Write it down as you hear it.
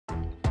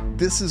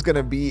this is going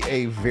to be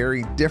a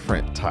very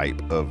different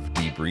type of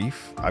debrief.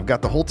 I've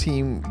got the whole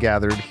team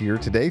gathered here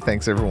today.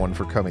 Thanks everyone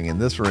for coming in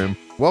this room.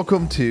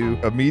 Welcome to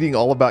a meeting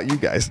all about you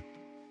guys.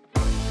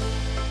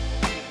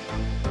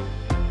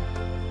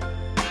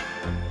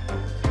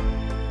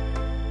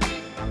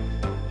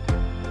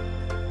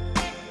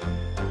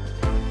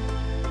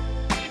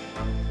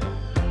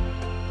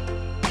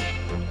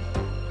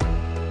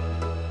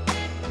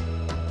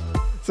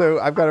 So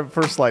I've got a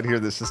first slide here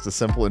that's just a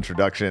simple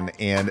introduction,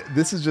 and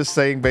this is just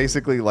saying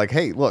basically like,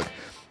 hey, look,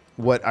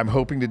 what I'm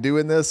hoping to do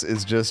in this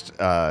is just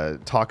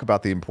talk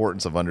about the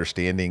importance of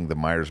understanding the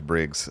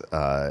Myers-Briggs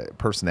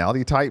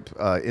Personality Type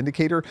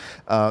Indicator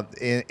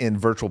in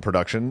virtual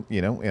production,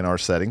 you know, in our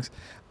settings.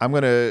 I'm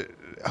going to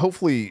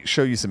hopefully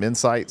show you some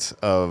insights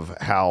of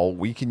how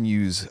we can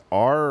use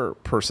our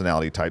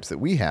personality types that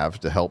we have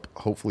to help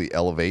hopefully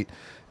elevate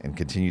and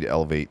continue to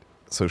elevate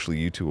Socially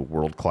You to a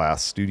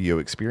world-class studio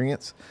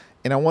experience.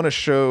 And I want to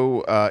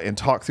show and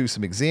talk through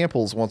some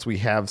examples once we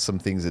have some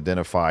things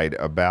identified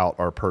about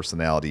our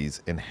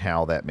personalities and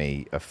how that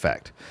may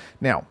affect.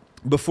 Now,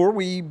 before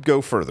we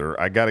go further,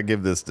 I got to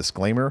give this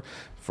disclaimer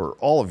for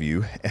all of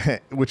you,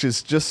 which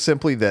is just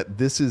simply that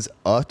this is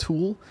a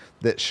tool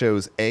that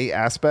shows a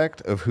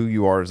aspect of who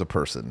you are as a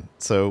person.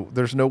 So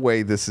there's no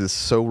way this is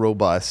so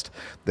robust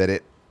that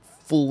it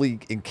fully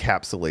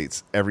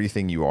encapsulates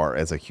everything you are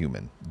as a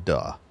human.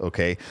 Duh.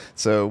 Okay.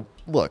 So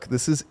look,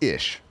 this is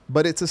ish,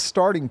 but it's a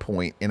starting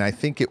point, and I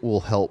think it will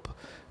help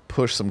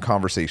push some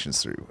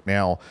conversations through.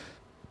 Now,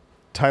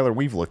 Tyler,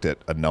 we've looked at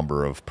a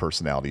number of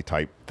personality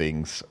type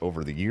things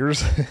over the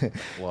years.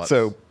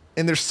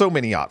 And there's so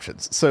many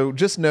options. So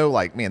just know,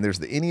 like, man, there's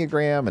the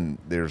Enneagram, and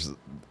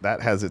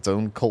that has its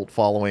own cult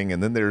following.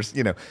 And then there's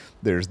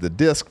the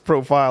DISC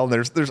profile, and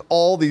there's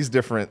all these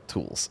different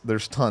tools.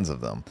 There's tons of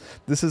them.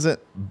 This isn't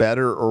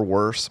better or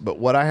worse, but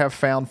what I have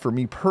found for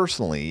me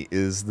personally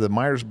is the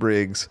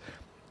Myers-Briggs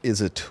is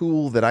a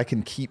tool that I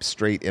can keep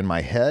straight in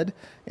my head.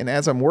 And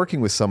as I'm working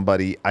with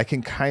somebody, I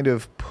can kind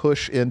of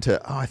push into,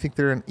 oh, I think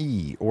they're an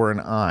E or an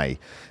I,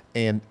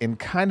 and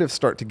kind of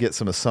start to get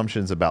some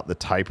assumptions about the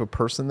type of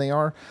person they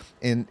are.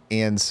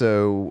 And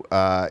so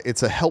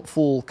it's a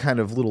helpful kind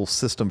of little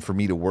system for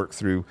me to work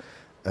through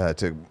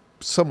to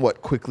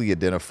somewhat quickly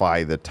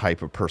identify the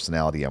type of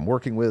personality I'm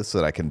working with so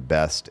that I can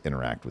best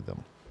interact with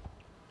them.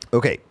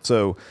 Okay,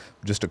 so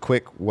just a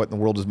quick, what in the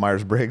world is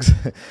Myers-Briggs?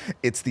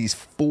 It's these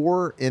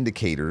 4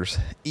 indicators.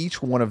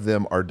 Each one of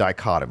them are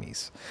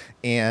dichotomies,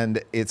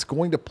 and it's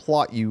going to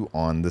plot you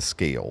on the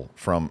scale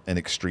from an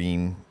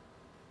extreme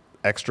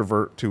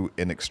extrovert to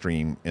an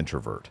extreme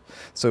introvert.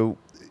 So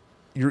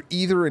you're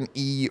either an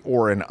E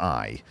or an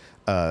I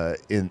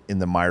in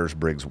the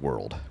Myers-Briggs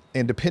world.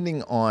 And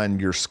depending on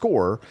your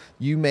score,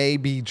 you may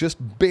be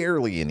just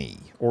barely an E,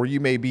 or you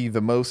may be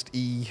the most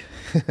E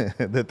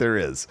that there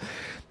is.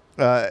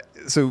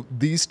 So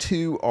these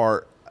two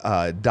are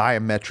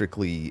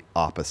diametrically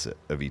opposite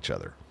of each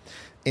other.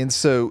 And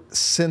so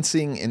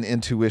sensing and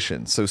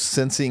intuition. So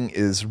sensing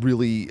is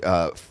really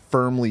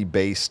firmly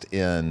based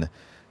in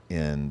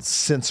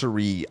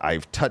sensory,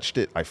 I've touched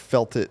it, I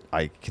felt it,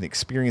 I can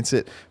experience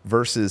it,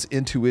 versus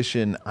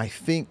intuition. I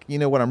think,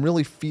 what I'm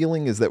really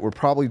feeling is that we're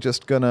probably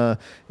just gonna,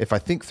 if I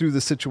think through the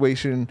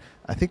situation,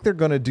 I think they're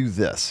gonna do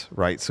this,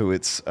 right? So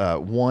it's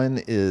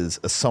one is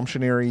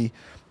assumptionary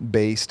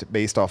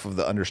based off of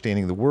the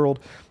understanding of the world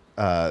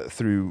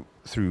through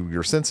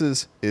your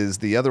senses, is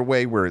the other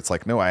way where it's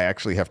like, no, I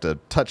actually have to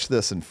touch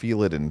this and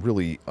feel it and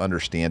really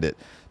understand it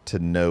to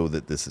know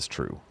that this is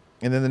true.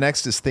 And then the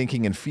next is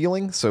thinking and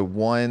feeling. So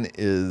one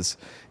is,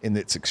 in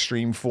its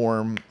extreme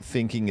form,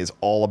 thinking is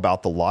all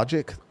about the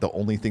logic. The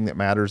only thing that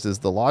matters is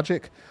the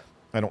logic.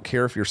 I don't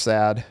care if you're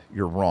sad,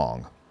 you're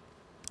wrong.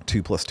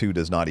 2 + 2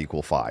 does not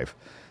equal 5.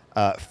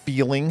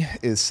 Feeling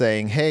is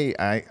saying, hey,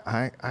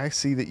 I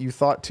see that you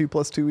thought 2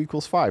 + 2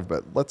 = 5,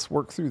 but let's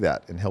work through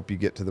that and help you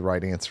get to the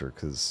right answer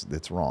because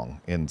it's wrong,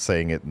 and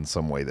saying it in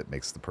some way that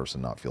makes the person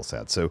not feel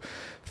sad. So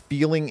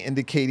feeling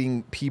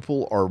indicating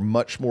people are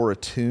much more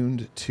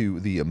attuned to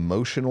the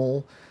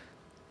emotional,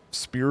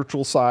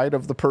 spiritual side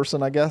of the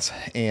person, I guess.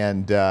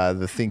 And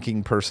the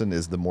thinking person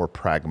is the more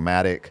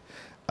pragmatic,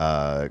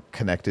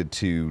 connected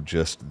to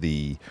just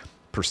the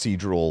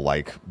procedural,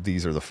 like,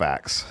 these are the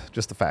facts,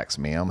 just the facts,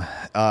 ma'am.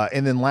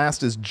 And then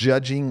last is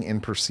judging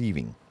and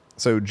perceiving.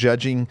 So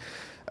judging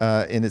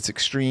in its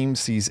extreme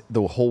sees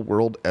the whole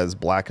world as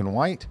black and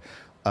white.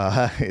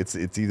 It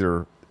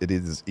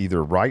is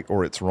either right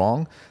or it's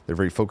wrong. They're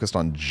very focused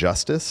on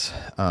justice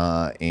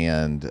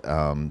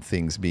and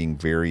things being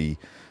very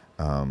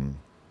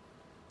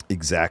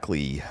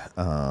exactly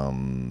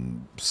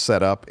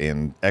set up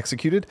and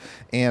executed.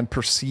 And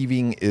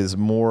perceiving is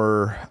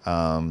more,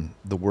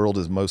 the world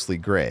is mostly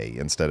gray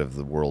instead of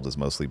the world is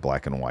mostly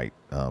black and white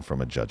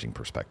from a judging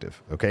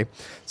perspective. Okay,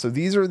 so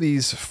these are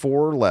these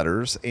 4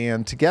 letters,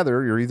 and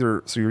together you're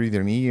either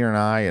an E or an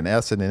I, an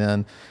S and an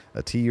N,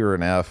 a T or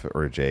an F,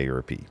 or a J or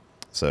a P.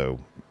 So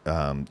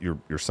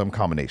you're some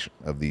combination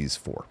of these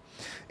 4.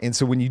 And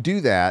so when you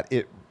do that,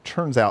 it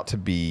turns out to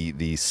be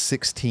the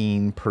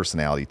 16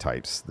 personality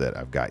types that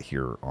I've got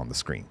here on the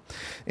screen.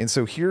 And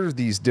so here are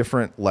these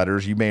different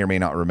letters. You may or may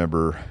not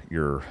remember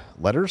your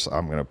letters.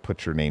 I'm going to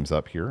put your names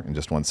up here in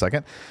just one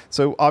second.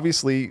 So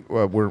obviously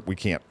we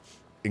can't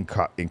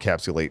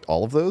encapsulate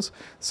all of those.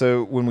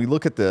 So when we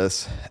look at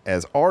this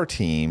as our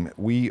team,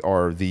 we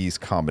are these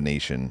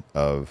combination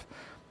of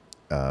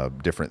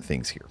different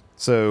things here.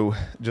 So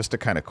just to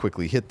kind of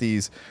quickly hit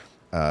these,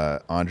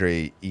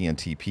 Andre,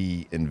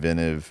 ENTP,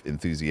 inventive,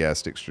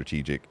 enthusiastic,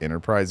 strategic,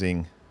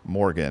 enterprising.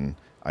 Morgan,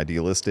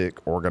 idealistic,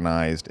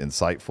 organized,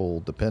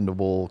 insightful,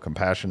 dependable,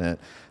 compassionate.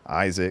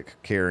 Isaac,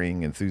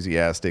 caring,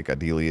 enthusiastic,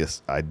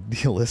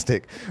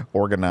 idealistic,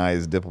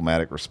 organized,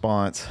 diplomatic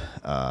response.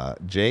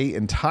 Jay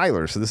and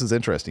Tyler, so this is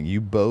interesting.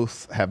 You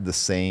both have the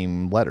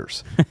same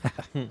letters,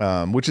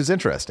 which is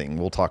interesting.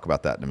 We'll talk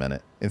about that in a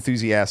minute.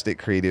 Enthusiastic,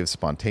 creative,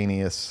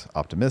 spontaneous,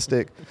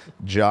 optimistic.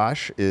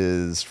 Josh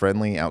is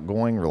friendly,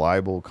 outgoing,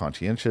 reliable,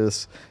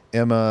 conscientious.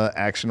 Emma,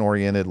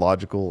 action-oriented,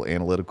 logical,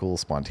 analytical,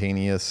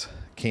 spontaneous.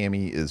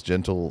 Cami is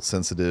gentle,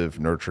 sensitive,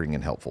 nurturing,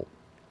 and helpful.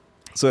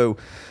 So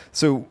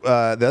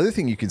the other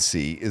thing you can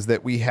see is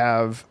that we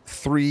have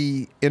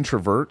 3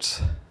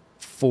 introverts,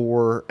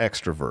 4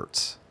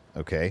 extroverts.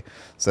 Okay,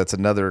 so that's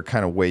another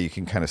kind of way you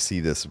can kind of see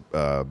this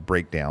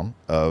breakdown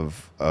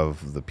of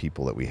the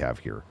people that we have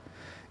here.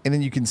 And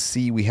then you can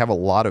see we have a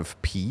lot of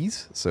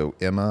P's. So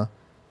Emma,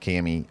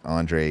 Cami,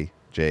 Andre,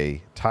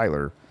 Jay,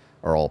 Tyler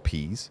are all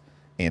P's.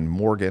 And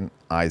Morgan,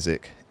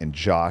 Isaac, and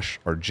Josh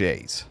are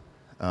J's.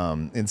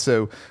 And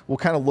so we'll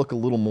kind of look a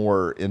little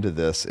more into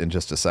this in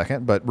just a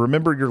second. But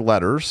remember your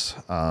letters.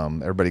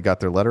 Everybody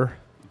got their letter?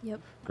 Yep.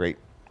 Great.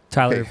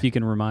 Tyler, Okay. if you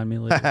can remind me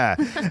later.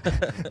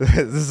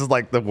 This is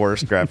like the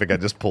worst graphic. I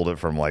just pulled it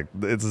from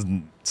it's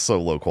so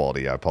low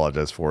quality. I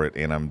apologize for it.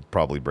 And I'm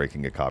probably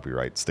breaking a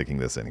copyright sticking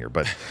this in here.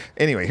 But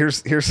anyway,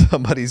 here's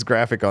somebody's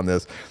graphic on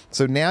this.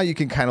 So now you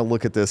can kind of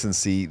look at this and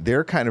see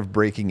they're kind of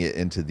breaking it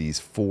into these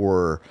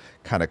 4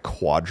 kind of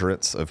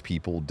quadrants of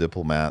people: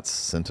 diplomats,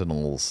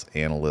 sentinels,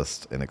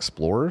 analysts, and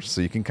explorers. So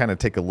you can kind of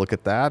take a look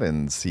at that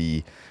and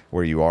see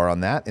where you are on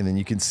that. And then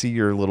you can see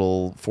your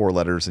little 4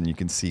 letters and you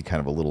can see kind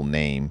of a little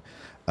name.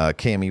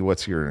 Cami,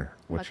 what's your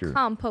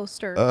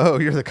composter? Oh,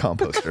 you're the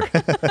composter.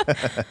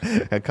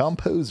 A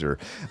composer.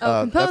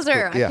 Oh,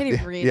 composer. Cool. Yeah, I can't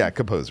even read. Yeah,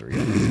 composer.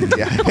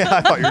 Yeah.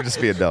 I thought you were just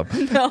being dumb.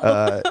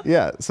 No.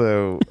 Yeah.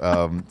 So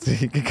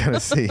you can kind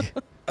of see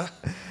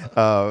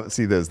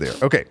those there.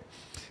 Okay.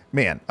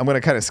 Man, I'm going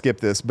to kind of skip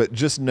this, but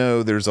just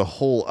know there's a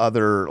whole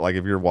other, like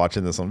if you're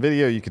watching this on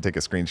video, you can take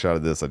a screenshot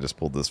of this. I just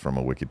pulled this from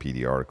a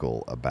Wikipedia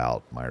article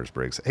about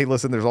Myers-Briggs. Hey,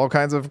 listen, there's all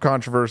kinds of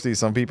controversy.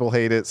 Some people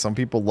hate it. Some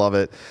people love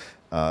it.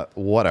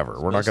 Whatever.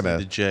 We're not going to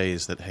the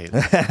Jays that hate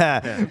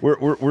it.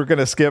 we're going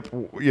to skip,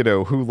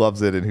 who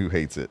loves it and who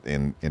hates it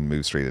and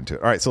move straight into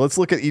it. All right. So let's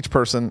look at each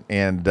person.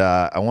 And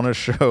I want to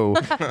show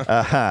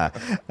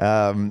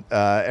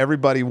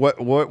everybody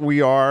what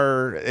we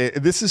are.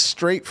 This is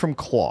straight from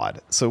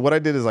Claude. So what I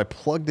did is I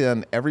plugged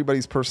in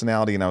everybody's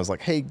personality and I was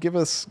like, hey, give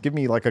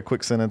me like a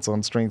quick sentence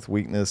on strength,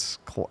 weakness,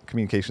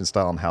 communication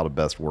style, and how to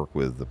best work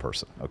with the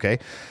person. Okay.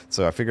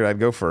 So I figured I'd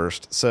go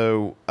first.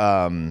 So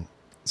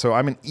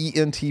I'm an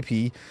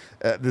ENTP.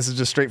 This is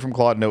just straight from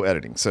Claude, no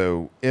editing.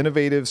 So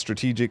innovative,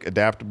 strategic,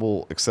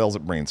 adaptable, excels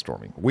at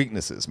brainstorming.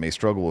 Weaknesses: may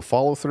struggle with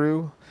follow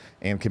through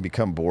and can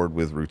become bored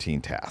with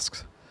routine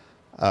tasks.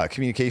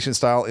 Communication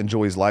style: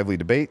 enjoys lively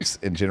debates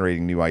and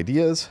generating new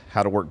ideas.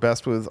 How to work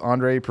best with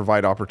Andre: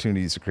 provide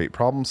opportunities to create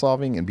problem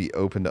solving and be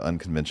open to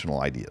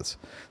unconventional ideas.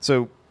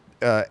 So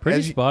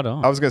Pretty spot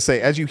on. I was going to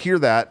say, as you hear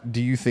that,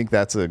 do you think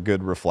that's a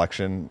good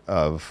reflection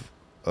of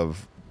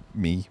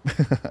me?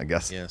 I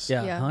guess. Yes.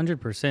 Yeah,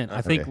 100%.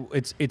 I think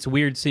it's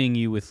weird seeing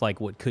you with like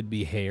what could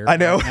be hair. I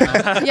know.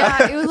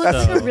 Yeah, it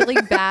looks really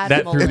bad.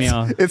 That threw me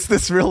off. It's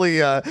this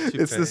really, I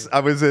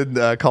was in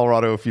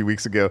Colorado a few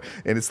weeks ago,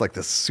 and it's like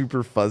this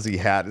super fuzzy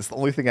hat. It's the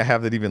only thing I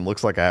have that even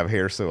looks like I have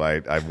hair, so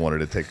I wanted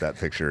to take that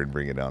picture and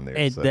bring it on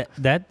there. So.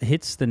 That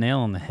hits the nail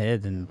on the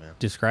head and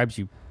describes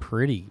you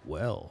pretty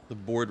well. The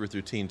bored with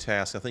routine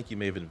tasks. I think you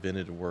may have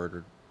invented a word,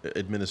 or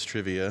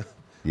administrivia.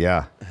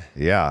 Yeah,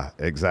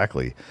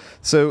 exactly.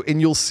 So, and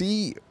you'll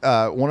see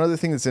one other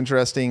thing that's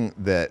interesting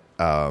that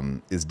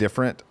is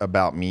different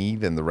about me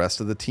than the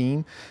rest of the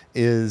team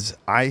is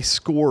I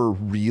score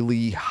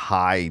really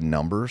high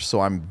numbers. So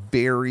I'm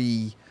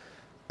very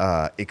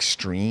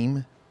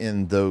extreme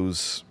in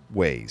those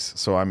ways.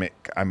 So I'm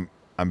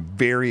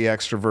very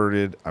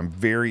extroverted. I'm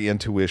very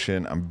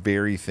intuition. I'm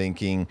very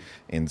thinking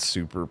and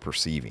super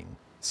perceiving.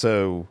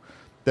 So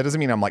that doesn't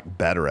mean I'm like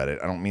better at it.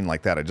 I don't mean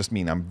like that. I just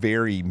mean I'm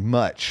very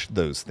much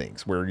those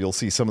things, where you'll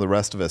see some of the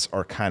rest of us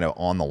are kind of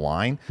on the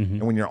line. Mm-hmm.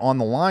 And when you're on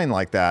the line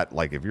like that,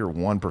 like if you're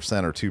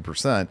 1% or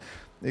 2%,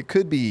 it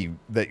could be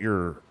that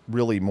you're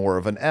really more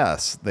of an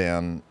S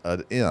than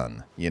an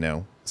N,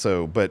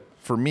 So, but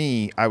for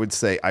me, I would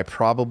say I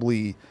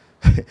probably,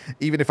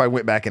 even if I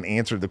went back and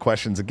answered the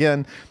questions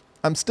again,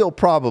 I'm still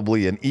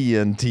probably an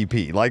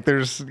ENTP. Like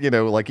there's,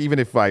 like even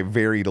if I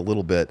varied a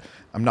little bit,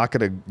 I'm not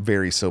going to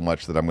vary so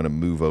much that I'm going to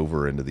move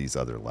over into these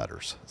other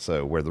letters.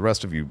 So where the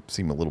rest of you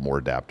seem a little more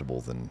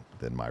adaptable than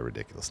my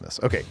ridiculousness.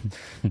 Okay.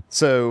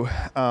 So,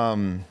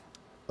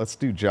 let's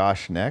do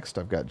Josh next.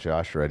 I've got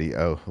Josh ready.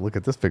 Oh, look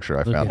at this picture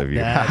I found of you.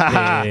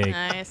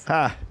 Nice.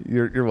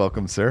 You're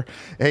welcome, sir.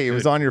 Hey, it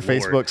was on your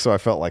Facebook, so I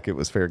felt like it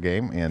was fair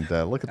game. And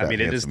look at that. I mean,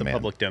 it is the man.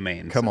 public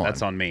domain. Come on,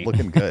 that's on me.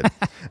 Looking good.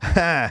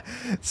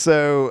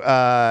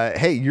 So,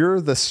 hey, you're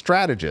the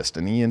strategist,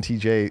 an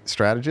ENTJ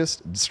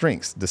strategist.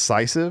 Strengths: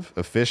 decisive,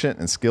 efficient,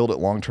 and skilled at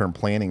long-term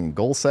planning and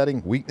goal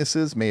setting.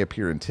 Weaknesses: may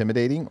appear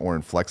intimidating or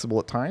inflexible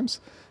at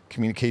times.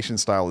 Communication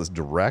style is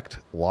direct,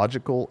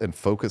 logical, and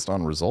focused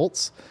on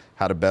results.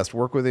 How to best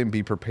work with him: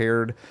 be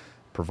prepared,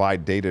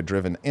 provide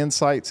data-driven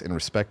insights, and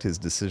respect his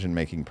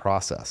decision-making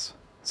process.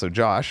 So,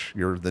 Josh,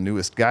 you're the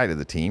newest guy to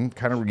the team.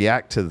 Kind of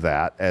react to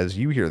that as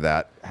you hear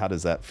that. How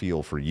does that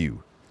feel for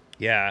you?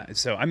 Yeah,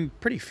 so I'm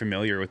pretty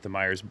familiar with the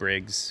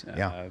Myers-Briggs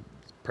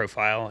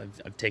profile.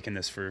 I've taken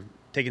this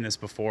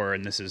before,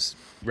 and this is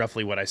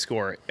roughly what I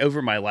score.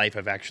 Over my life,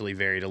 I've actually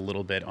varied a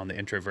little bit on the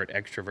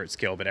introvert-extrovert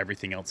scale, but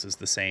everything else is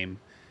the same.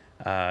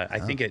 I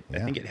think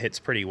it hits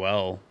pretty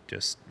well.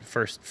 Just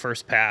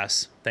first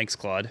pass. Thanks,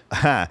 Claude.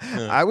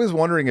 I was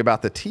wondering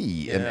about the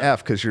T and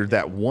F because you're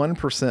that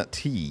 1%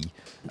 T.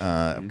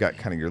 I've got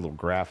kind of your little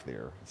graph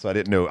there, so I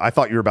didn't know. I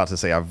thought you were about to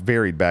say I've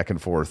varied back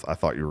and forth. I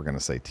thought you were going to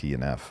say T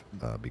and F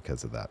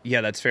because of that.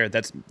 Yeah, that's fair.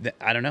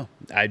 I don't know.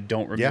 I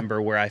don't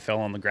remember where I fell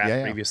on the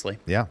graph previously.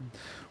 Yeah.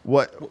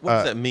 What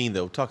does that mean,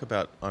 though? Talk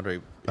about,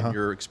 Andre, in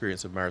your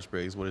experience of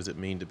Myers-Briggs, what does it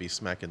mean to be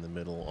smack in the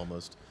middle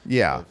almost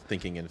of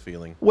thinking and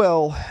feeling?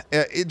 Well,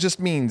 it just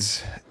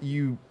means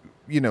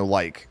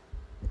like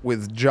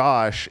with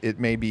Josh, it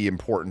may be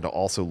important to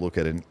also look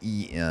at an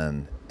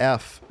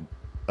ENF.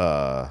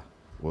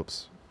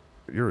 Whoops.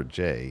 You're a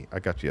J. I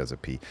got you as a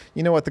P.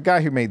 You know what? The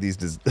guy who made these...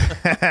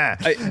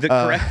 The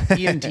correct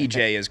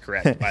ENTJ is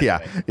correct, by the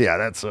way. Yeah,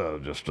 that's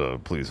just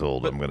please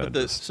hold. I'm going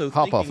to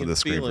hop off of the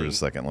screen for a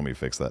second. Let me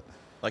fix that.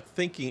 Like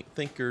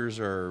thinkers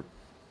are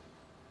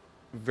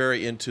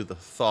very into the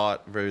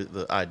thought,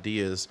 the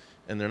ideas,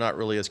 and they're not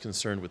really as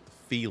concerned with the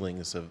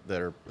feelings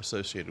that are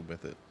associated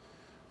with it.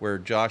 Where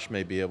Josh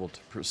may be able to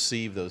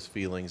perceive those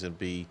feelings and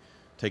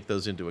take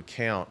those into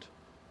account,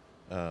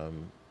 as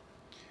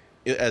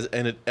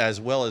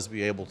well as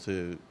be able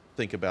to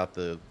think about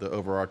the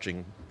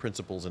overarching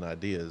principles and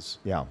ideas.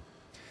 Yeah.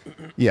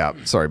 Yeah.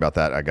 Sorry about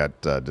that. I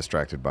got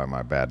distracted by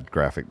my bad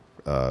graphic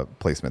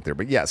placement there.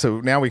 But yeah,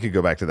 so now we could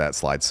go back to that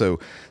slide. So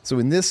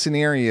in this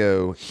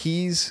scenario,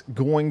 he's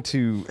going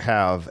to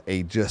have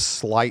a just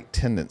slight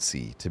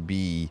tendency to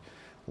be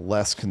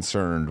less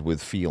concerned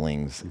with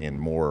feelings and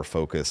more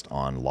focused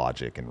on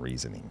logic and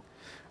reasoning.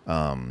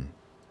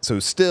 So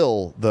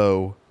still,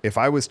 though, if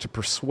I was to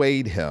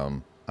persuade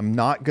him, I'm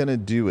not going to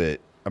do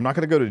it. I'm not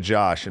going to go to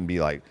Josh and be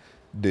like,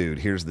 dude,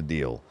 here's the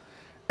deal.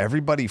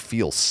 Everybody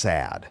feels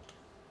sad,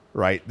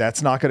 right?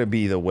 That's not going to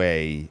be the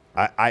way.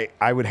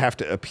 I would have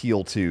to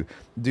appeal to,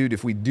 dude,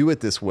 if we do it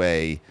this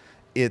way,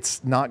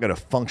 it's not going to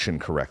function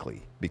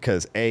correctly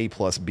because A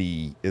plus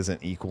B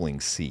isn't equaling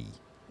C,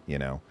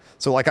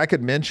 So like I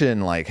could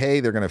mention like,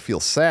 hey, they're going to feel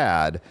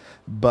sad,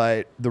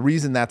 but the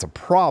reason that's a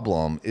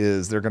problem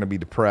is they're going to be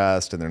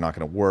depressed and they're not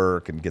going to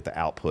work and get the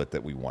output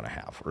that we want to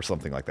have or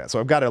something like that. So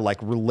I've got to like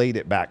relate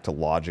it back to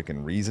logic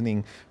and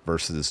reasoning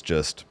versus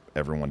just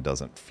everyone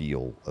doesn't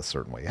feel a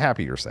certain way,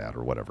 happy or sad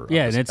or whatever.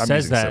 Yeah, and it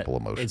says that simple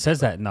emotions. It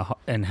says that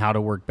in How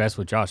to Work Best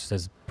with Josh. It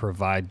says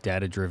provide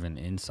data-driven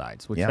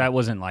insights, which that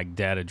wasn't like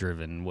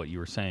data-driven what you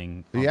were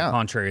saying. On the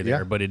contrary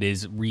there, but it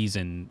is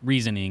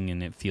reasoning,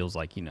 and it feels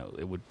like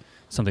it would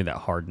something that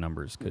hard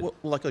numbers could. Well,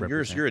 like on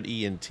yours, you're an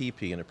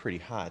ENTP and a pretty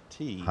high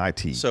T. High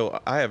T. So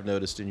I have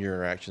noticed in your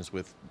interactions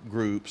with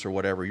groups or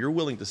whatever, you're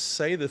willing to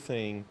say the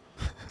thing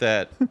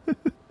that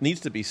needs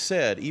to be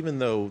said, even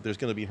though there's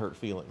going to be hurt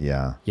feelings.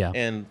 Yeah. Yeah.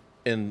 And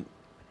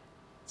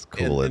it's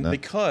cool, isn't it?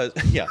 Because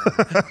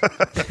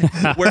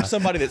where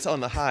somebody that's on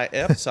the high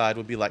F side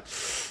would be like,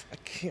 I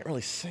can't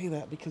really say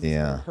that because it's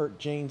going to hurt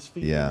Jane's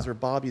feelings or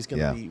Bobby's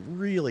going to be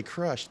really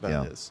crushed by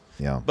this.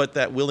 Yeah. But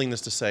that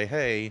willingness to say,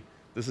 hey,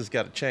 this has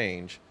got to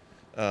change.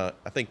 I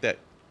think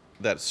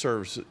that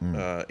serves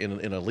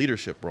in a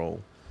leadership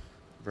role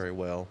very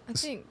well. I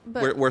think,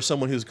 but where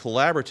someone who's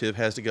collaborative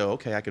has to go,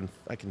 okay,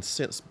 I can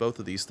sense both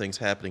of these things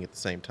happening at the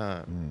same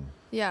time.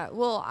 yeah,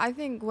 well, I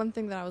think one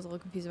thing that I was a little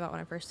confused about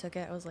when I first took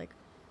it, I was like,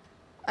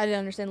 I didn't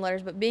understand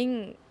letters, but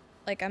being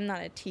like, I'm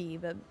not a T,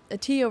 but a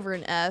T over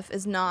an F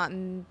is not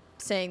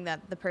saying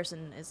that the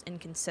person is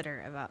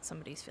inconsiderate about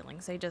somebody's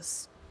feelings. They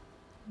just,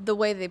 the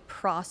way they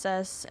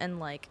process and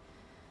like,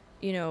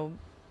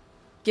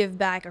 give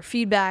back or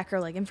feedback or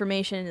like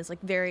information is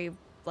like very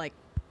like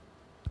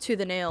to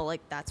the nail.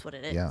 Like that's what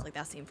it is. Like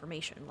that's the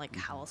information. Like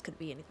how else could it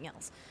be anything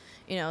else?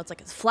 It's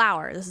like it's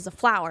flower. This is a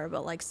flower,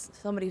 but like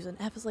somebody who's an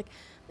F is like,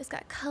 it's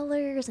got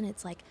colors and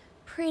it's like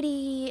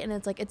pretty and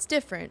it's like, it's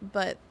different.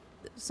 But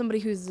somebody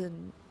who's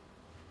in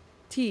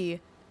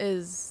T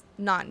is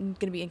not going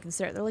to be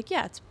inconsiderate. They're like,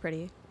 yeah, it's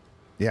pretty.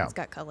 Yeah. It's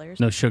got colors.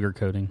 No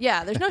sugarcoating.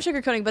 Yeah, there's no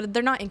sugarcoating, but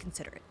they're not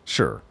inconsiderate.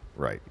 Sure.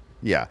 Right.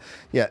 Yeah.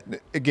 Yeah.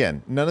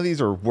 Again, none of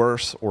these are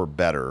worse or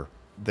better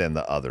than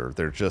the other.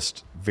 They're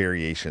just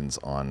variations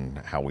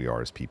on how we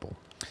are as people.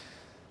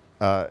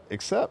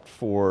 Except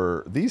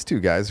for these two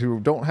guys who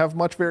don't have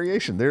much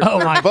variation. They're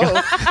both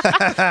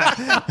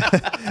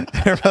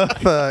they're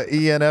both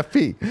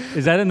ENFP.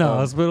 Is that in the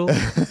hospital?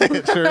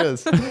 It sure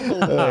is.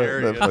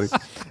 Hilarious.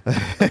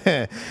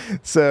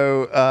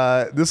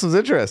 So this was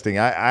interesting.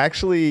 I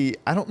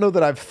don't know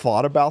that I've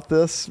thought about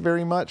this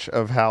very much,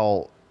 of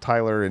how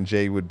Tyler and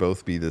Jay would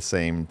both be the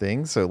same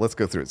thing. So let's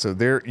go through it. So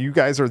you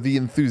guys are the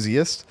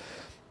enthusiast.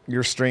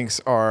 Your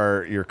strengths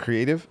are you're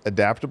creative,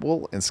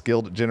 adaptable, and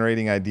skilled at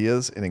generating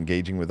ideas and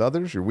engaging with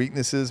others. Your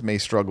weaknesses may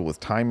struggle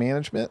with time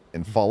management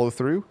and follow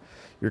through.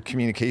 Your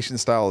communication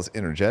style is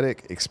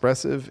energetic,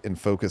 expressive, and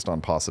focused on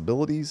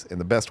possibilities.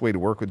 And the best way to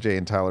work with Jay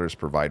and Tyler is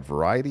provide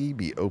variety,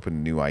 be open to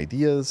new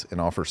ideas,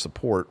 and offer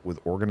support with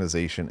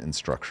organization and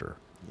structure.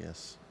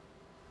 Yes.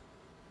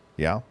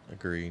 Yeah?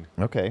 Agreed.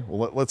 Okay.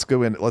 Well, let's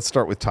go in. Let's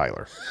start with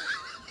Tyler.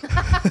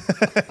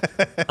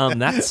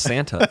 That's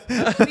Santa.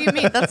 What do you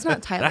mean? That's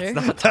not Tyler.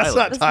 That's not Tyler.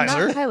 That's not That's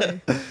not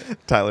Tyler.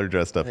 Tyler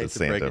dressed up Hate as to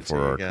break Santa it to for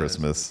you our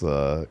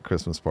guys,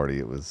 Christmas party.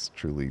 It was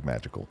truly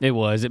magical. It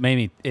was. It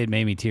made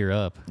me tear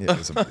up. It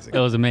was amazing. It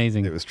was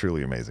amazing. It was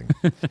truly amazing.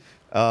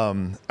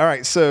 All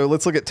right, so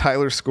let's look at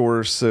Tyler's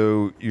scores.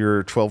 So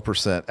you're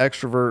 12%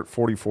 extrovert,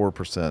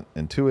 44%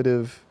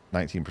 intuitive,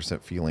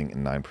 19% feeling,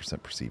 and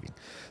 9% perceiving.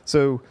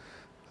 So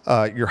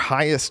your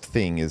highest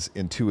thing is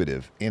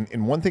intuitive.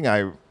 And one thing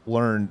I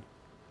learned,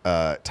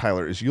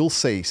 Tyler, is you'll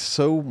say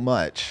so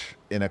much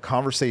in a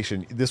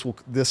conversation.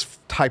 This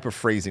type of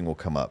phrasing will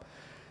come up.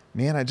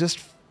 Man, I'm just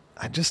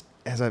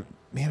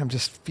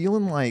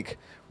feeling like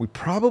we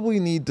probably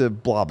need to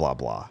blah blah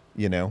blah,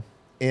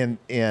 and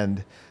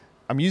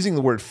I'm using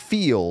the word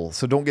feel,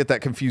 so don't get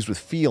that confused with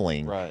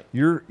feeling. Right.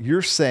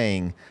 You're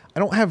saying, I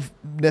don't have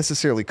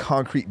necessarily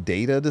concrete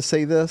data to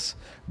say this,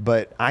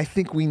 but I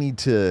think we need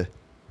to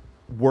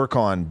work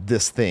on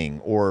this thing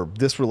or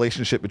this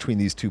relationship between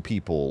these two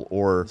people,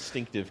 or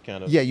Instinctive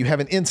kind of. yeah, you have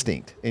an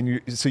instinct,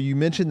 and so you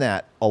mention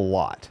that a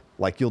lot.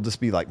 Like you'll just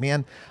be like,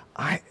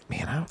 I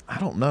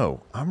don't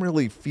know. I'm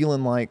really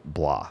feeling like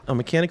blah. On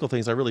mechanical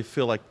things, I really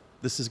feel like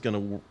this is going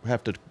to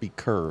have to be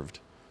curved.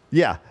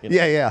 Yeah,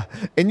 yeah.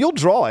 And you'll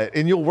draw it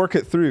and you'll work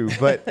it through,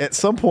 but at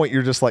some point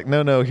you're just like,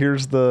 no,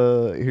 here's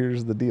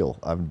the deal.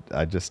 I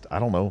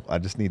don't know. I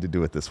just need to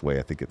do it this way.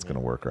 I think it's going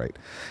to work right.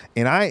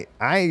 And I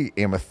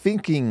am a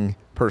thinking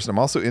person. I'm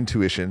also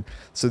intuition.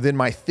 So then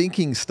my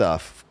thinking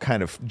stuff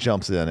kind of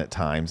jumps in at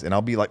times, and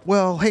I'll be like,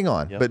 well, hang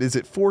on, but is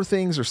it 4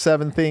 things or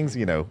 7 things?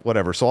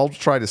 Whatever. So I'll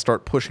try to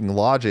start pushing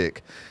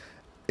logic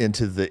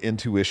into the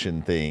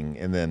intuition thing,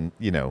 and then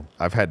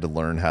I've had to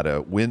learn how to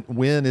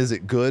when is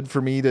it good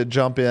for me to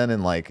jump in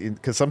and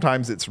because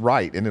sometimes it's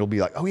right and it'll be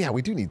like, oh yeah,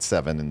 we do need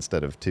 7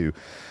 instead of 2,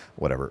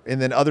 whatever.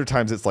 And then other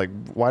times it's like,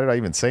 why did I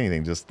even say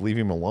anything? Just leave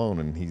him alone,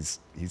 and his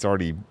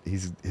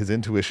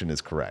intuition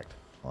is correct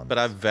on But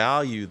this. I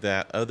value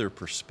that other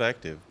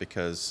perspective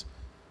because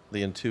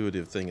the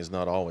intuitive thing is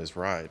not always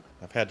right.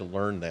 I've had to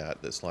learn that.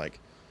 It's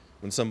like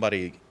when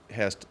somebody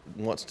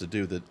wants to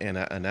do the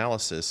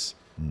analysis.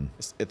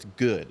 It's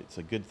good. It's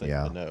a good thing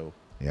to know.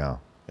 Yeah.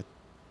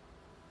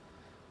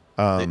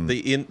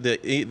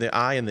 The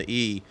I and the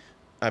E,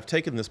 I've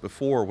taken this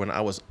before when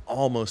I was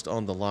almost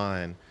on the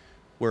line,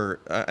 where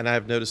and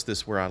I've noticed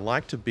this where I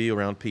like to be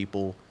around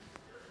people,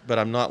 but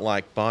I'm not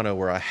like Bono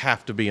where I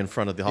have to be in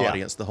front of the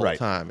audience the whole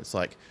time. It's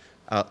like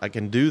I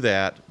can do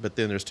that, but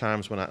then there's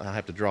times when I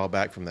have to draw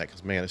back from that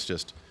because man, it's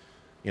just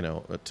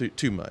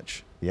too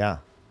much. Yeah,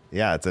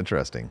 it's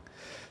interesting.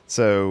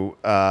 So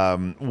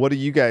what do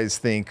you guys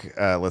think?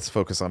 Let's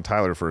focus on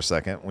Tyler for a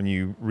second. When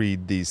you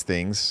read these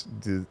things,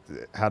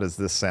 how does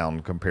this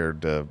sound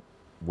compared to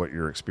what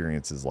your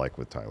experience is like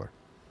with Tyler?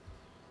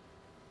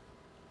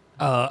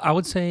 I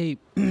would say,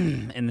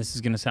 and this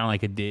is going to sound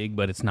like a dig,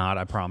 but it's not,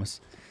 I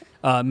promise.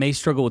 May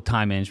struggle with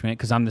time management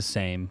because I'm the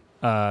same.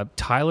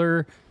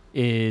 Tyler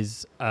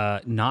is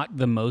not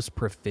the most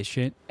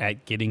proficient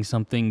at getting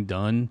something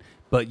done,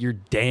 but you're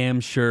damn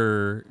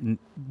sure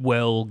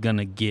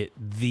gonna get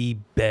the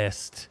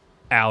best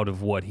out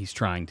of what he's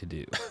trying to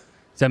do.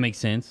 Does that make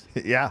sense?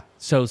 Yeah.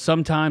 So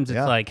sometimes it's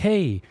like,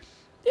 hey,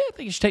 I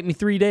think it should take me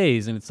 3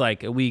 days. And it's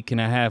like a week and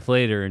a half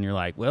later, and you're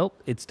like, well,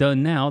 it's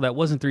done now. That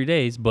wasn't 3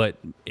 days, but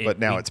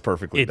now it's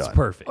perfectly done. It's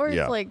perfect. Or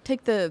it's like,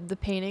 take the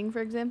painting, for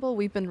example.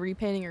 We've been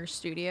repainting our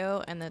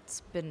studio, and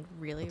that's been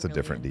really, It's a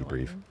different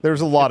annoying. debrief.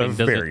 There's a lot of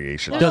Doesn't-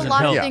 variation. There's a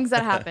lot of help. things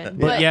that happen.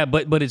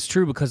 But it's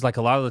true because like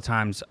a lot of the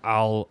times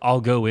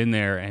I'll go in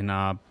there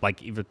and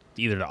like either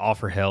to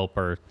offer help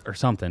or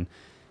something,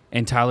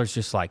 and Tyler's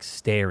just like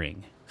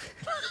staring,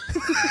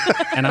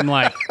 and I'm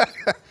like,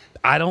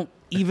 I don't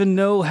even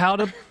know how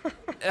to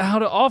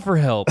offer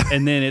help.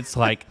 And then it's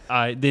like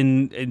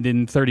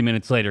then 30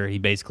 minutes later he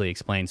basically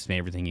explains to me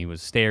everything he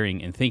was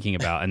staring and thinking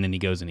about, and then he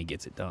goes and he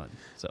gets it done.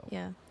 So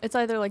Yeah. It's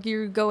either like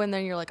you go in there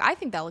and you're like, I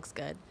think that looks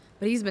good.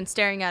 but he's been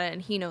staring at it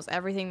and he knows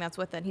everything that's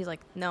with it. And he's like,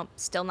 nope,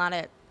 still not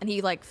it. And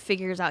he like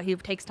figures out, he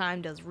takes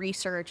time, does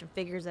research and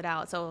figures it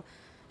out. So,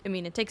 I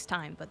mean, it takes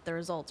time, but the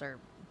results are.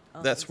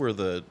 That's where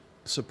the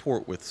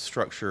support with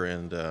structure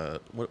and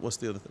what's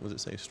the other thing? Was it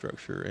say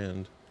structure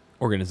and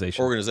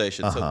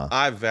organization. So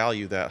I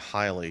value that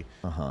highly,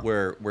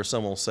 where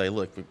someone will say,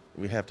 look,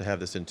 we have to have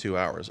this in 2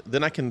 hours.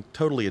 Then I can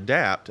totally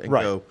adapt and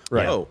go,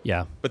 oh,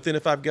 yeah. But then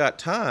if I've got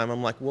time,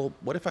 I'm like, well,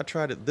 what if I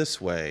tried it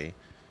this way?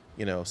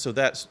 You know, so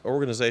that's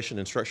organization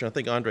and structure. I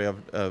think, Andre,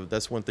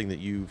 that's one thing that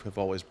you have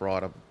always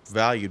brought up,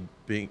 valued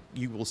being,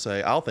 you will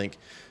say, I'll think,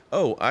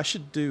 oh, I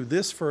should do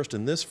this first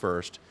and this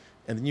first.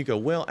 And then you go,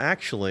 well,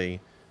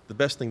 actually, the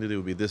best thing to do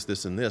would be this,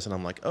 this, and this. And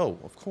I'm like, oh,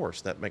 of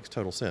course, that makes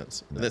total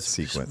sense. And that's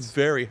sequence.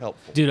 Very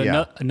helpful. Dude,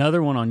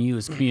 another one on you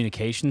is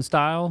communication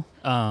style.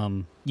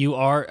 You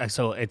are,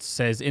 so it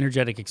says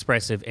energetic,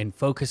 expressive, and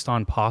focused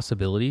on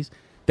possibilities.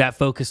 That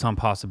focused on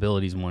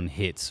possibilities one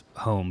hits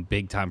home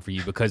big time for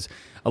you, because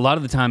a lot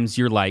of the times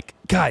you're like,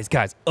 guys,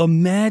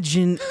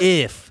 imagine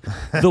if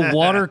the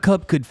water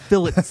cup could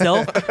fill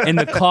itself and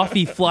the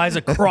coffee flies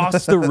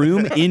across the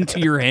room into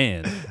your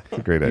hand. That's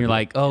a great idea. You're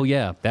like, oh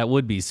yeah, that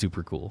would be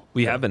super cool.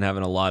 We have been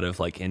having a lot of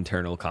like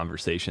internal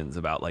conversations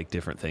about like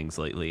different things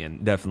lately,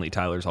 and definitely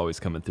Tyler's always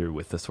coming through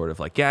with the sort of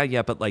like,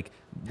 yeah, but like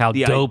how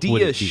the dope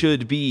would idea it be?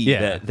 should be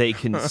that they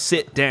can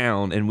sit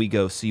down and we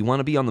go, so you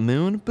want to be on the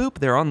moon? Boop,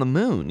 they're on the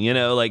moon. You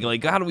know,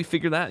 like how do we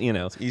figure that? You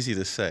know, it's easy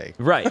to say.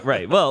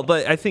 Right. Well,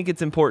 but I think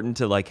it's important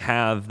to like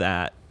have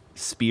that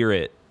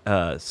spirit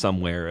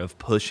somewhere of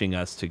pushing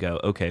us to go,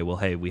 okay, well,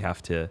 hey, we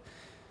have to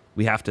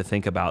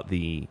think about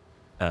the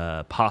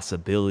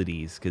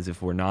possibilities, because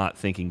if we're not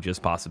thinking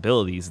just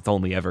possibilities, it's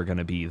only ever going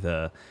to be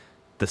the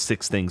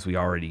 6 things we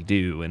already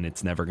do, and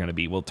it's never going to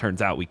be, well, it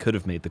turns out we could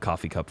have made the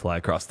coffee cup fly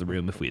across the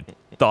room if we had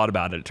thought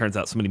about it. It turns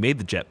out somebody made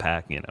the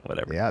jetpack, you know,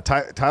 whatever. Yeah,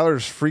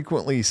 Tyler's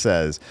frequently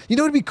says, you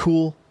know, it'd be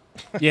cool.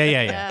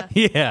 Yeah.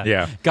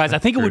 Guys, I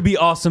think it would be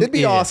awesome. It'd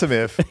be awesome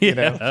if, you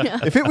know,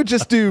 if it would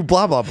just do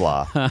blah, blah,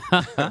 blah.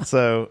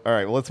 So, all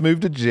right, well, let's move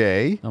to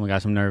Jay. Oh my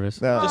gosh, I'm nervous.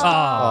 Just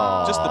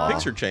the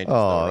picture changes,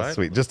 though, right?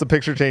 Sweet. Just the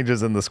picture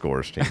changes and the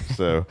scores change.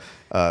 So,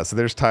 so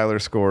there's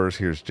Tyler's scores.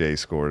 Here's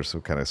Jay's scores.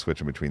 So kind of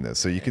switching between those.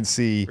 So you can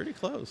see. Pretty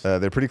close.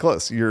 They're pretty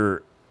close.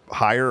 You're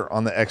higher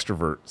on the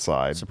extrovert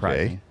side,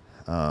 surprising.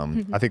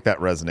 Jay. I think that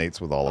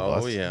resonates with all of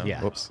us. Oh,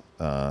 yeah. Whoops.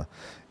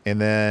 And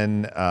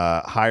then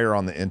higher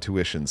on the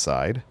intuition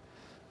side.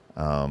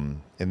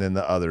 And then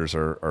the others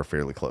are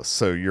fairly close.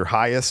 So your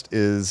highest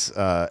is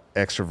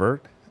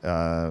extrovert,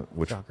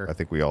 which Shocker. I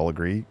think we all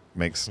agree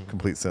makes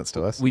complete sense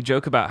to us. We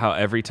joke about how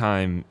every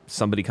time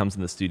somebody comes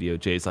in the studio,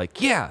 Jay's like,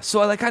 yeah,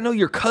 so I know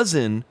your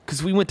cousin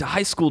because we went to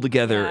high school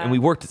together and we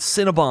worked at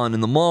Cinnabon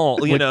in the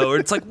mall, you know, or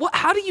it's like, what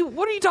are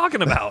you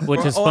talking about?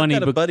 Which is funny.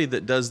 I've got a buddy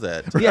that does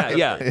that.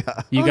 Yeah.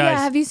 You guys,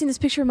 have you seen this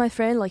picture of my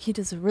friend? Like, he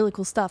does really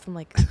cool stuff. I'm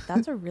like,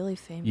 that's a really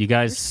famous You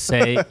guys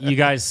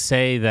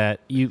say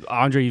that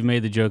Andre, you've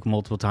made the joke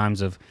multiple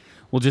times of,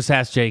 well, just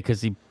ask Jay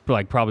because he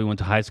probably went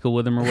to high school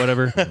with him or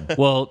whatever.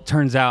 Well,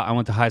 turns out I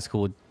went to high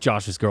school with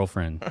Josh's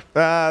girlfriend.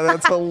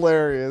 That's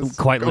hilarious.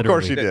 Quite literally. Of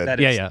course you did.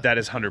 That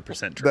is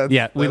 100% true.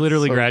 We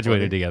literally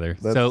graduated together.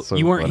 So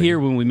you weren't here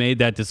when we made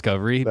that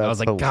discovery. I was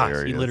like, hilarious.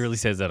 gosh, he literally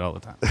says that all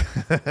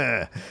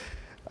the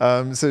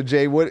time. So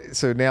Jay,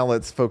 so now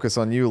let's focus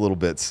on you a little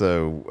bit.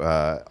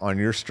 So on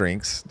your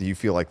strengths, do you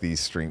feel like these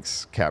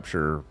strengths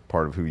capture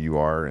part of who you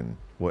are, and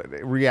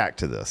react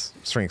to this?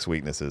 Strengths,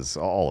 weaknesses,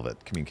 all of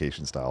it,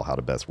 communication style, how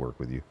to best work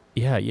with you.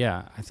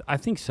 Yeah. I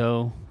think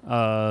so.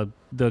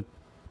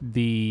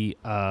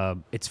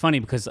 It's funny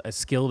because a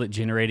skill at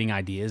generating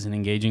ideas and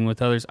engaging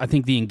with others, I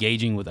think the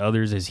engaging with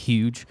others is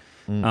huge.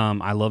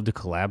 I love to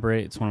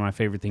collaborate. It's one of my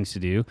favorite things to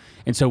do.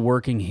 And so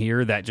working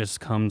here, that just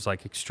comes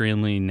like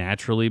extremely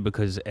naturally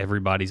because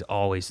everybody's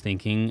always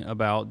thinking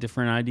about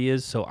different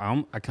ideas. So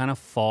I kind of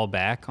fall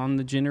back on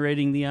the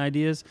generating the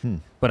ideas,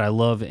 but I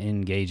love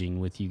engaging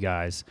with you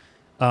guys.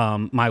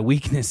 My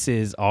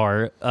weaknesses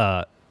are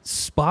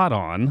spot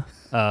on,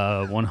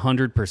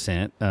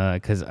 100%,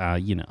 because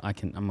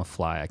I'm a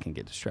fly. I can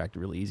get distracted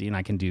really easy, and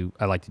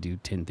I like to do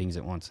 10 things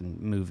at once and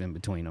move in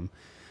between them.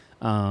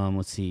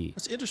 Let's see.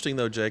 It's interesting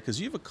though, Jay, because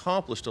you've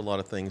accomplished a lot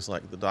of things,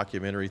 like the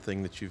documentary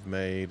thing that you've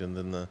made, and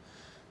then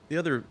the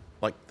other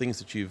like things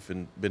that you've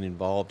been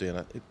involved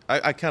in.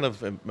 I kind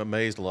of am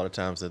amazed a lot of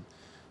times that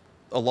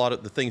a lot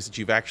of the things that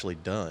you've actually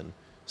done.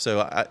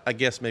 So I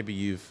guess maybe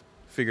you've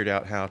figured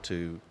out how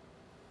to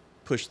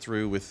push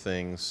through with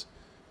things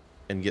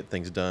and get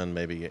things done.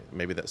 Maybe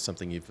that's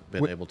something you've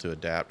been able to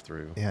adapt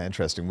through. Yeah,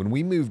 interesting. When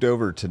we moved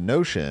over to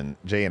Notion,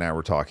 Jay and I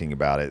were talking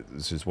about it.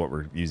 This is what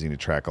we're using to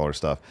track all our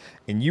stuff.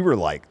 And you were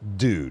like,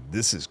 dude,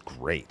 this is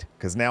great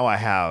because now I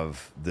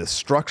have this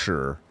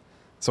structure.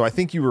 So I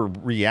think you were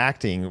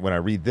reacting when I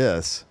read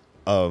this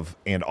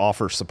and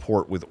offer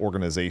support with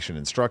organization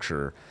and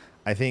structure.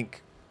 I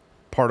think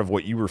part of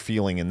what you were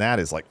feeling in that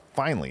is like,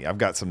 finally, I've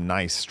got some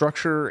nice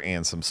structure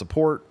and some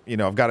support. You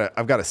know, I've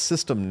got a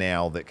system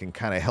now that can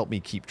kind of help me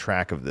keep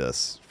track of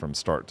this from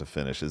start to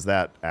finish. Is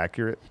that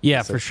accurate?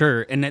 Yeah, for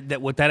sure. And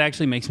that what that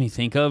actually makes me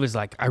think of is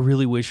like, I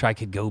really wish I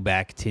could go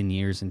back 10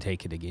 years and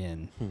take it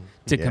again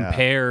to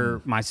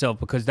compare myself,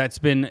 because that's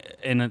been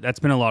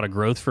a lot of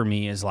growth for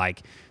me, is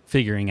like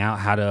figuring out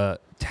how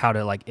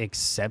to like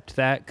accept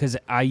that, because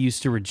I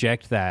used to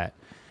reject that.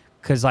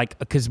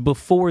 Because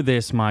before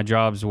this, my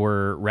jobs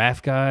were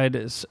raft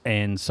guide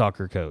and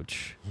soccer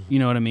coach. You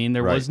know what I mean?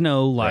 There was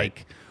no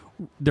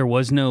there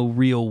was no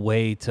real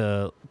way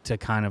to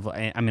kind of.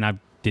 I mean, I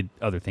did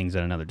other things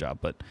at another job,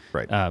 but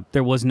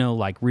there was no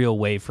like real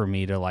way for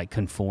me to like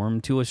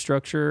conform to a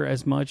structure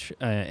as much.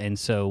 And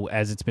so,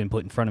 as it's been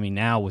put in front of me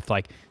now, with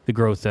like the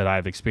growth that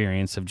I've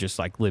experienced of just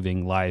like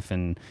living life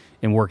and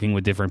working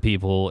with different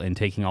people and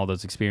taking all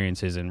those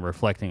experiences and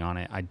reflecting on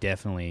it, I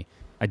definitely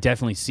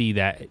see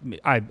that.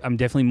 I'm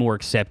definitely more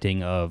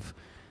accepting of,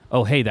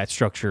 oh, hey, that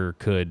structure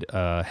could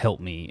help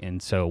me,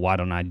 and so why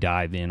don't I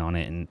dive in on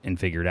it and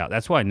figure it out?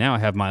 That's why now I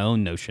have my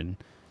own Notion.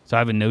 So I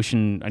have a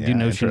Notion. I do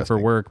Notion for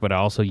work, but I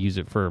also use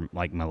it for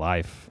like my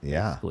life,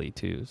 basically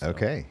too. So.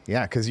 Okay,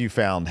 yeah, because you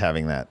found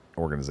having that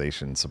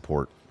organization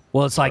support.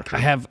 Well, it's like I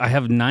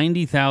have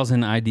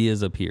 90,000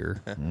 ideas up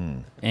here,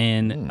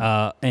 and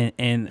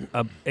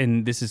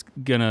this is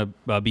gonna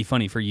be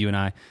funny for you and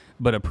I.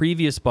 But a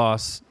previous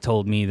boss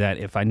told me that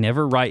if I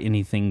never write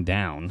anything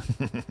down,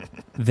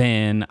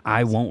 then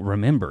I won't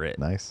remember it.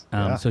 Nice.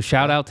 So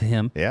shout out to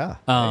him. Yeah.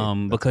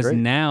 Because great.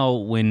 Now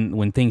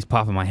when things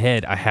pop in my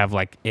head, I have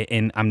like,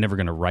 and I'm never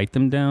gonna write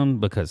them down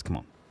because, come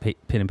on, pen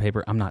and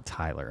paper. I'm not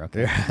Tyler.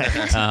 Okay.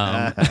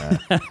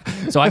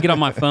 So I get on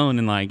my phone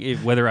and like,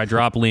 whether I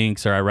drop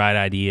links or I write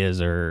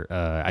ideas or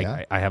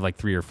I have like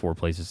 3 or 4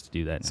 places to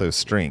do that. So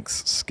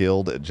strengths,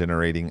 skilled at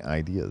generating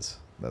ideas.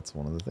 That's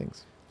one of the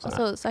things.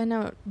 Also, side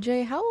note,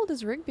 Jay, how old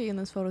is Rigby in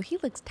this photo? He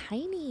looks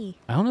tiny.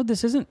 I don't know.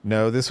 This isn't.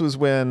 No, this was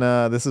when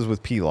this is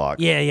with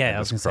P-Lock. Yeah. I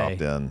was cropped gonna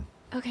say. in.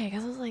 Okay,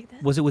 because I was like,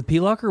 was it with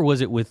P-Lock or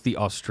was it with the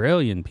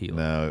Australian P-Lock?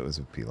 No, it was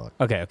with P-Lock.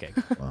 Okay.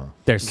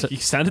 You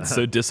sounded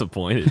so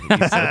disappointed when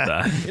you said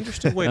that.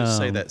 Interesting way to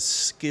say that.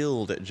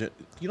 Skilled at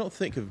you don't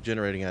think of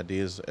generating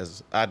ideas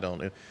as I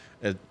don't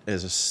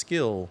as a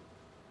skill,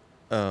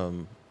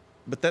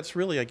 but that's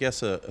really, I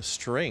guess, a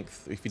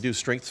strength. If you do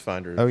Strengths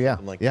Finder,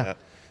 something like that.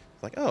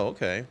 Like, oh,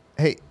 okay.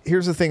 Hey,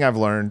 here's the thing I've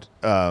learned.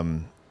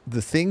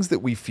 The things that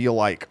we feel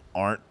like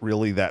aren't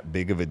really that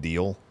big of a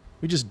deal,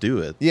 we just do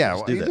it.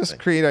 Yeah, we just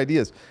create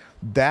ideas.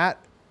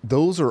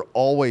 Those are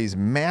always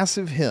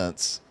massive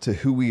hints to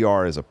who we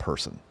are as a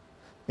person.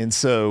 And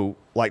so,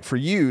 like, for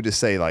you to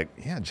say, like,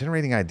 yeah,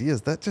 generating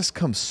ideas, that just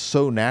comes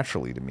so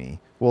naturally to me.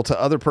 Well, to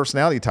other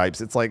personality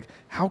types, it's like,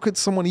 how could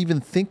someone even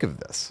think of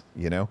this,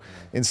 you know?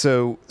 And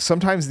so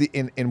sometimes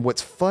and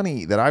what's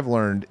funny that I've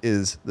learned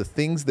is the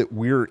things that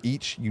we're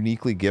each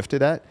uniquely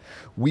gifted at,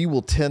 we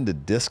will tend to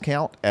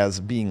discount as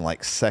being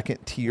like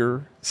second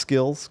tier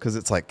skills, because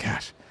it's like,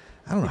 gosh,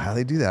 I don't know how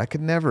they do that. I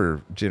could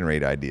never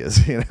generate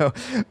ideas, you know?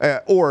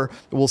 Or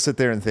we'll sit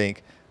there and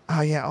think, oh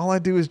yeah, all I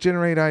do is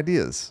generate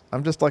ideas.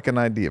 I'm just like an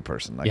idea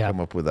person. I come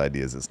up with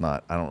ideas. I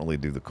don't really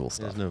do the cool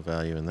stuff. There's no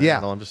value in that. Yeah.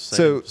 At all. I'm just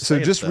saying, so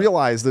just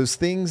realize those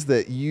things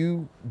that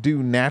you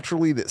do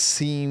naturally that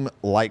seem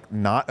like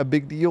not a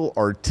big deal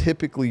are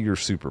typically your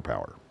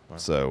superpower. Wow.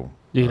 So,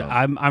 dude,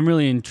 I'm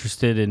really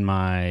interested in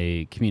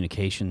my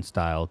communication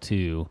style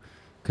too,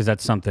 because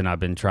that's something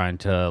I've been trying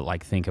to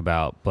like think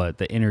about. But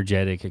the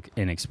energetic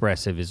and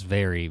expressive is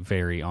very,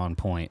 very on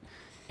point.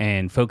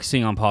 And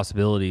focusing on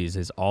possibilities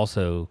is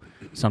also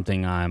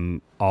something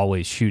I'm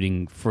always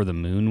shooting for the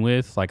moon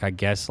with. Like, I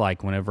guess,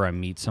 like, whenever I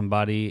meet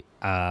somebody,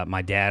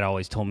 my dad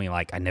always told me,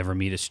 like, I never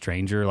meet a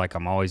stranger. Like,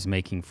 I'm always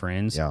making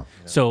friends. Yeah.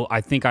 So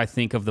I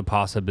think of the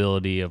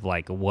possibility of,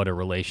 like, what a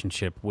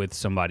relationship with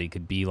somebody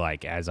could be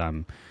like as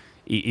I'm,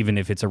 even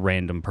if it's a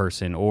random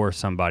person or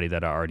somebody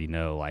that I already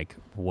know, like,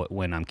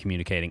 when I'm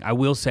communicating. I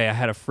will say I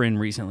had a friend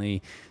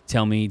recently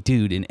tell me,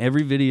 dude, in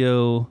every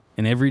video,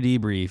 in every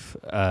debrief,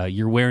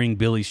 you're wearing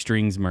Billy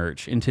Strings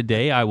merch. And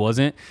today I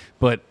wasn't,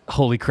 but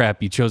holy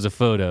crap, you chose a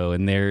photo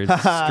and there's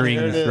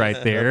strings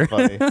right there. That's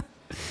funny.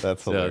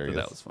 That's hilarious. So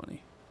that was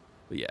funny.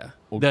 But yeah,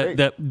 well,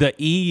 the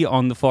E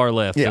on the far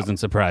left doesn't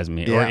surprise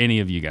me or any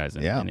of you guys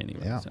in any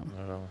way. So.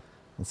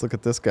 Let's look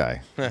at this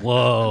guy.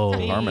 Whoa.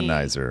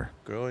 Harmonizer.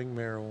 Growing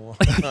marijuana.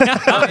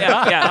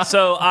 Yeah.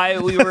 So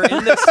we were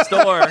in the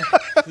store.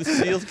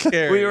 Concealed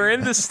carry. We were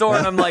in the store,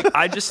 and I'm like,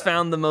 I just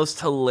found the most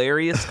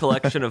hilarious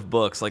collection of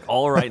books, like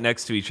all right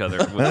next to each other,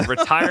 with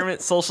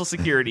retirement, Social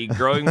Security,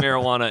 growing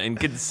marijuana, and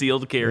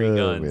concealed carry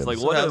guns. Man. Like,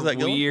 So what how's a that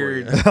going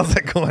weird. for you? How's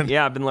that going?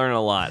 Yeah, I've been learning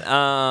a lot.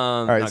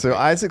 All right, so great.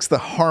 Isaac's the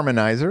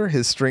harmonizer.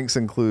 His strengths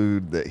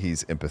include that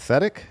he's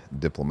empathetic,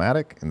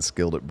 diplomatic, and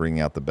skilled at bringing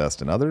out the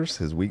best in others.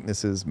 His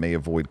weaknesses may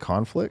avoid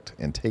conflict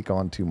and take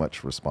on too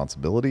much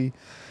responsibility.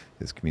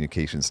 His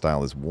communication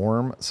style is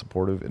warm,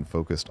 supportive, and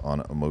focused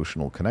on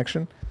emotional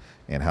connection.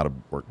 And how to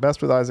work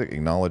best with Isaac: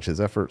 acknowledge his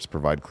efforts,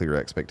 provide clear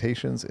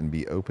expectations, and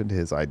be open to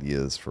his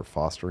ideas for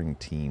fostering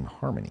team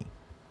harmony.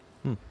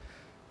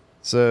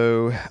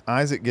 So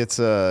Isaac gets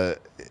a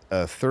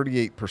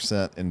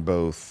 38% in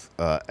both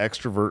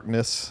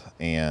extrovertness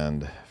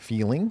and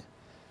feeling.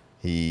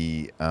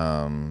 He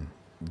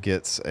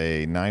gets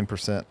a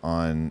 9%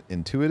 on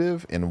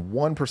intuitive and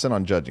 1%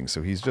 on judging.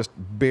 So he's just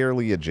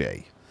barely a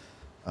J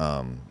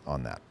on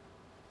that.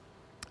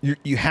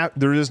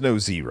 There is no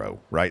 0,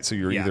 right? So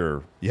you're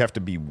either, you have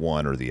to be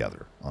one or the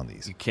other on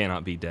these. You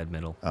cannot be dead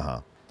middle.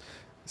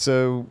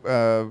 So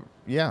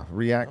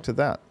react to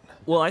that.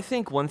 Well, I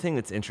think one thing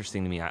that's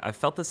interesting to me, I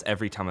felt this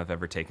every time I've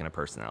ever taken a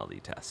personality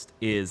test,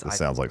 is... This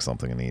sounds like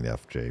something an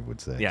ENFJ would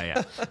say.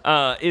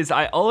 Is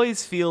I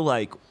always feel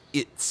like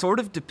it sort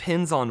of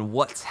depends on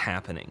what's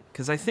happening.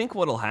 Because I think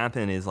what'll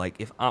happen is, like,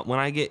 if when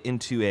I get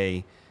into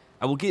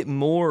I will get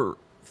more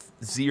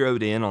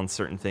zeroed in on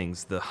certain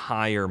things the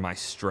higher my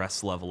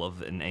stress level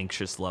of an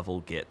anxious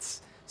level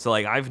gets. So,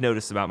 like, I've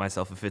noticed about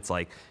myself, if it's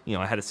like,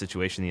 I had a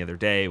situation the other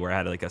day where I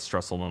had, like, a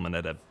stressful moment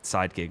at a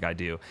side gig I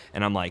do,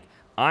 and I'm like,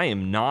 I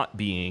am not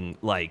being,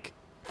 like,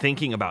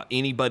 thinking about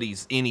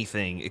anybody's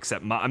anything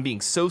except I'm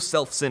being so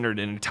self-centered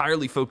and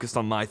entirely focused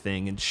on my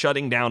thing and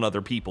shutting down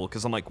other people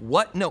because I'm like,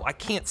 what? No, I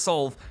can't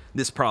solve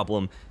this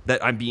problem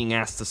that I'm being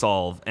asked to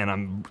solve, and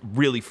I'm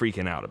really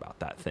freaking out about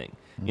that thing.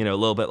 A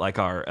little bit like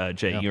our,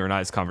 Jay, you and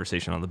I's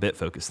conversation on the bit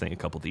focus thing a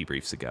couple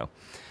debriefs ago.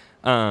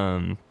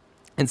 And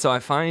so I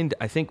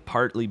think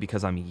partly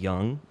because I'm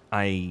young,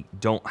 I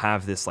don't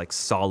have this, like,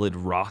 solid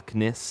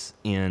rockness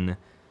in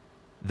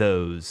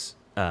those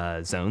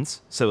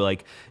zones. So,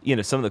 like,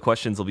 some of the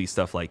questions will be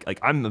stuff like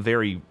I'm a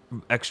very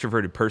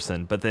extroverted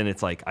person, but then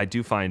it's like I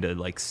do find a,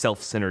 like,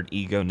 self-centered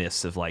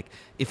ego-ness of, like,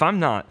 if I'm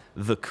not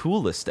the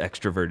coolest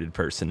extroverted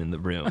person in the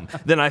room,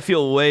 then I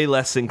feel way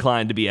less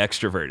inclined to be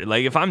extroverted.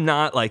 Like, if I'm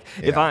not, like,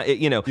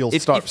 you'll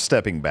start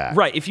stepping back.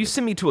 Right. If you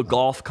send me to a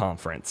golf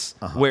conference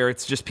where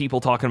it's just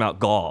people talking about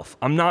golf,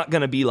 I'm not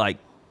going to be, like,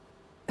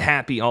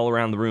 happy all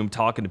around the room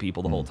talking to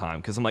people the whole time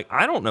because I'm like,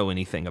 I don't know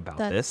anything about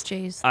this.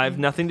 Jay's I have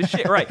nothing to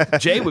share. Right.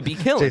 Jay would be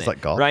killing Jay's it.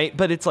 Like golf. Right.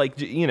 But it's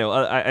like,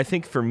 I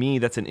think for me,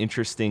 that's an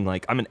interesting,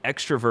 like, I'm an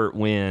extrovert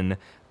when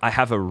I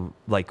have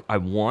I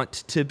want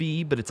to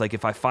be, but it's like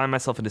if I find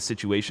myself in a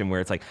situation where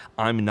it's like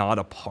I'm not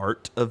a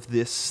part of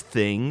this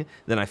thing,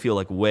 then I feel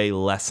like way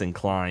less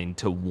inclined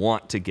to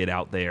want to get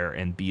out there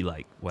and be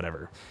like,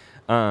 whatever.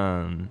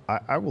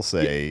 I will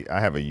say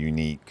I have a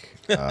unique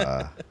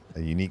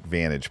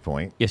vantage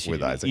point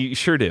with Isaac. You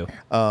sure do.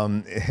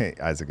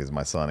 Isaac is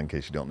my son, in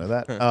case you don't know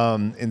that.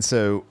 And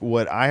so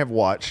what I have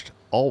watched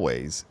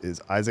always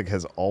is Isaac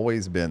has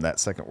always been,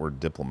 that second word,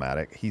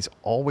 diplomatic. He's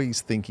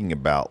always thinking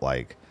about,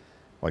 like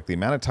the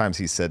amount of times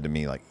he said to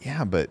me, like,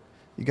 yeah, but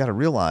you got to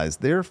realize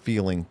they're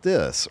feeling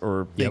this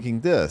or thinking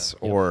this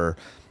or,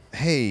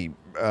 hey,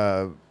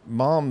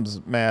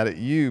 mom's mad at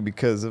you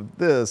because of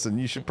this, and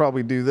you should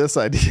probably do this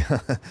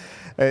idea.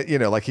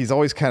 Like he's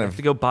always kind of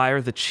to go buy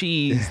her the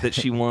cheese that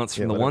she wants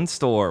from the one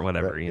store or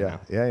whatever.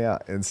 Yeah.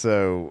 And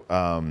so,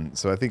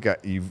 I think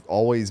you've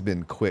always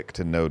been quick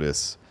to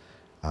notice,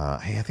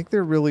 hey, I think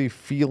they're really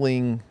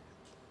feeling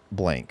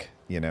blank,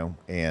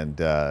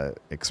 and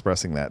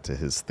expressing that to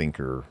his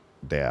thinker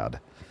dad.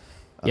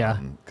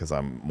 Because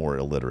I'm more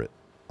illiterate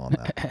on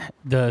that.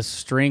 The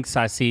strengths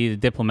I see, the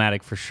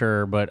diplomatic for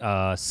sure,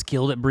 but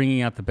skilled at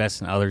bringing out the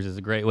best in others is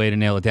a great way to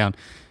nail it down.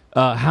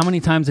 How many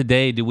times a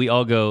day do we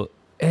all go,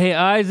 hey,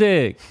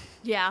 Isaac?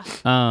 Yeah.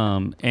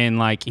 And,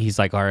 like, he's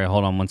like, all right,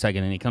 hold on one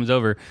second. And he comes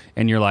over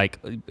and you're like,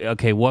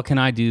 okay, what can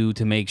I do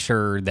to make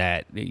sure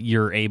that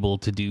you're able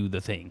to do the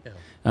thing?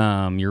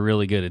 Yeah. You're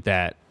really good at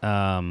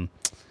that.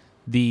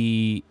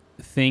 The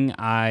thing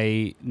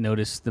I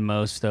noticed the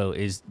most, though,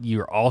 is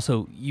you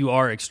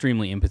are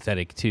extremely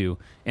empathetic too,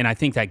 and I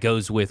think that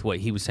goes with what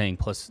he was saying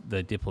plus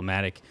the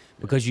diplomatic,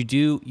 because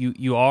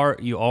you are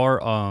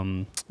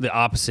the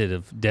opposite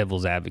of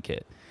devil's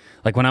advocate.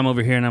 Like when I'm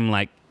over here and I'm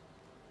like,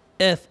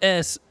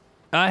 FS,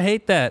 I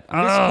hate that. This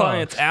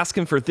client's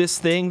asking for this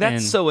thing.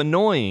 That's And so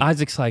annoying.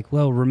 Isaac's like,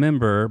 well,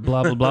 remember,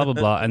 blah, blah, blah, blah,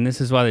 blah. And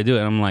this is why they do it.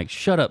 And I'm like,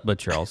 shut up,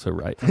 but you're also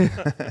right.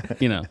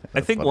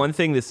 I think one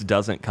thing this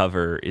doesn't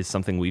cover is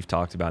something we've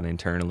talked about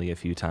internally a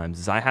few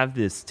times, is I have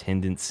this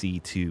tendency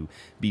to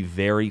be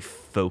very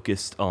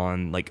focused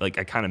on, like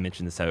I kind of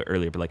mentioned this out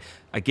earlier, but like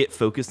I get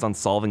focused on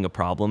solving a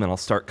problem and I'll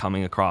start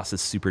coming across as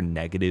super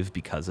negative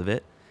because of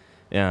it.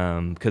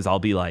 Because I'll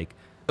be like,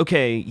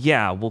 okay,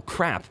 yeah, well,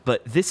 crap,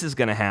 but this is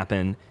going to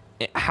happen.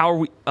 How are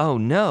we? Oh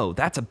no,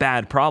 that's a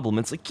bad problem.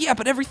 It's like, yeah,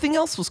 but everything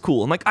else was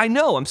cool. I'm like, I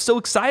know, I'm so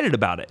excited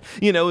about it,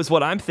 is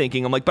what I'm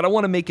thinking. I'm like, but I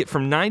want to make it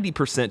from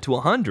 90% to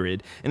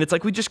 100. And it's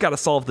like, we just got to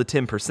solve the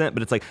 10%.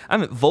 But it's like, I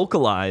haven't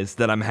vocalized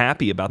that I'm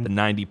happy about the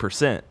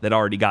 90% that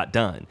already got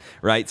done.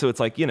 Right. So it's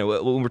like, when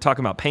we're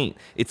talking about paint,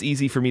 it's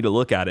easy for me to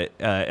look at it.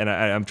 And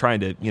I'm trying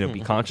to,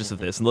 be conscious of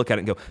this and look at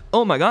it and go,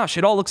 oh my gosh,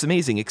 it all looks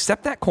amazing,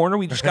 except that corner.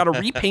 We just got to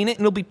repaint it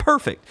and it'll be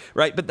perfect.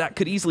 Right. But that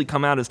could easily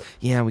come out as,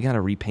 yeah, we got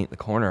to repaint the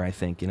corner. I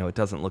think, it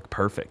doesn't look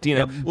perfect,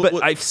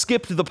 but I've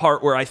skipped the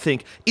part where I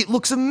think it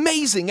looks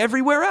amazing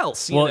everywhere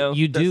else.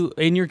 You do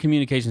in your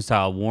communication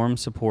style, warm,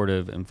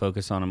 supportive, and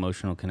focus on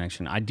emotional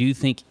connection. I do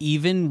think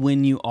even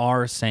when you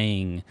are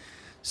saying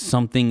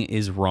something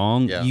is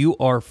wrong, you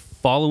are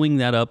following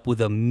that up with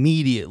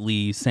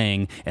immediately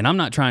saying, and I'm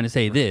not trying to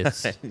say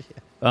this,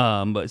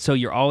 but so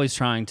you're always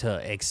trying to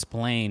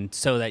explain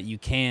so that you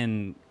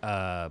can,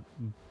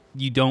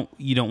 you don't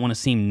want to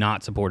seem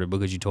not supportive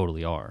because you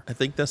totally are. I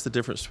think that's the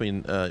difference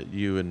between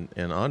you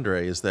and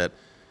Andre, is that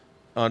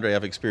Andre,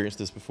 I've experienced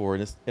this before,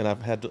 and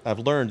I've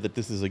learned that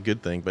this is a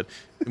good thing. But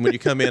when you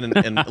come in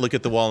and look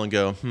at the wall and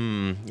go,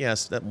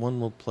 yes, that one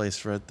little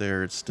place right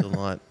there, it's still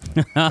not.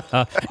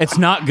 It's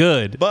not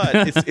good,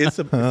 but it's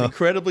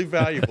incredibly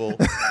valuable.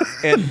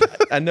 And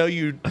I know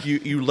you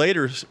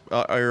later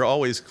are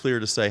always clear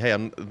to say, hey,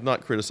 I'm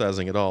not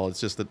criticizing at all. It's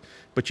just that,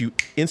 but you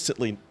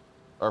instantly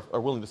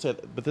are willing to say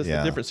that. But there's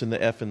the difference in the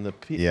F and the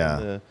P.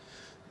 Yeah.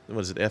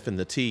 What is it? F and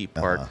the T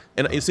part.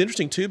 And it's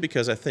interesting too,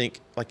 because I think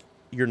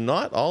you're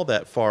not all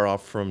that far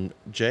off from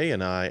Jay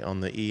and I on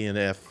the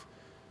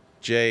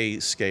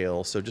ENFJ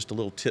scale, so just a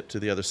little tip to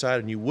the other side,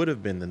 and you would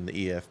have been in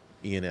the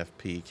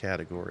ENFP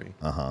category.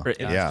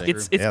 Yeah,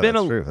 it's been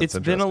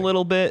a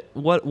little bit.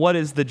 What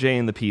is the J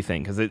and the P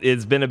thing? Because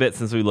it's been a bit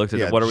since we looked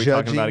at it. What are we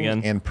talking about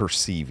again? And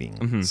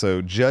perceiving.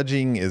 So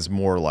judging is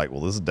more like,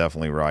 well, this is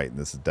definitely right and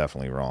this is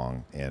definitely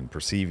wrong, and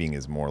perceiving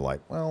is more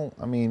like, well,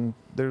 I mean,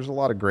 there's a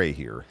lot of gray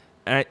here.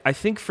 I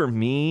think for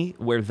me,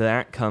 where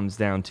that comes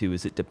down to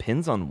is it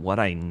depends on what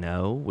I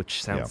know,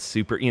 which sounds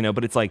super,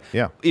 but it's like,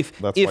 if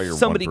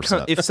somebody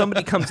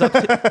comes up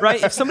to,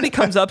 right, if somebody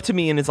comes up to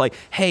me and is like,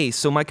 hey,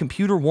 so my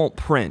computer won't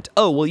print.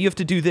 Oh, well, you have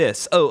to do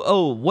this.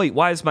 Oh, wait,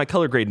 why is my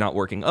color grade not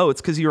working? Oh,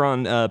 it's because you're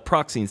on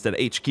proxy instead of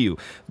HQ.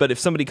 But if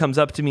somebody comes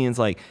up to me and is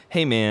like,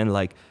 hey, man,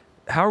 like,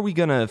 how are we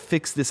going to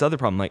fix this other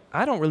problem? Like,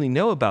 I don't really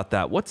know about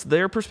that. What's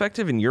their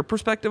perspective and your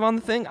perspective on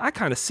the thing? I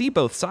kind of see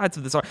both sides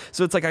of this.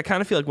 So it's like, I kind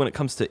of feel like when it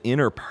comes to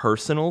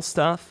interpersonal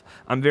stuff,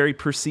 I'm very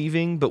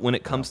perceiving, but when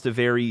it comes to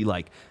very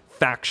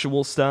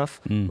factual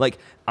stuff, like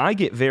I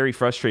get very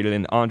frustrated.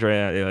 And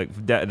Andre,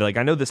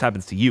 I know this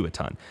happens to you a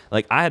ton.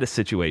 Like I had a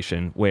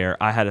situation where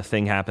I had a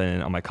thing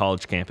happen on my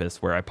college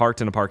campus where I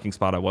parked in a parking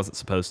spot I wasn't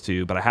supposed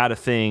to, but I had a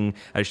thing,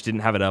 I just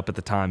didn't have it up at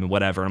the time and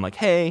whatever. And I'm like,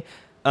 hey,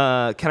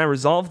 can I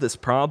resolve this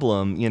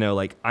problem?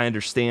 I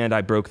understand I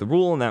broke the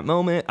rule in that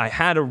moment. I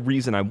had a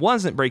reason I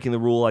wasn't breaking the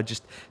rule. I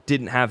just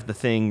didn't have the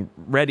thing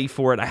ready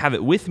for it. I have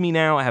it with me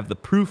now. I have the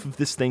proof of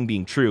this thing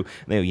being true.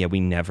 And they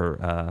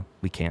go,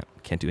 we can't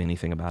do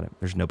anything about it.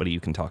 There's nobody you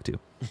can talk to.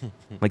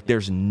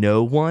 There's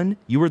no one.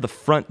 You were the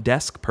front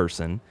desk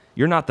person.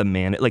 You're not the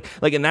man.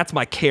 And that's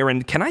my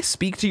Karen. Can I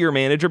speak to your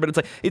manager?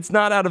 But it's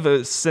not out of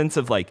a sense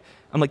of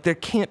I'm like, there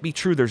can't be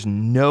true. There's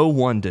no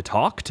one to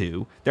talk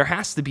to. There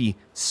has to be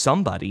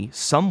somebody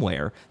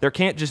somewhere. There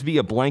can't just be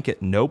a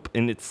blanket nope.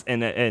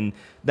 And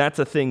that's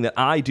a thing that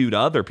I do to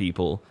other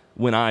people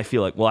when I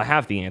feel like, well, I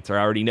have the answer.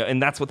 I already know.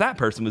 And that's what that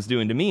person was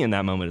doing to me in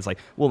that moment. It's like,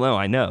 well, no,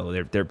 I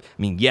know.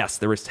 Yes,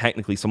 there is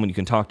technically someone you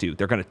can talk to.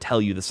 They're going to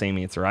tell you the same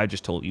answer I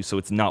just told you. So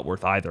it's not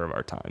worth either of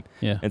our time.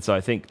 Yeah. And so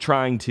I think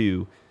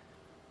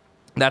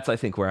that's, I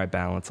think, where I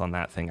balance on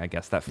that thing, I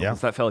guess. That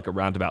felt like a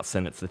roundabout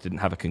sentence that didn't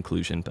have a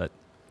conclusion, but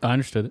I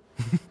understood it.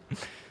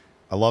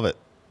 I love it.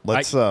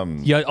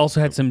 You also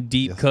had some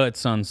deep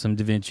cuts on some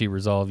DaVinci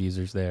Resolve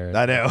users there.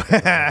 I know.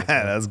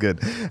 That's good.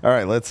 All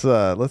right, let's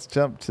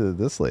jump to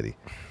this lady.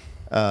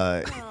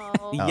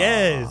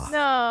 Yes.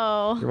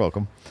 No. You're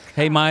welcome.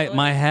 Hey,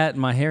 my hat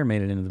and my hair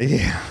made it into the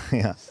video.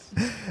 Yeah.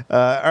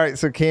 All right,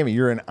 so Cammie,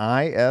 you're an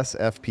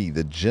ISFP,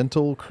 the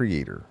gentle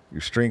creator.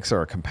 Your strengths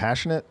are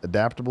compassionate,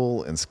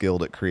 adaptable, and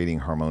skilled at creating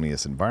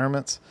harmonious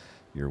environments.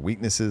 Your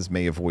weaknesses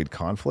may avoid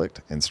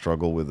conflict and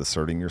struggle with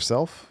asserting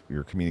yourself.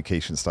 Your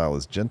communication style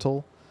is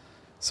gentle,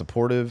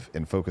 supportive,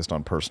 and focused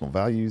on personal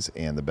values.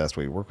 And the best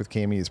way to work with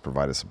Cammie is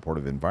provide a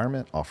supportive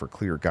environment, offer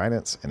clear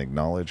guidance, and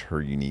acknowledge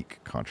her unique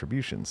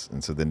contributions.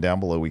 And so then down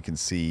below, we can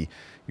see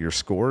your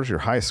scores. Your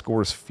highest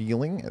score is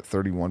feeling at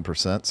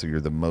 31%. So you're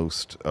the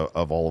most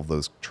of all of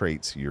those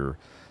traits. You're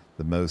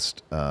the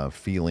most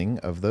feeling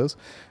of those.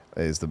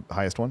 Is the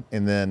highest one.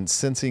 And then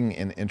sensing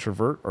and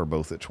introvert are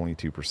both at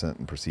 22%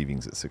 and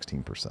perceiving's at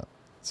 16%.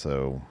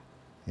 So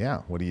yeah,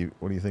 what do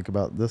you think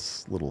about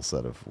this little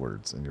set of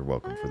words? And you're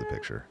welcome for the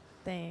picture.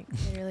 Thanks.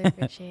 I really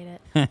appreciate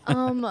it.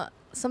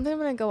 Something I'm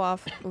going to go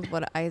off of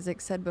what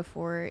Isaac said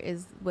before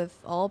is with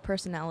all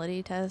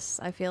personality tests,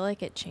 I feel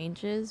like it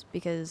changes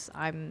because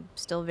I'm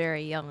still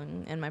very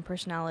young and my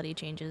personality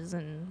changes.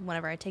 And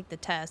whenever I take the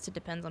test, it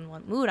depends on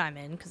what mood I'm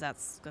in because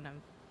that's going to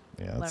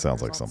Yeah, that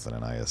sounds like something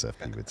an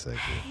ISFP would say.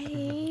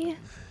 Hey,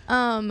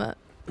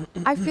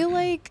 I feel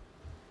like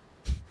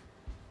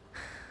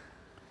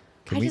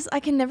I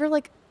can never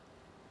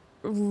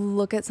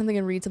look at something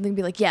and read something and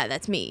be like, yeah,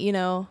 that's me,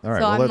 All right,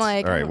 so well, I'm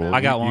like, all right, well,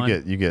 I got one.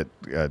 You get.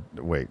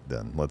 Wait,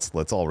 then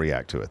let's all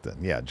react to it. Then,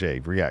 yeah, Jay,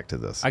 react to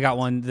this. I got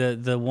one.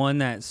 The one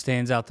that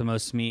stands out the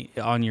most to me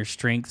on your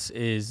strengths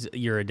is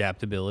your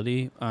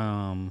adaptability.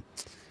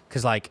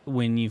 Because,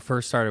 when you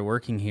first started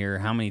working here,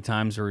 how many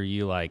times were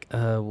you like,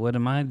 what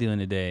am I doing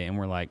today? And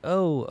we're like,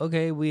 oh,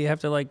 okay, we have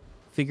to,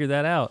 figure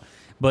that out.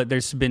 But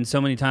there's been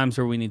so many times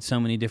where we need so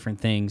many different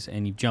things,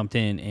 and you've jumped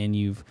in, and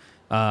you've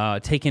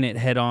taken it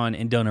head on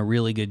and done a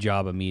really good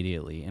job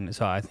immediately. And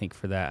so I think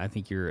for that, I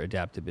think your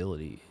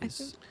adaptability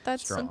is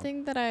that's strong.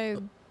 Something that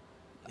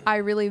I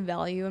really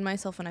value in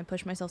myself and I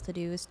push myself to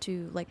do is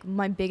to, like,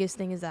 my biggest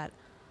thing is that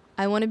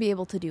I want to be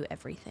able to do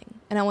everything,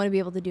 and I want to be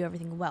able to do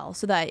everything well,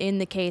 so that in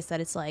the case that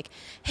it's like,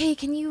 hey,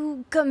 can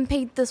you come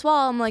paint this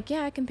wall? I'm like,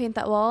 yeah, I can paint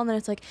that wall. And then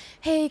it's like,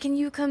 hey, can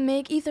you come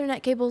make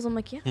Ethernet cables? I'm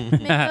like, yeah, I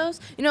can make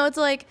those. You know, it's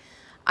like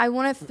I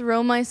want to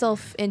throw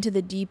myself into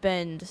the deep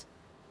end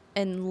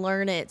and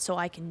learn it so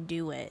I can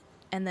do it.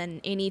 And then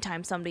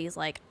anytime somebody's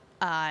like,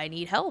 I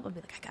need help, I'll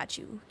be like, I got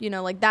you. You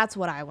know, like, that's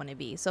what I want to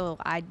be. So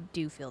I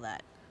do feel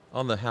that.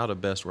 On the how to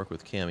best work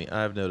with Cammie,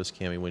 I've noticed,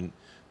 Cammie, when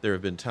there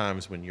have been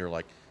times when you're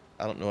like,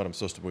 I don't know what I'm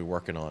supposed to be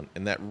working on,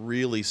 and that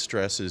really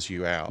stresses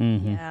you out.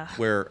 Mm-hmm. Yeah.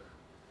 Where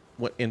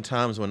in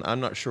times when I'm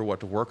not sure what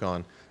to work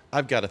on,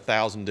 I've got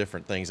 1,000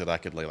 different things that I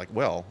could lay. Like,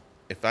 well,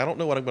 if I don't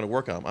know what I'm going to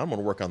work on, I'm going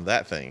to work on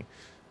that thing,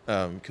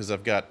 because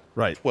I've got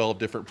 12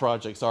 different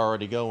projects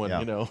already going.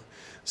 You know,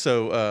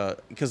 so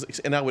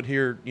and I would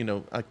hear, you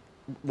know,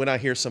 when I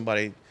hear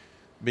somebody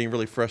being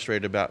really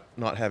frustrated about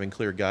not having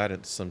clear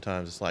guidance,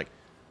 sometimes it's like,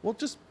 well,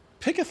 just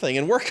pick a thing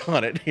and work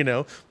on it, you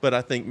know. But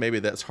I think maybe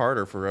that's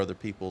harder for other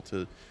people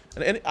to.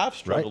 And I've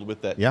struggled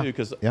with that too,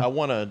 because I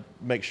want to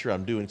make sure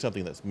I'm doing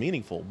something that's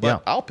meaningful.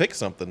 But I'll pick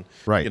something,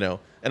 you know.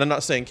 And I'm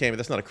not saying, Cammie,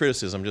 that's not a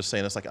criticism. I'm just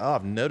saying it's like,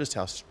 I've noticed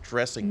how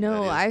stressing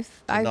that is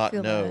to not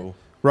feel know. that.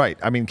 Right.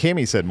 I mean,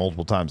 Cammie said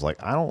multiple times,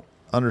 like, I don't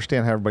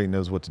understand how everybody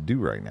knows what to do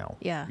right now.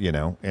 Yeah. You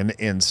know,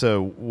 and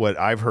so what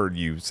I've heard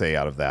you say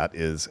out of that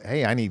is,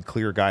 hey, I need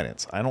clear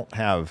guidance. I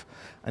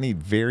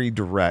need very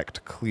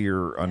direct,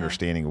 clear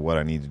understanding of what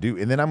I need to do.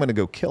 And then I'm going to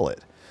go kill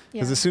it.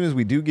 Because as soon as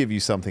we do give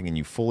you something and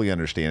you fully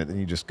understand it, then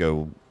you just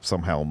go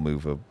somehow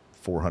move a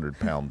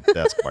 400-pound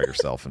desk by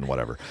yourself and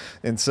whatever.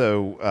 And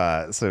so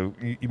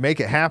you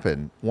make it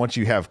happen once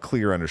you have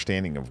clear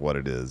understanding of what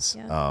it is,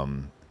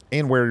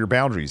 and where your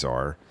boundaries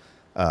are.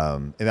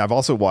 And I've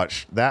also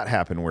watched that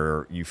happen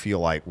where you feel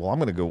like, well, I'm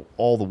going to go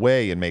all the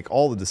way and make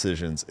all the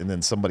decisions, and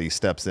then somebody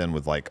steps in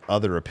with like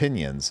other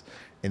opinions,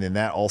 and then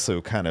that also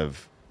kind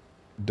of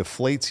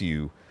deflates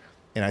you.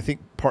 And I think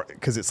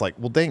because it's like,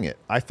 well, dang it,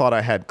 I thought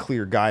I had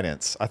clear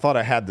guidance. I thought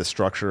I had the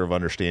structure of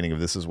understanding of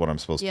this is what I'm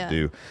supposed to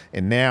do.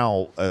 And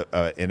now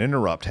an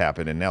interrupt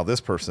happened, and now this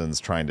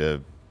person's trying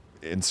to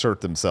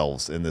insert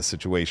themselves in this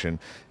situation,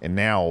 and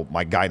now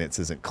my guidance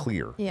isn't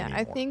clear anymore.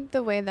 I think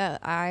the way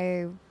that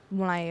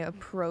when I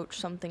approach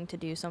something to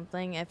do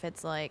something, if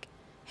it's like,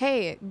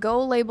 hey,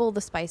 go label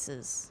the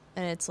spices,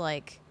 and it's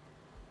like,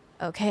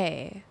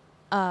 okay,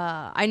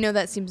 I know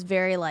that seems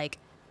very like,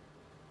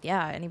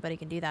 yeah, anybody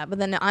can do that. But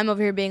then I'm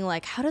over here being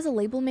like, how does a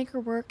label maker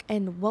work?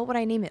 And what would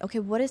I name it? Okay,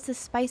 what is this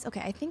spice? Okay,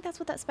 I think that's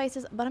what that spice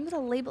is, but I'm going to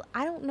label,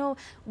 I don't know.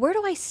 Where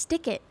do I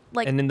stick it?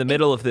 Like, and in the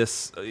middle of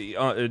this,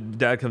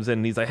 Dad comes in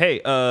and he's like,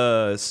 hey,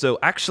 so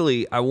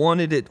actually I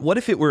wanted it, what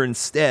if it were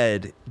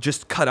instead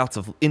just cutouts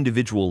of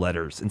individual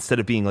letters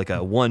instead of being like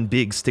a one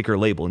big sticker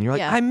label? And you're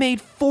like, I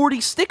made 40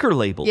 sticker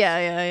labels.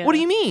 Yeah. What do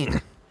you mean?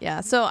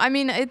 Yeah, so I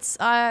mean, it's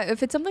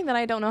if it's something that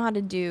I don't know how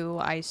to do,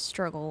 I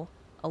struggle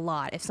a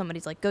lot. If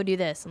somebody's like, go do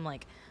this, I'm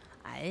like,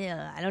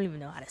 I don't even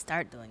know how to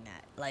start doing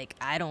that. Like,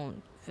 I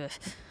don't. So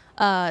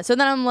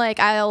then I'm like,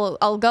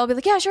 I'll go be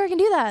like, yeah, sure, I can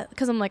do that,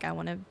 because I'm like, I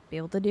want to be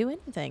able to do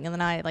anything. And then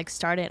I like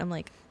start it. I'm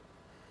like,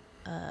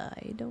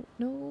 I don't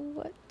know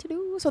what to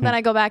do. So then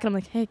I go back and I'm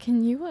like, hey,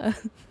 can you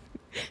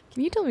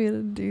tell me how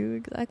to do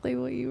exactly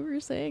what you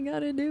were saying how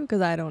to do? Because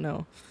I don't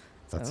know.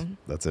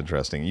 That's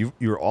interesting.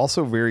 You're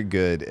also very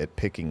good at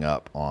picking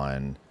up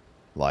on.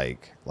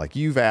 Like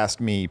you've asked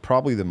me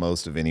probably the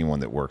most of anyone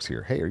that works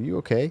here. Hey, are you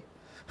okay?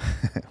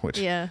 Which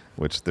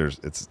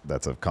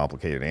that's a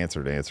complicated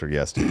answer to answer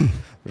yes to.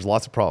 There's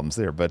lots of problems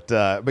there, but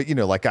you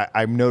know, like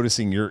I'm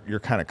noticing you're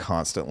kind of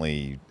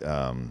constantly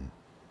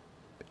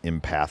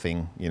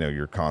empathing. You know,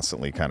 you're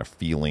constantly kind of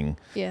feeling.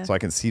 Yeah. So I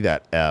can see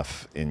that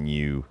F in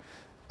you,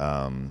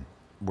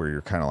 where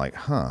you're kind of like,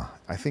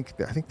 I think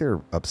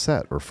they're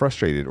upset or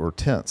frustrated or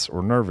tense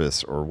or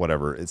nervous or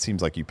whatever. It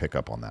seems like you pick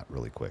up on that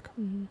really quick.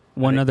 Mm-hmm.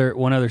 One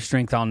other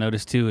strength I'll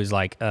notice too is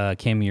like,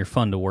 Cammie, you're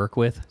fun to work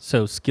with.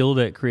 So skilled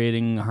at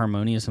creating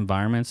harmonious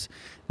environments.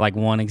 Like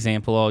one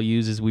example I'll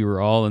use is we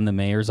were all in the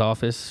mayor's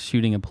office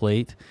shooting a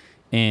plate,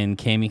 and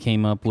Cammie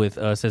came up with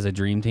us as a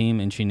dream team,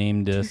 and she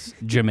named us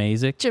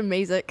Jamazic.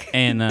 Jamazic.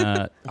 And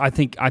I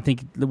think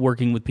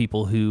working with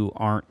people who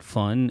aren't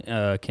fun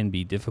can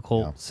be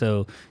difficult. Yeah.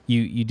 So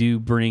you do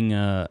bring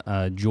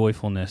a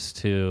joyfulness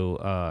to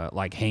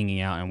like hanging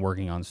out and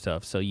working on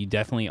stuff. So you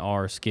definitely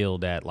are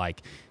skilled at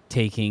like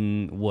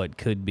taking what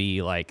could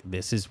be like,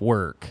 this is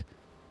work,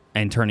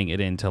 and turning it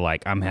into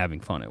like, I'm having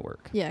fun at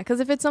work. Yeah, because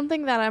if it's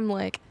something that I'm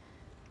like,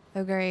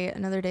 oh great,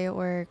 another day at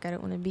work, I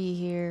don't want to be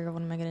here,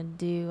 what am I going to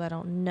do, I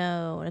don't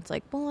know. And it's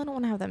like, well, I don't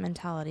want to have that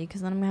mentality, because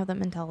then I'm going to have that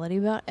mentality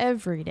about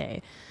every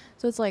day.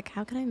 So it's like,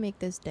 how can I make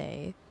this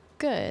day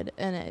good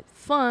and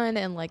fun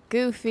and like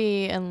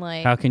goofy and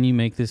like... How can you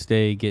make this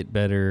day get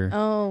better?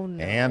 Oh,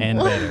 no. And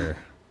better.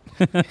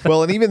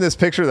 Well, and even this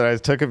picture that I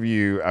took of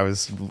you, I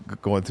was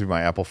going through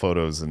my Apple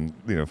photos and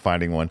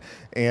finding one,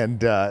 and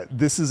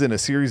this is in a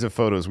series of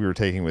photos we were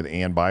taking with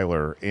Ann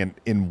Byler. And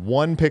in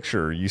one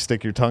picture, you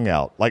stick your tongue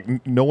out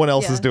like no one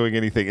else is doing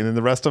anything, and then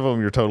the rest of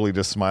them you're totally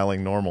just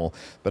smiling normal.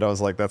 But I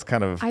was like, that's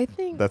kind of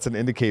that's an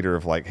indicator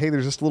of like, hey,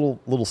 there's just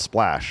little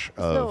splash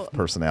of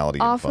personality.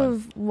 Off and fun.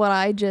 Of what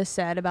I just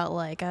said about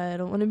like I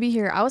don't want to be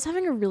here, I was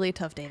having a really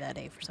tough day that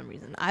day for some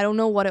reason. I don't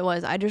know what it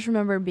was. I just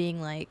remember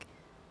being like,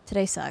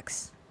 today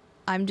sucks.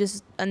 I'm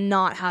just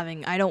not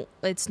having,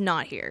 it's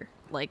not here.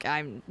 Like,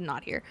 I'm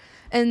not here.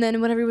 And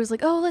then when everybody was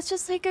like, oh, let's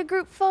just take a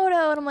group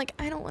photo. And I'm like,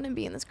 I don't want to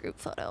be in this group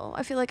photo.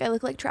 I feel like I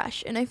look like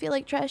trash. And I feel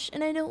like trash.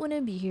 And I don't want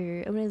to be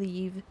here. I'm going to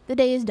leave. The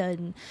day is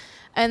done.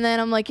 And then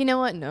I'm like, you know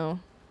what? No.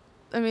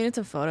 I mean, it's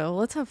a photo.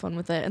 Let's have fun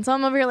with it. And so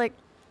I'm over here like,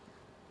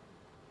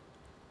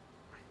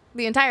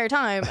 the entire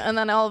time. And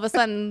then all of a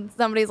sudden,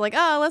 somebody's like,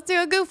 oh, let's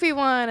do a goofy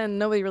one. And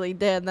nobody really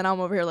did. And then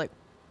I'm over here like,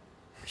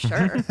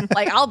 sure.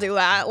 Like, I'll do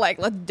that. Like,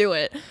 let's do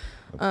it.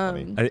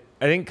 I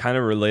think kind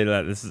of related to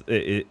that, this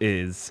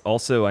is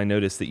also, I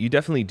noticed that you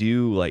definitely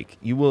do, like,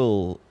 you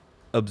will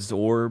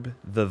absorb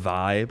the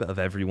vibe of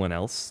everyone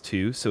else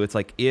too. So it's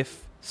like,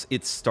 if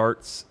it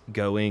starts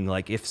going,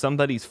 like, if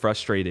somebody's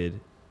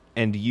frustrated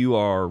and you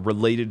are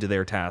related to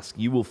their task,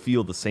 you will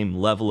feel the same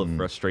level of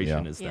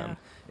frustration as them.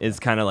 Is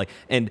kind of like,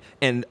 and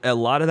a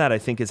lot of that I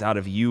think is out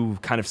of you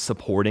kind of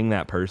supporting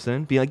that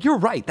person, being like, you're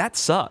right, that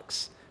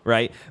sucks,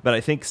 right? But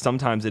I think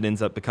sometimes it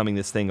ends up becoming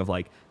this thing of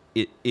like,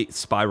 it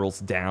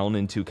spirals down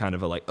into kind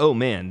of a like, oh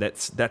man,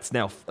 that's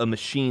now a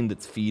machine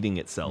that's feeding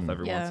itself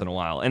every once in a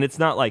while. And it's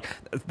not like,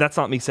 that's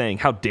not me saying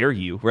how dare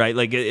you, right?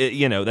 Like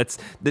it's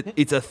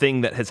a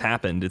thing that has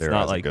happened. It's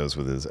not like it goes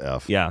with his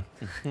F. Yeah.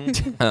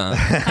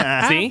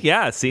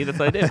 See, that's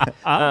what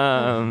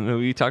I did.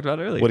 We talked about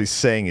it earlier. What he's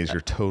saying is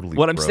you're totally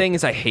what I'm saying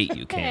is I hate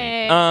you,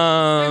 Kenny.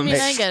 I mean,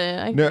 I get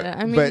it.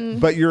 I mean,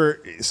 but you're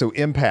so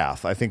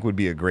empath, I think would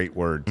be a great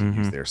word to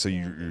use there. So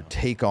you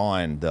take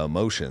on the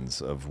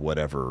emotions of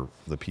whatever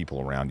the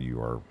people around you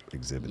are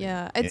exhibiting.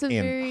 Yeah,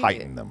 and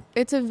heighten them.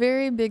 It's a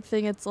very big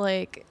thing. It's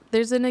like,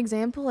 there's an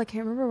example, I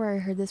can't remember where I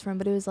heard this from,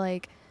 but it was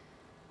like,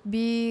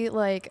 be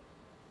like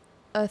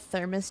a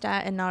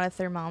thermostat and not a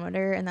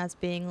thermometer. And that's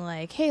being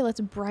like, hey, let's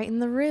brighten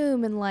the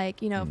room. And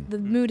like, if the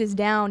mood is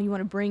down, you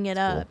want to bring it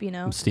up,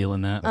 I'm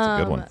stealing that.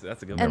 That's a good one.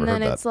 That's a good one. And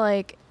then it's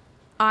like,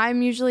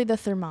 I'm usually the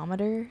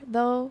thermometer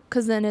though,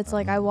 because then it's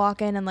like I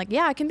walk in and like,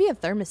 yeah, I can be a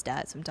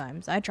thermostat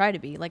sometimes. I try to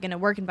be like in a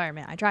work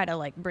environment. I try to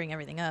like bring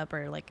everything up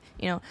or like,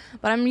 but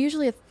I'm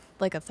usually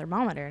like a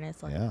thermometer, and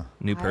it's like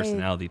new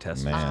personality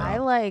test.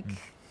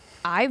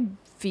 I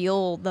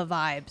feel the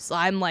vibes.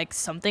 I'm like,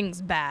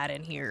 something's bad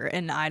in here,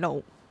 and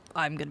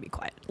I'm gonna be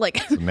quiet.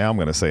 Like, so now I'm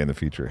gonna say in the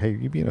future, hey,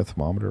 you being a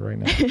thermometer right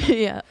now?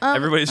 Yeah.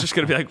 Everybody's just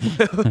gonna be like,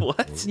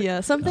 what?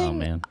 Yeah.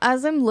 Something.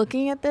 As I'm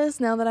looking at this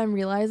now that I'm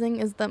realizing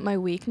is that my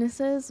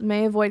weaknesses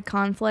may avoid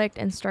conflict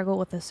and struggle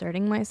with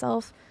asserting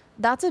myself.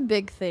 That's a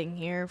big thing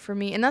here for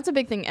me, and that's a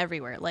big thing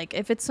everywhere. Like,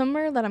 if it's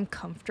somewhere that I'm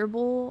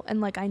comfortable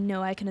and like I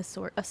know I can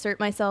assert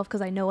myself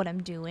because I know what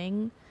I'm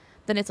doing,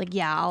 then it's like,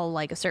 yeah, I'll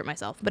like assert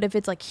myself. But if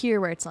it's like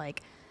here where it's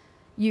like,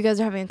 you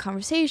guys are having a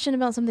conversation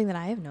about something that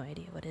I have no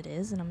idea what it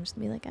is, and I'm just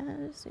gonna be like,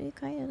 just be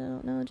quiet, I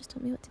don't know, just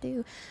tell me what to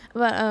do.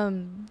 But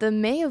the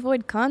may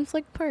avoid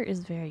conflict part is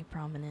very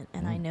prominent,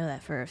 and I know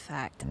that for a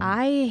fact.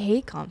 I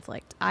hate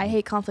conflict. I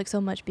hate conflict so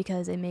much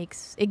because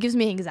it gives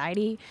me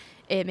anxiety.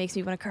 It makes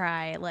me want to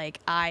cry. Like,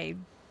 I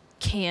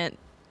can't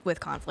with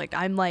conflict.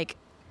 I'm like,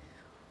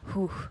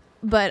 whew.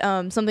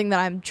 But something that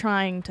I'm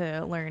trying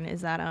to learn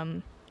is that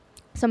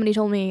somebody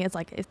told me, it's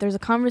like, if there's a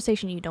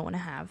conversation you don't want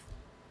to have,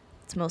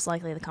 it's most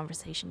likely the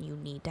conversation you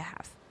need to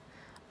have.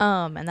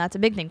 And that's a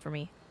big thing for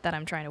me that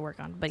I'm trying to work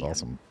on. But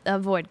awesome.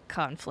 Avoid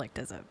conflict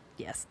as a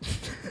yes.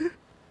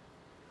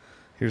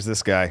 Here's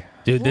this guy.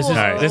 Dude, this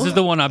is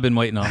the one I've been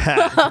waiting on.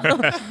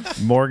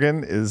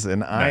 Morgan is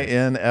an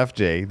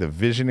INFJ, the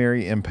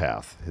visionary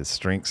empath. His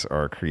strengths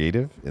are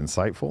creative,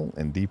 insightful,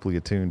 and deeply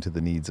attuned to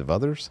the needs of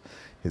others.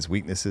 His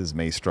weaknesses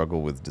may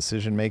struggle with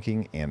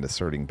decision-making and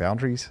asserting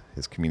boundaries.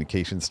 His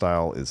communication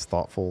style is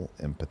thoughtful,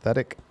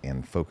 empathetic,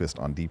 and focused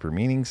on deeper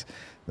meanings.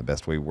 The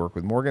best way to work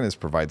with Morgan is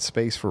provide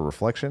space for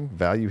reflection,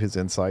 value his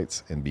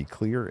insights, and be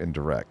clear and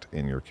direct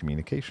in your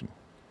communication.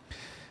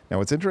 Now,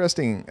 what's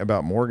interesting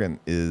about Morgan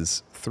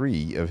is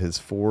 3 of his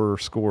 4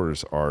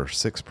 scores are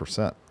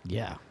 6%.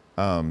 Yeah.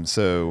 And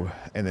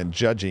then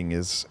judging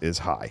is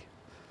high.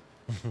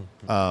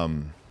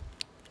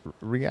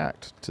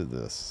 React to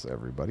this,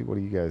 everybody. What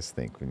do you guys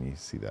think when you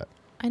see that?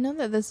 I know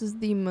that this is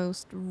the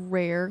most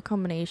rare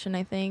combination,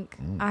 I think.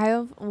 I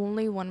have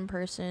only one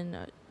person,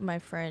 my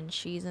friend,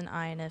 she's an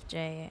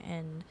INFJ,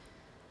 and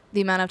the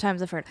amount of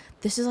times I've heard,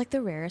 this is like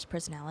the rarest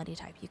personality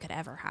type you could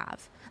ever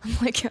have. I'm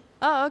like,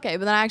 oh, okay.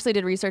 But then I actually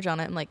did research on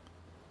it. I'm like,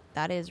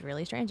 that is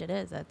really strange. It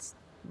is. That's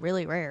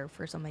really rare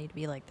for somebody to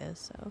be like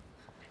this. So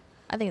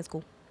I think it's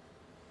cool.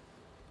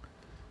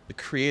 The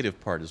creative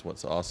part is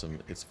what's awesome.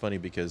 It's funny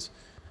because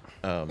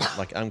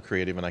like, I'm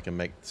creative and I can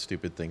make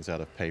stupid things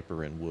out of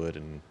paper and wood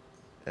and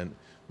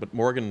But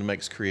Morgan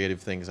makes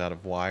creative things out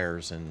of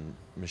wires and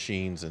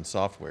machines and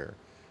software,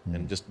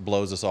 and just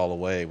blows us all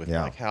away with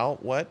like how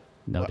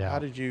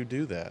did you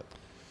do that?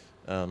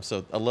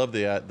 So I love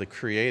the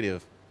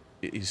creative.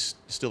 He's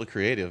still a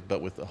creative,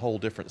 but with a whole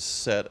different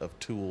set of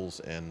tools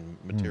and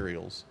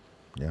materials.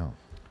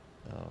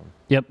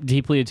 Yep,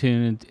 deeply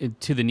attuned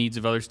to the needs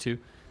of others too.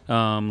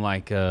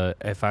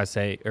 If I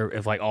say, or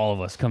if like all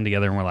of us come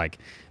together and we're like,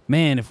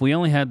 man, if we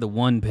only had the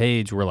one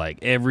page where like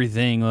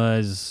everything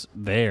was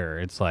there,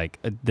 it's like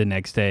the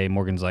next day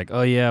Morgan's like,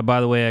 oh yeah, by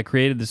the way, I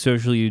created the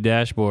Social U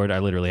dashboard. I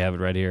literally have it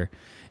right here,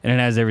 and it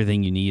has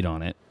everything you need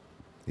on it.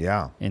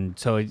 Yeah. And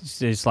so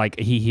it's like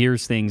he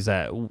hears things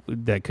that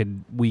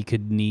we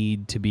could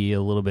need to be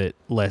a little bit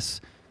less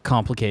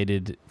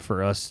complicated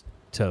for us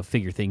to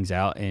figure things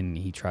out, and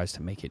he tries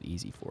to make it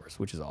easy for us,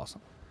 which is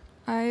awesome.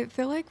 I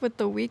feel like with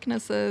the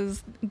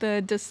weaknesses,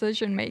 the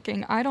decision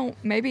making,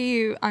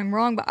 maybe I'm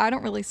wrong, but I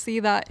don't really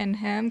see that in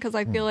him, because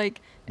I feel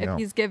like if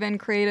he's given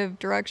creative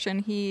direction,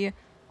 he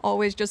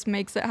always just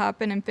makes it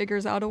happen and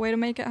figures out a way to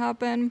make it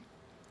happen.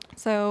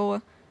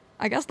 So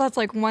I guess that's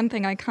like one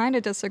thing I kind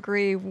of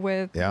disagree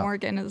with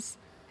Morgan, is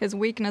his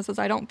weakness is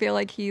I don't feel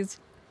like he's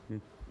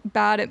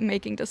bad at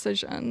making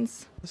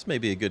decisions. This may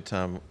be a good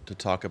time to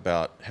talk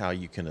about how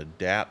you can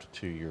adapt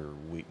to your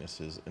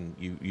weaknesses, and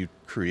you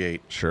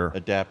create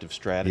adaptive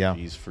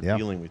strategies for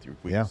dealing with your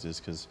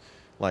weaknesses. Because,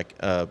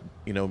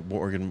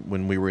 Morgan,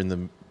 when we were in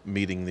the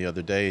meeting the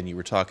other day, and you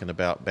were talking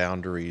about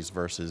boundaries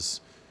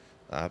versus,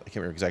 I can't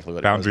remember exactly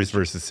what boundaries it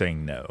was. versus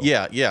saying no.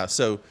 Yeah.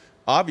 So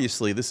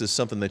obviously, this is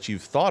something that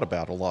you've thought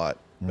about a lot.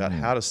 About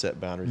how to set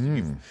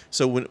boundaries.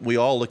 So when we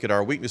all look at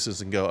our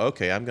weaknesses and go,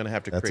 okay, I'm going to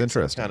have to create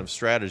some kind of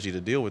strategy to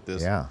deal with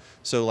this. Yeah.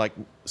 So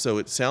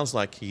it sounds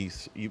like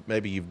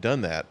maybe you've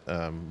done that,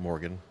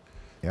 Morgan.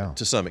 Yeah.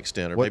 To some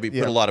extent, or maybe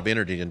put a lot of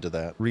energy into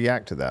that.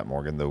 React to that,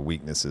 Morgan. The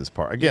weaknesses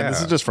part. Again,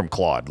 this is just from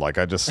Claude. Like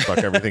I just stuck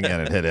everything in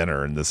and hit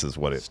enter, and this is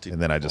what it. And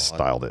then I just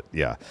styled it.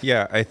 Yeah.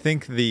 Yeah. I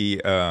think when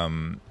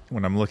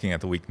I'm looking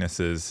at the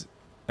weaknesses,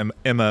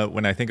 Emma,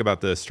 when I think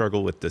about the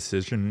struggle with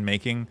decision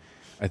making,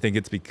 I think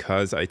it's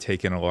because I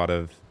take in a lot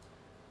of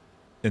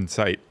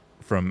insight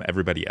from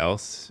everybody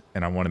else,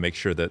 and I want to make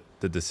sure that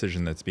the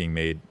decision that's being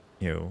made,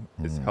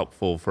 is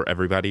helpful for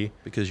everybody.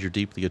 Because you're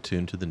deeply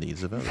attuned to the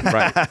needs of others.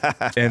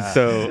 Right. And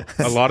so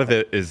a lot of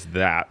it is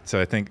that.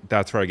 So I think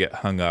that's where I get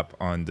hung up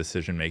on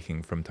decision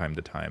making from time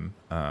to time.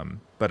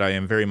 But I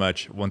am very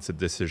much, once a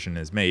decision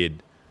is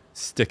made,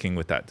 sticking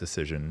with that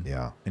decision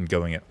and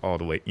going it all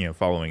the way,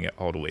 following it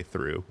all the way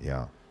through.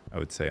 Yeah. I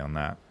would say on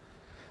that.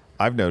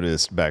 I've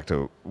noticed, back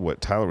to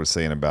what Tyler was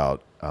saying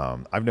about,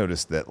 I've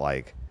noticed that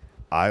like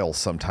I'll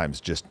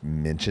sometimes just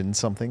mention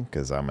something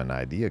because I'm an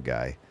idea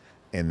guy,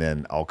 and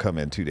then I'll come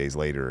in 2 days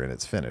later and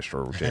it's finished.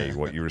 Or Jay,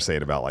 what you were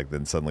saying about like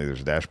then suddenly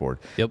there's a dashboard.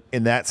 Yep.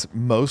 And that's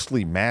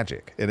mostly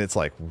magic. And it's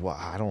like,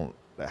 well,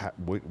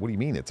 what do you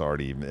mean it's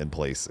already in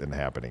place and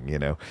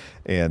happening,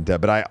 And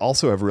but I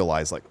also have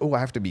realized like, I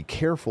have to be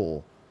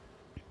careful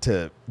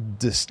to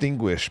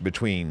distinguish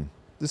between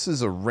this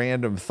is a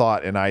random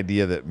thought and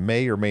idea that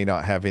may or may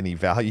not have any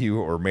value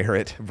or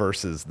merit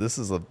versus this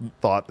is a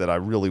thought that I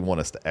really want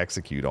us to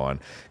execute on,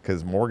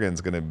 because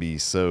Morgan's going to be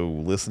so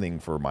listening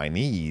for my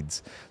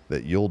needs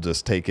that you'll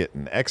just take it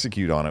and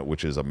execute on it,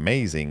 which is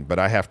amazing. But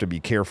I have to be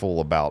careful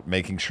about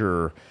making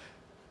sure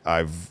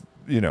I'm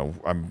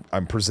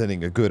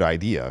presenting a good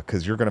idea,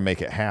 because you're going to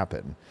make it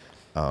happen.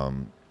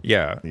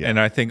 Yeah. And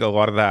I think a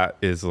lot of that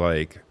is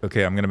like,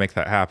 okay, I'm going to make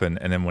that happen.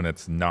 And then when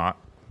it's not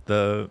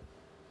the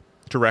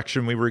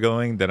direction we were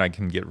going, then I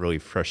can get really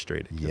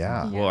frustrated.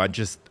 Yeah. Well, I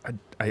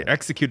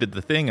executed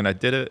the thing and I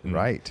did it. And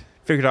right.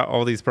 Figured out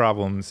all these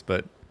problems,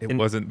 but it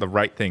wasn't the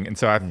right thing. And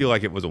so I feel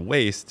like it was a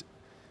waste,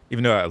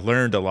 even though I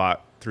learned a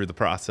lot through the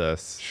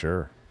process.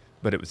 Sure.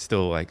 But it was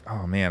still like,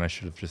 oh man, I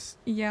should have just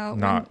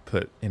not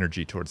put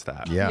energy towards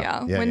that.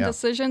 When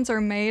decisions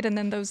are made and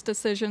then those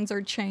decisions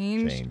are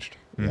changed.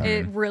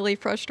 It really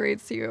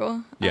frustrates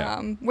you.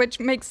 Which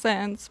makes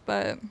sense,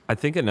 but I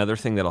think another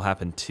thing that'll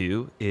happen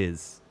too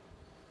is,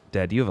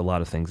 Dad, you have a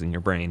lot of things in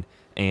your brain.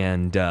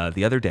 And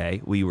the other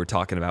day we're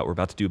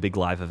about to do a big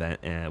live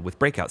event with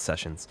breakout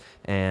sessions.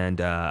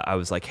 And I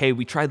was like, hey,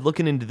 we tried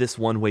looking into this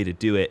one way to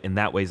do it, and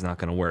that way's not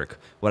going to work.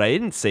 What I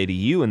didn't say to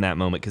you in that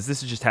moment, because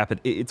this has just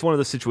happened, it's one of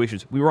those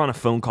situations, we were on a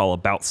phone call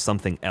about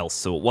something else.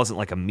 So it wasn't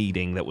like a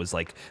meeting that was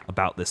like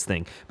about this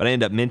thing. But I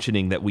ended up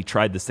mentioning that we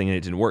tried this thing and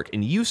it didn't work.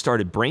 And you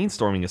started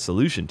brainstorming a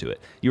solution to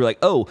it. You were like,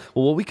 oh,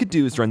 well, what we could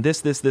do is run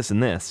this, this, this,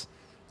 and this.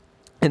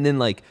 And then,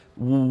 like,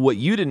 what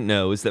you didn't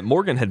know is that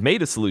Morgan had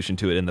made a solution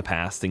to it in the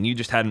past, and you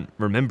just hadn't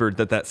remembered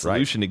that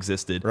solution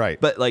existed.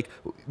 Right. But, like,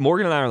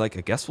 Morgan and I are like,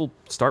 I guess we'll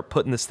start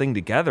putting this thing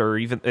together.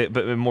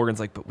 But Morgan's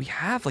like, but we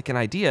have, like, an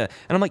idea.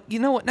 And I'm like, you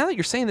know what? Now that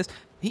you're saying this,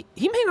 he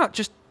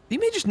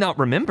may just not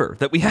remember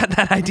that we had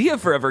that idea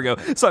forever ago.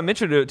 So I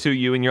mentioned it to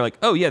you, and you're like,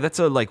 oh, yeah, that's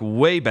a, like,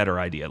 way better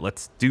idea.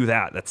 Let's do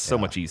that. That's so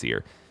much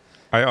easier.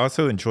 I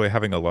also enjoy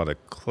having a lot of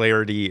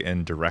clarity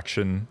and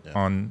direction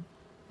on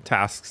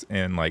tasks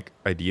and like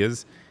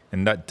ideas,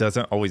 and that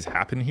doesn't always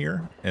happen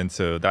here, and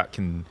so that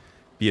can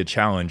be a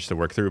challenge to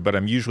work through. But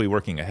I'm usually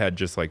working ahead,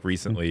 just like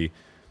recently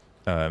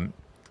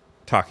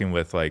talking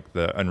with like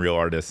the Unreal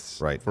artists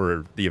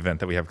for the event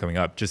that we have coming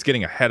up, just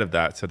getting ahead of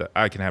that so that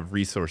I can have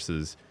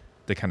resources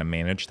to kind of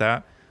manage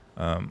that.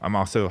 I'm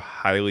also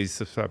highly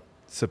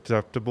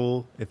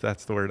susceptible, if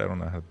that's the word. I don't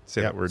know how to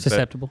say that word.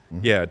 Susceptible.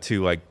 But, yeah,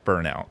 to like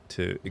burnout,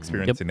 to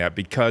experiencing that,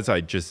 because I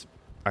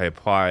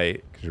apply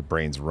because your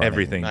brain's running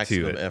everything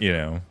to it, effort. You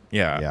know?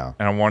 Yeah.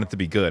 And I want it to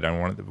be good. I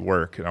want it to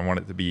work, and I want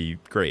it to be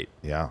great.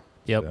 Yeah.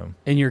 Yep. So.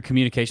 And your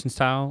communication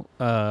style,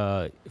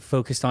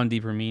 focused on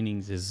deeper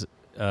meanings, is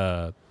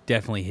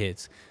definitely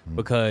hits,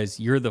 because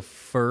you're the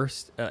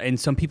first, and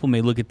some people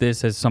may look at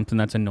this as something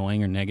that's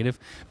annoying or negative,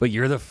 but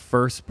you're the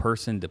first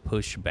person to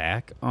push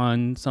back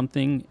on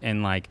something,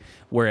 and like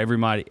where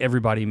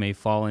everybody may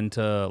fall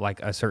into like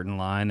a certain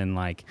line and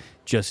like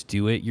just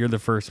do it. You're the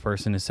first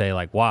person to say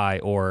like why,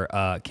 or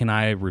can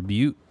I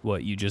rebuke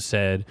what you just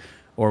said,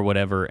 or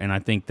whatever. And I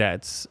think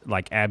that's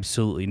like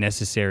absolutely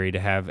necessary to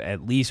have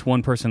at least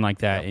one person like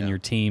that in your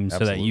team, so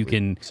that you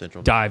can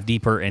dive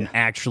deeper and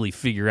actually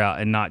figure out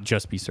and not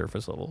just be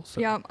surface level.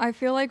 So. Yeah, I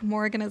feel like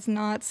Morgan is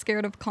not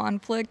scared of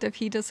conflict. If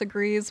he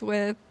disagrees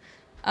with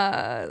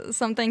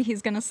something,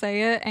 he's going to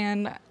say it.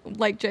 And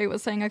like Jay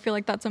was saying, I feel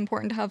like that's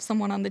important to have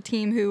someone on the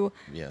team who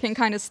can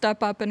kind of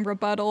step up and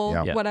rebuttal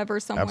whatever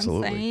someone's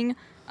saying,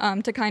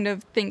 to kind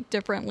of think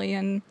differently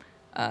and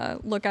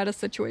look at a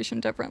situation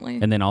differently.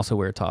 And then also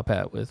wear a top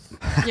hat with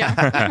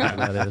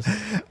that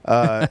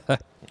is.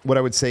 What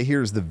I would say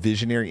here is the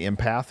visionary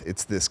empath.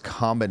 It's this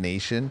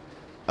combination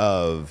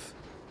of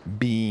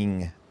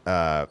being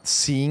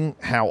seeing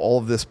how all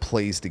of this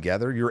plays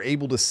together. You're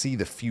able to see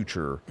the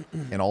future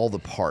and all the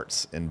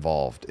parts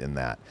involved in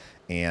that.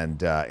 And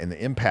the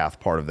empath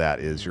part of that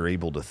is you're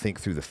able to think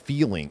through the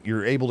feeling.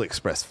 You're able to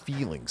express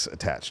feelings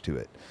attached to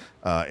it,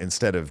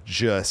 instead of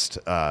just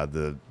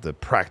the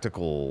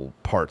practical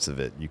parts of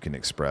it. You can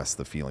express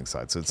the feeling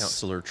side. So it's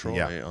Counselor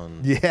Troy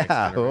on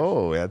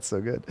Oh, that's so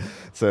good.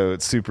 So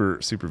it's super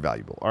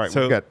valuable. All right,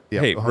 so we've got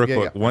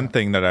real quick. One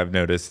thing that I've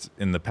noticed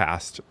in the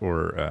past,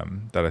 or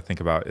that I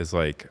think about, is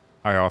like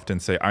I often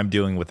say I'm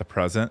dealing with the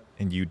present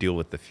and you deal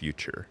with the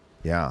future.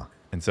 Yeah,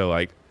 and so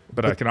like.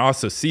 But I can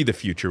also see the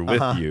future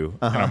with you,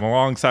 and I'm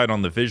alongside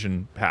on the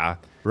vision path.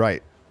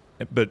 Right.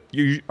 But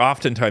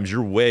oftentimes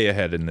you're way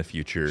ahead in the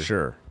future.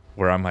 Sure.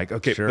 Where I'm like,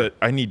 okay, but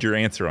I need your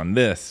answer on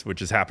this,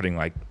 which is happening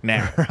like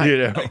now. Right. You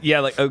know?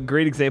 Yeah, like a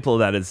great example of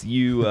that is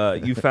you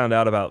found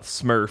out about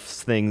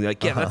Smurfs thing.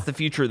 Like, that's the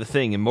future of the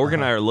thing. And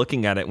Morgan and I are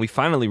looking at it, and we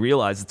finally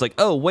realize it's like,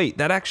 oh, wait,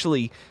 that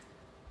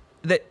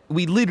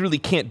we literally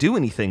can't do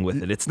anything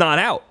with it. It's not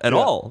out at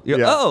all.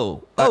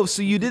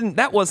 So you didn't,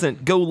 that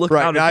wasn't go look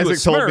out and do a Isaac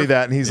told me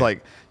that, and he's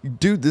like,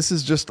 dude, this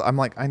is just, I'm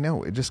like, I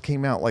know, it just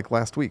came out like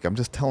last week. I'm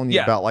just telling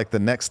you about like the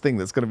next thing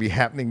that's going to be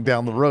happening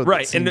down the road.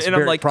 Right. And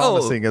I'm like,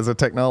 promising as a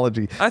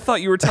technology. I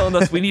thought you were telling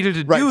us we needed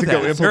to do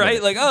that.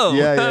 Right. Like,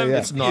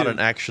 it's not an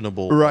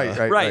actionable.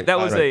 Right. That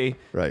was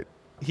right.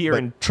 Here,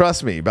 and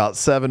trust me, about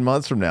 7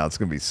 months from now, it's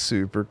going to be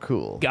super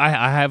cool. I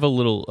have a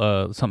little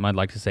something I'd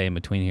like to say in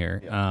between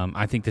here.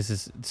 I think this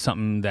is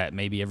something that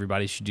maybe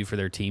everybody should do for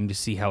their team to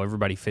see how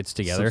everybody fits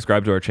together.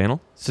 Subscribe to our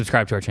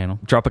channel.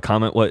 Drop a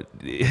comment what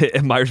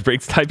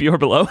Myers-Briggs type you are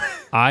below.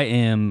 I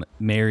am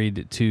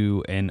married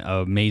to an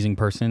amazing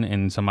person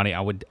and somebody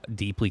I would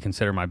deeply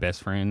consider my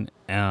best friend.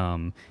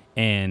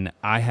 And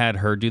I had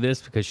her do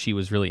this because she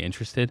was really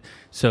interested.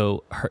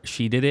 So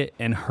she did it,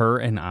 and her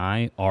and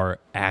I are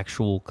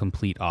actual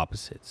complete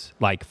opposites.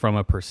 Like from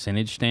a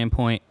percentage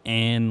standpoint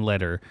and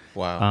letter.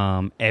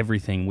 Wow.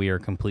 Everything, we are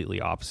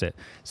completely opposite.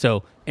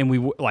 So, and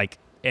we like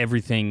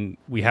everything,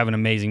 we have an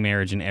amazing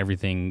marriage and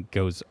everything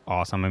goes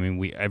awesome. I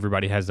mean,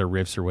 everybody has their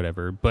riffs or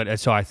whatever.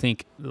 But so I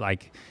think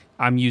like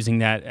I'm using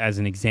that as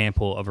an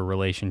example of a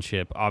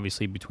relationship,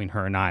 obviously between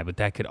her and I, but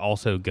that could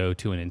also go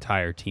to an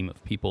entire team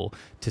of people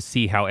to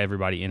see how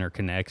everybody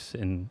interconnects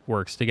and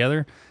works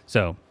together.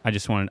 So I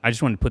just wanted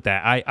to put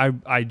that.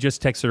 I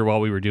just texted her while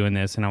we were doing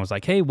this, and I was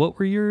like, hey, what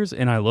were yours?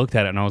 And I looked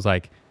at it and I was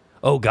like,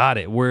 oh, got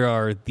it. We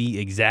are the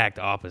exact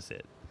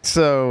opposite.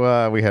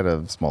 So we had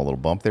a small little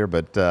bump there,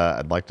 but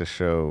I'd like to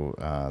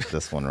show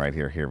this one right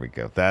here. Here we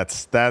go.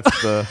 That's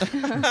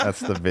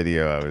the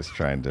video I was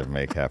trying to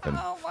make happen.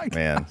 Oh my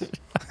man!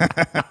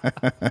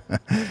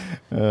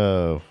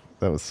 Oh,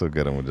 that was so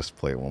good. I'm gonna just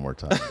play it one more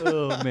time.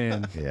 Oh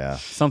man! Yeah.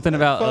 Something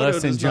about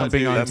us and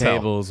jumping on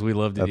tables. We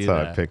love to do that.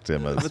 That's how I picked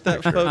Emma's. But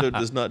that photo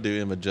does not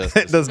do Emma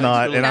justice. It does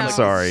not, and I'm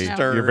sorry.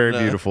 No. You're very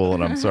beautiful,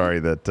 and I'm sorry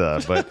that.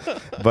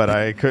 But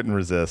I couldn't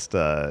resist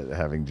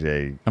having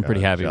Jay. I'm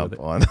pretty happy jump with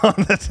it. on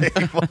the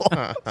table.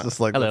 It's just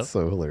like that's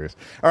so hilarious.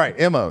 All right,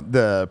 Emma,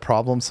 the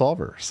problem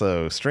solver.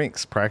 So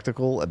strengths: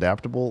 practical,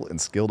 adaptable,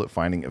 and skilled at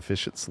finding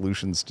efficient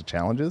solutions to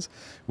challenges.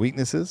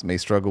 Weaknesses: may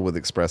struggle with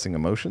expressing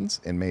emotions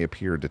and may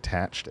appear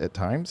detached at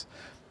times.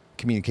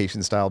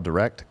 Communication style: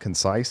 direct,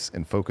 concise,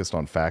 and focused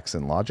on facts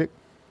and logic.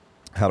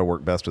 How to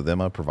work best with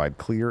Emma: provide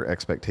clear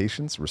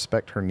expectations,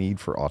 respect her need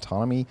for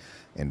autonomy,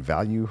 and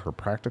value her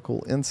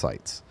practical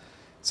insights.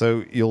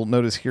 So you'll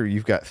notice here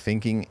you've got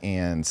thinking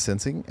and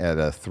sensing at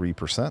a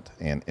 3%,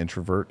 and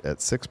introvert at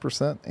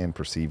 6%, and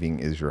perceiving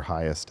is your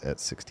highest at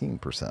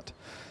 16%.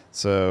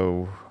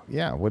 So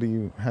yeah,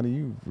 how do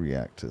you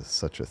react to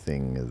such a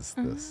thing as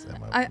this,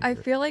 Emma? I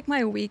feel like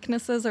my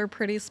weaknesses are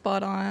pretty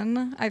spot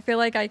on. I feel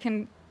like I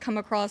can come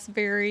across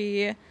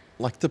very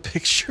like the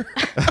picture.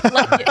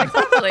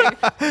 Exactly.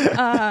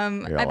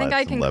 I think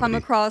I can come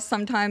across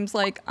sometimes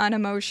like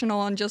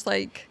unemotional and just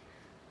like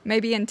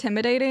maybe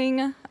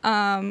intimidating,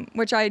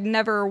 which I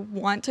never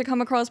want to come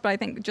across, but I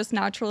think just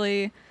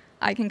naturally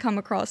I can come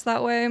across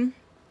that way.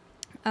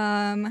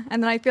 And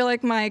then I feel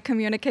like my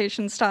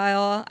communication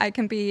style, I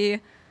can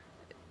be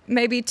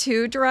maybe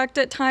too direct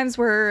at times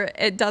where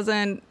it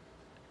doesn't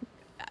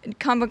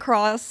come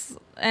across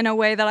in a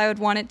way that I would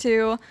want it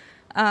to.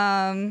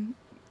 And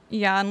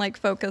like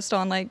focused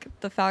on like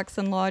the facts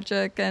and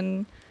logic.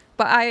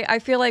 But I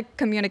feel like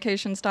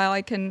communication style,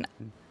 I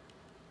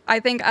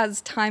think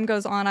as time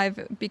goes on,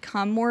 I've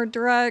become more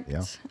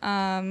direct,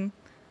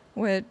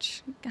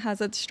 which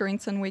has its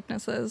strengths and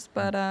weaknesses.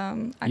 But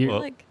I feel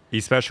like...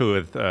 Especially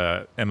with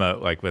Emma,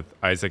 like with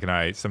Isaac and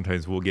I,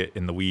 sometimes we'll get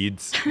in the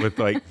weeds with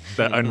like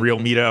the Unreal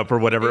meetup or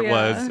whatever it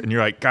was. And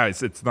you're like,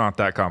 guys, it's not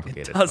that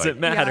complicated. It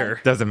doesn't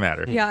matter. Doesn't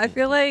matter. Yeah, I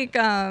feel like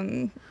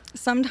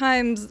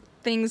sometimes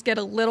things get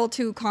a little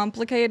too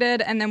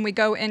complicated and then we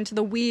go into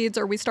the weeds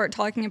or we start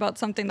talking about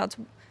something that's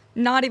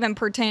not even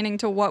pertaining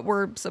to what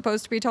we're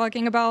supposed to be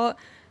talking about.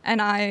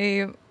 And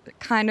I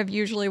kind of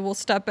usually will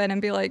step in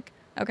and be like,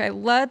 okay,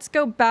 let's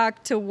go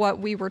back to what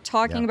we were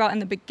talking about in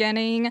the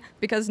beginning,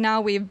 because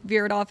now we've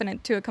veered off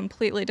into a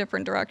completely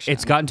different direction.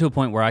 It's gotten to a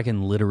point where I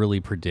can literally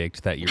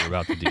predict that you're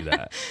about to do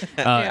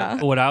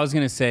that. What I was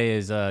going to say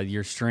is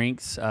your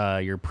strengths,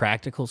 your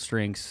practical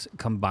strengths,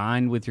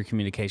 combined with your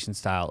communication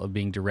style of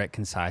being direct,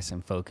 concise,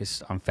 and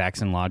focused on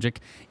facts and logic.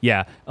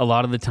 Yeah, a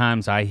lot of the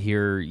times I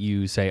hear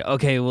you say,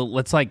 okay, well,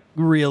 let's like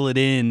reel it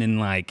in and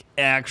like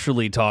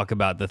actually talk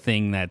about the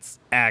thing that's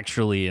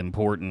actually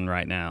important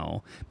right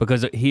now.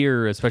 Because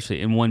here,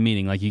 especially in one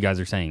meeting, like you guys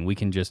are saying, we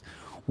can just,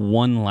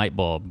 one light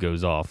bulb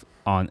goes off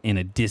in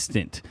a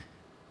distant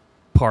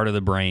part of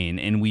the brain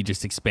and we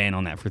just expand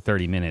on that for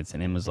 30 minutes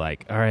and Emma's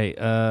like, all right,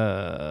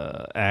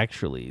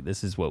 actually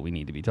this is what we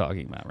need to be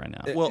talking about right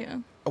now. Well,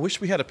 I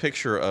wish we had a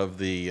picture of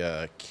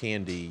the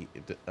candy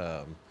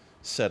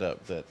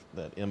setup that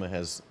Emma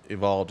has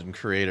evolved and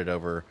created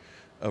over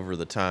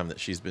the time that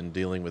she's been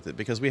dealing with it,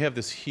 because we have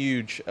this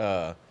huge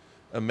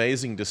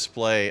amazing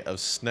display of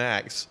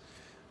snacks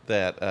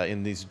that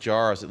in these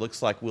jars. It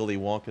looks like Willy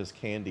Wonka's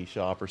candy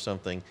shop or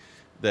something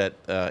that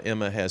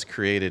Emma has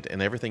created,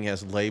 and everything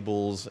has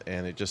labels,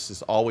 and it just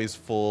is always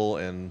full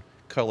and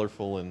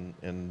colorful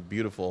and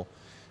beautiful.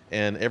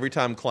 And every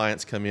time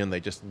clients come in, they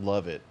just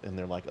love it, and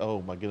they're like,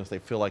 "Oh my goodness!" They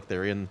feel like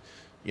they're in,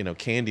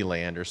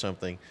 Candyland or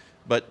something.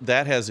 But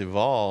that has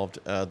evolved.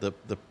 But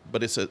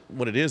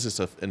what it is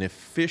an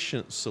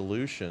efficient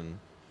solution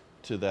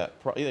to that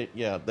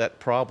that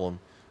problem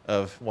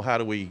of, well, how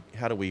do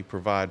we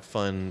provide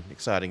fun,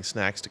 exciting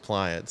snacks to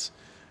clients,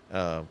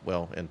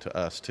 and to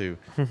us too.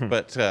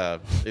 But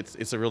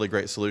it's a really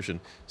great solution.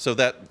 So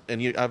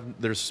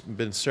there's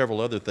been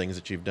several other things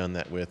that you've done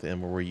that with,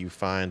 Emma, where you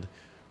find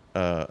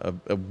a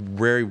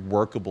very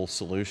workable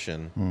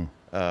solution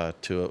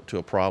to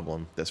a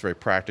problem that's very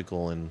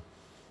practical and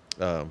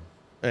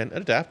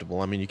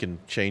adaptable. I mean, you can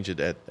change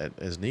it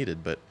as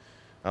needed, but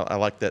I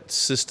like that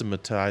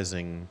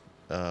systematizing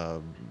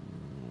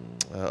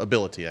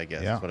ability, I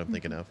guess, is what I'm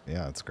thinking of.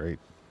 Yeah, it's great.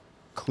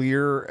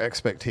 Clear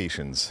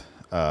expectations.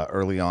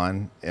 Early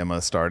on,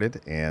 Emma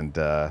started, and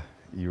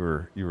you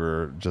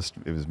were just,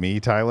 it was me,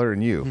 Tyler,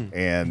 and you,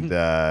 and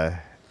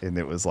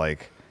it was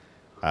like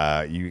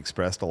you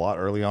expressed a lot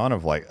early on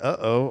of like,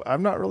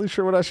 I'm not really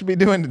sure what I should be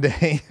doing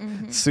today.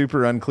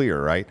 Super unclear,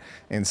 right?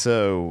 And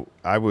so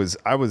I was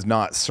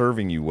not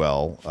serving you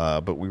well,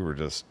 but we were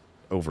just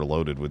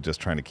overloaded with just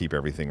trying to keep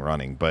everything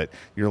running. But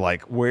you're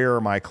like, where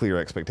are my clear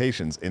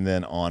expectations? And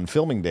then on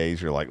filming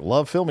days, you're like,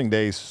 love filming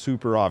days,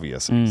 super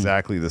obvious,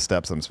 exactly the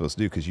steps I'm supposed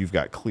to do, because you've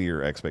got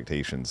clear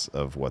expectations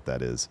of what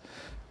that is.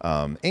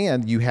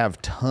 And you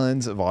have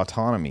tons of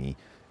autonomy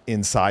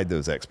inside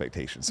those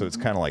expectations. So it's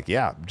kind of like,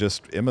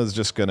 Emma's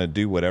just going to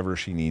do whatever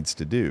she needs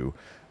to do.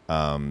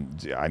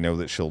 I know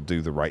that she'll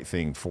do the right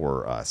thing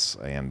for us.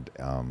 And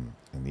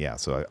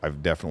so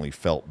I've definitely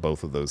felt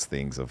both of those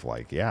things of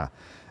like,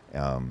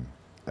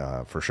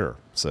 for sure.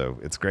 So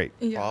it's great.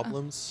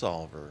 Problem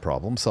solver.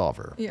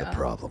 Yeah. The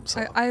problem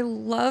solver. I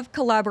love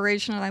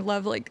collaboration, and I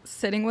love like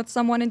sitting with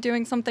someone and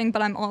doing something,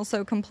 but I'm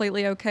also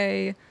completely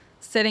okay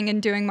sitting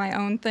and doing my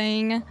own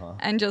thing.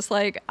 And just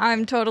like,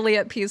 I'm totally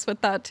at peace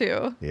with that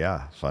too.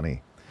 Yeah.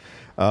 Funny.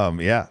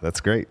 That's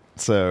great.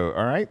 So,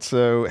 all right.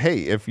 So, hey,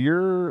 if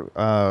you're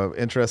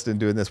interested in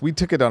doing this, we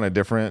took it on a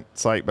different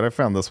site, but I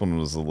found this one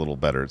was a little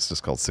better. It's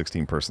just called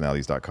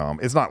 16personalities.com.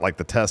 It's not like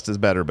the test is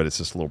better, but it's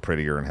just a little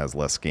prettier and has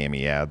less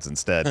scammy ads.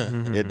 Instead,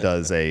 it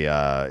does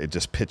it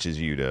just pitches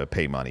you to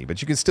pay money,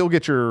 but you can still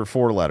get your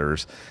 4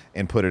 letters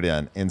and put it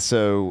in. And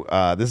so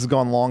this has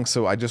gone long,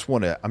 so I'm just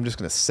going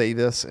to say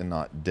this and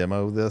not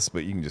demo this,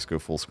 but you can just go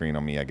full screen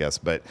on me, I guess.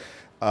 But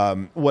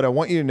what I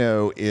want you to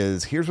know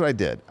is here's what I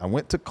did. I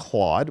went to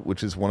Claude,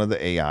 which is one of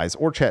the AIs,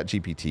 or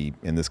ChatGPT.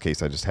 In this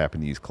case, I just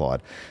happened to use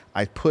Claude.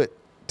 I put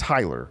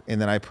Tyler, and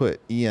then I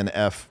put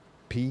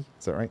ENFP.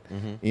 Is that right?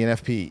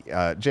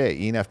 ENFP, J,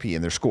 ENFP,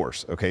 and their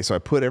scores. Okay, so I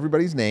put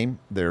everybody's name,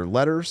 their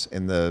letters,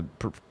 and the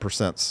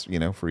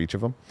percents, for each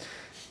of them.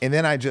 And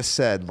then I just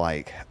said,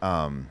 like,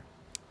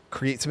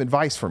 create some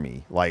advice for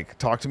me. Like,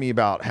 talk to me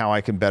about how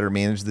I can better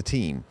manage the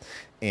team.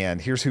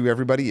 And here's who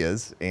everybody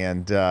is,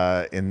 and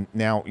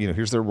now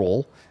here's their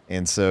role.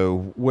 And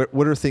so,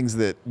 what are things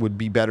that would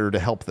be better to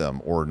help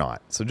them or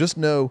not? So just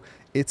know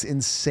it's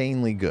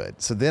insanely good.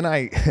 So then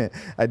I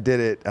did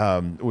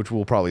it, which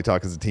we'll probably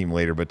talk as a team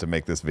later, but to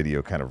make this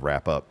video kind of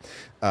wrap up,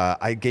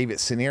 I gave it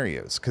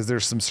scenarios because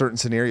there's some certain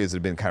scenarios that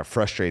have been kind of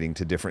frustrating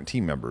to different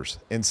team members.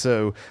 And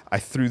so I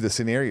threw the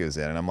scenarios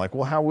in and I'm like,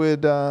 well,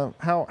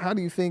 how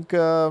do you think,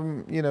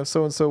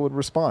 so-and-so would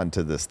respond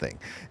to this thing?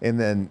 And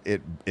then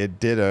it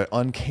did an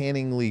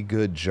uncannily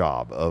good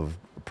job of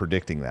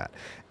predicting that.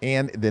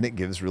 And then it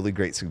gives really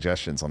great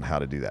suggestions on how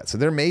to do that. So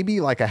there may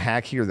be like a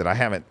hack here that I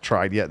haven't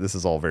tried yet. This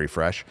is all very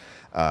fresh.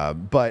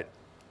 But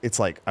it's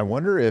like, I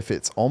wonder if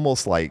it's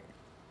almost like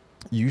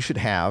you should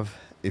have,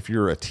 if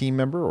you're a team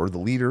member or the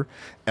leader,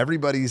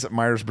 everybody's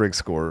Myers-Briggs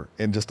score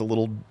in just a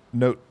little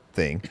note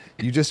thing.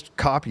 You just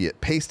copy it,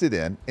 paste it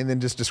in, and then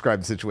just describe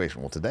the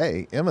situation. Well,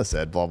 today Emma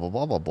said blah, blah,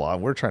 blah, blah, blah.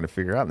 And we're trying to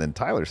figure out. And then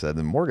Tyler said, and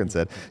then Morgan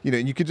said,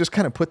 and you could just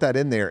kind of put that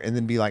in there and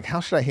then be like,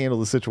 how should I handle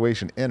the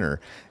situation? Enter.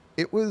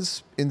 It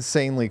was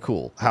insanely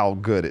cool how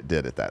good it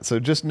did at that. So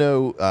just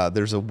know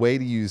there's a way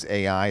to use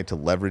AI to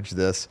leverage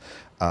this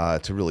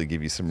to really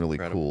give you some really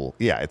cool.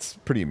 Yeah, it's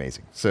pretty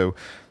amazing. So,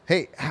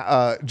 hey,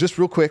 just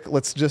real quick,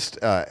 let's just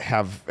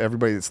have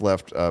everybody that's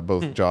left,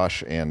 both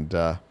Josh and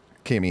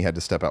Cammie had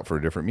to step out for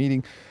a different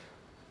meeting.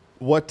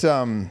 What's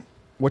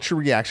your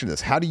reaction to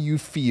this? How do you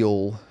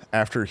feel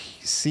after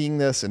seeing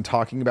this and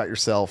talking about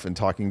yourself and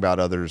talking about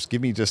others?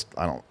 Give me just,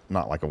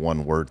 not like a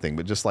one word thing,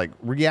 but just like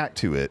react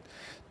to it.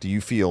 Do you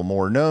feel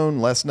more known,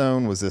 less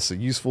known? Was this a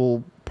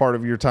useful part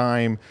of your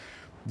time?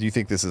 Do you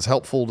think this is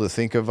helpful to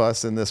think of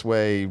us in this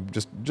way?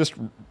 Just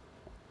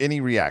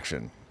any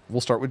reaction. We'll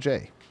start with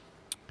Jay.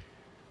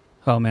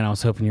 Oh man, I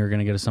was hoping you were going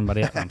to go to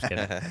somebody else. I'm just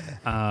kidding.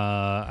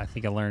 I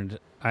think I learned.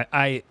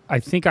 I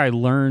think I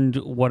learned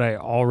what I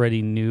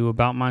already knew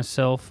about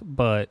myself,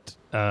 but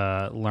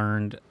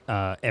learned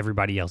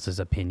everybody else's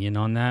opinion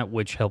on that,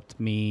 which helped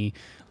me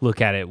look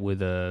at it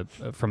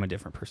from a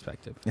different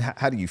perspective.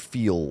 How do you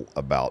feel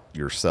about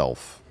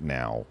yourself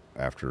now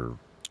after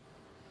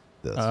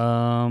this?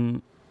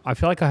 I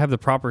feel like I have the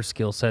proper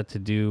skill set to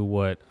do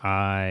what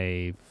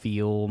I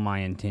feel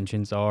my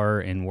intentions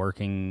are in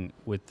working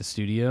with the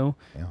studio.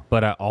 Yeah.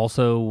 But I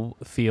also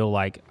feel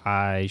like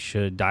I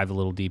should dive a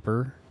little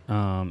deeper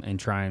and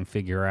try and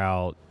figure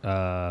out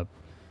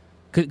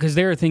because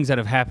there are things that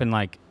have happened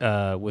like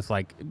with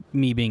like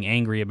me being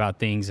angry about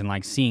things and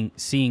like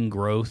seeing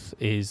growth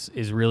is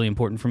really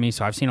important for me.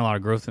 So I've seen a lot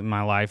of growth in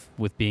my life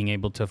with being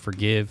able to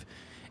forgive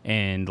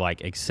and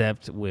like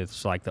accept,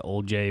 with like the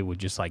old Jay would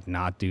just like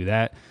not do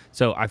that.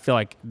 So I feel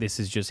like this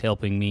is just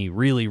helping me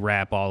really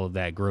wrap all of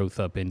that growth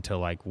up into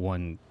like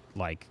one,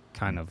 like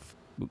kind of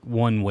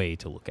one way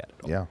to look at it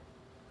all. Yeah.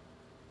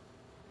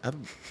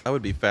 I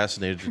would be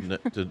fascinated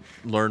to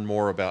learn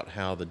more about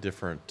how the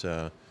different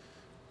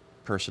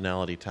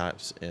personality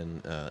types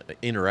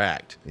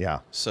interact. Yeah.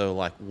 So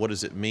like, what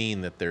does it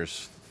mean that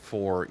there's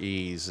 4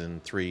 E's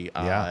and 3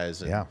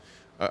 I's? And,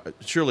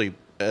 surely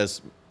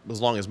as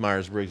long as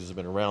Myers-Briggs has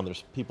been around,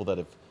 there's people that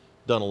have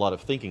done a lot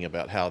of thinking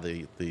about how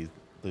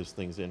those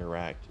things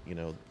interact,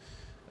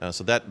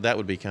 so that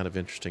would be kind of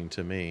interesting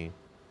to me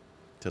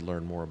to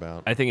learn more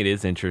about. I think it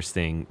is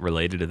interesting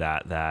related to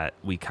that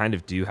we kind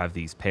of do have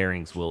these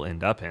pairings we'll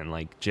end up in.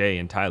 Like Jay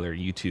and Tyler,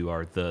 you two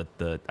are the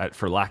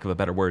for lack of a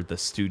better word, the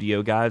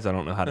studio guys. I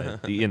don't know how to,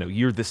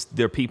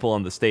 they're people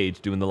on the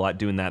stage doing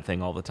that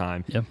thing all the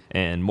time. Yep.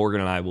 And Morgan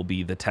and I will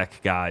be the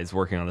tech guys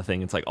working on the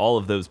thing. It's like all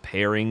of those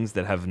pairings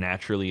that have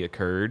naturally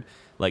occurred.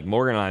 Like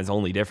Morgan and I's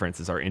only difference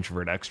is our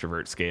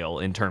introvert-extrovert scale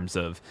in terms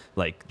of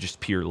like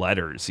just pure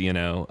letters,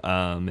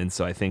 and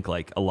so I think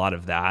like a lot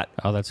of that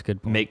that's a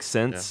good point. Makes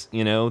sense,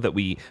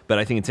 but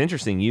I think it's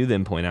interesting you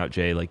then point out,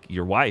 Jay, like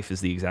your wife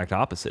is the exact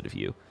opposite of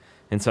you.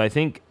 And so I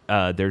think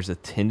there's a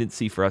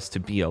tendency for us to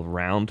be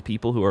around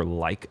people who are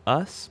like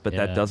us, but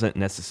that doesn't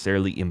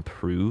necessarily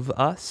improve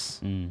us.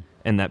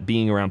 And that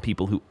being around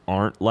people who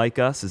aren't like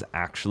us is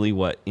actually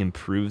what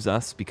improves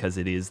us, because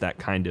it is that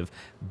kind of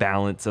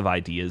balance of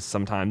ideas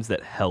sometimes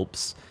that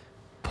helps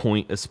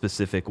point a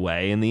specific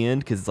way in the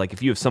end, because it's like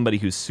if you have somebody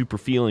who's super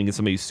feeling and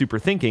somebody who's super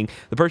thinking,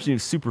 the person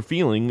who's super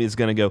feeling is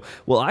going to go,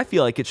 well, I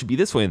feel like it should be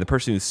this way, and the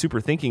person who's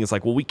super thinking is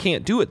like, well, we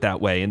can't do it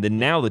that way, and then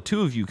now the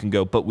two of you can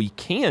go, but we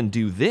can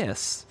do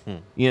this,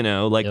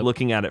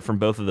 looking at it from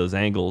both of those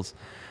angles.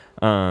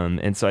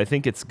 And so I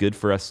think it's good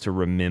for us to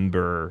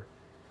remember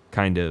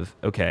kind of,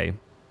 okay,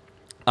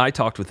 I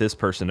talked with this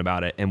person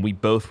about it, and we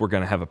both were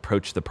going to have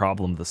approached the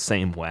problem the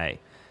same way.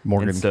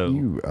 Morgan, can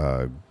you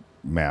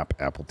map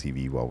Apple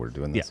TV while we're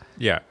doing this?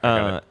 Yeah.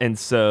 And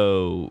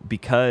so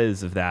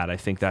because of that, I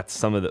think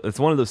that's it's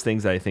one of those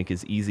things that I think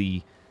is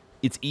easy.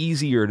 It's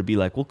easier to be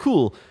like, well,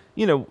 cool,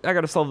 I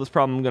got to solve this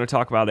problem. I'm going to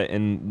talk about it.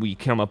 And we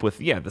come up with,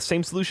 the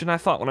same solution I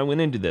thought when I went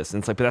into this.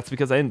 And it's like, but that's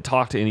because I didn't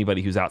talk to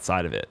anybody who's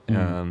outside of it.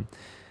 I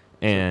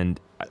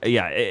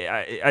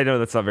know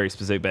that's not very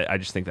specific, but I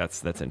just think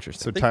that's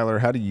interesting. So Tyler,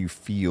 how do you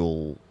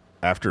feel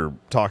after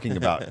talking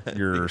about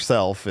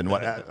yourself, and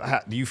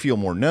how, do you feel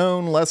more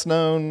known, less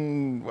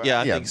known?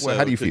 I think so.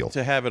 How do you feel?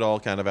 To have it all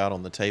kind of out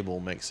on the table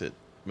makes it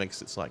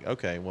like,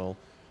 okay, well,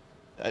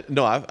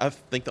 no, I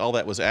think all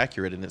that was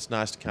accurate, and it's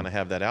nice to kind of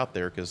have that out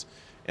there because,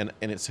 and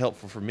it's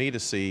helpful for me to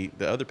see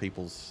the other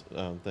people's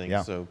things.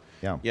 Yeah. So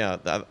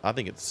I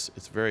think it's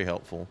very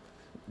helpful.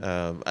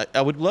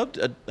 I'd love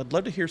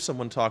to hear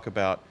someone talk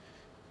about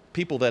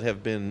people that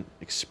have been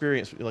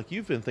experienced, like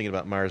you've been thinking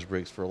about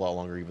Myers-Briggs for a lot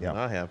longer even than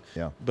I have.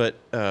 Yeah. But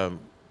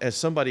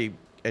as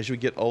we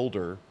get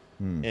older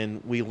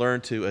and we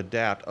learn to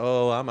adapt,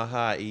 I'm a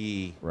high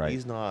E. Right.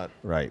 He's not.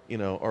 Right.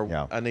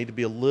 I need to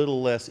be a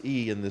little less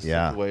E in this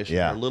situation.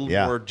 Yeah. Or a little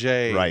more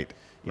J. Right.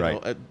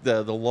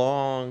 The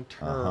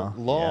long-term,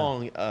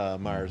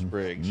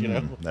 Myers-Briggs,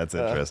 That's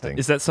interesting.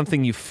 Is that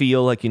something you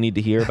feel like you need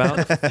to hear about?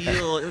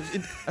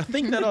 I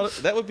think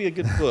that would be a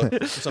good book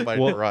for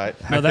somebody to write.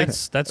 No,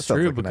 that's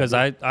true, like because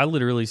I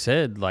literally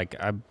said, like,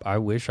 I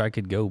wish I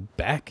could go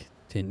back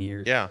 10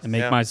 years and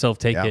make myself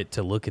take it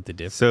to look at the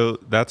difference. So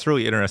that's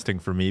really interesting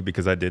for me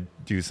because I did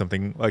do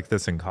something like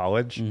this in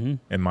college, and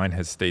mine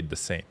has stayed the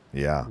same.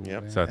 Yeah.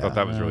 Yep. So I thought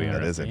that was really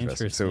That interesting. is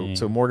interesting.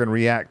 So Morgan,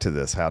 react to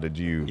this. How did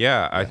you?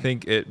 Yeah, I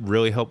think it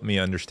really helped me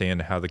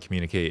understand how to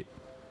communicate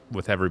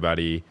with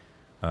everybody.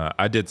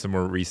 I did some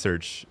more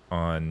research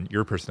on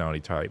your personality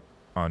type,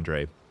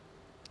 Andre,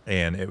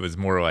 and it was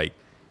more like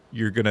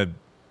you're going to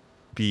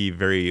be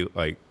very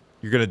like,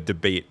 you're going to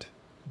debate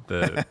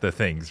the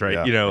things, right?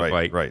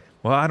 Right.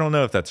 Well, I don't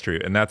know if that's true.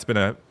 And that's been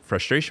a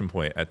frustration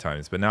point at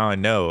times. But now I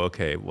know,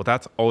 okay, well,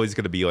 that's always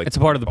going to be like... It's a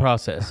part of the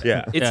process.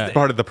 Yeah. It's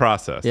part of the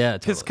process. Yeah.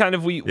 Because kind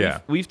of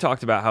we've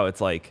talked about how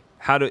it's like,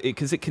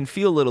 because it can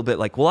feel a little bit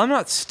like, well, I'm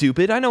not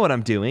stupid. I know what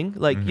I'm doing.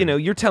 Like,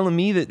 you're telling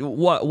me that,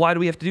 why do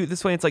we have to do it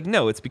this way? It's like,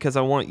 no, it's because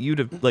I want you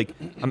to, like,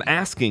 I'm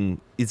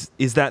asking,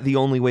 is that the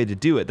only way to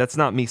do it? That's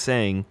not me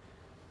saying,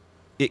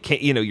 it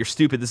can't, you're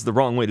stupid. This is the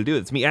wrong way to do it.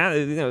 It's me,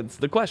 it's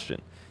the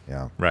question.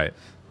 Yeah. Right.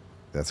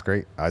 That's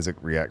great. Isaac,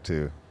 react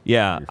to.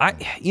 Yeah. I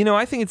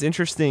think it's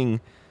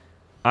interesting.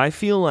 I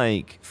feel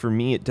like for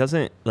me, it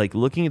doesn't, like,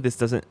 looking at this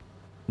doesn't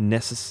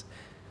necessarily,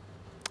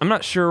 I'm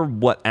not sure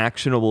what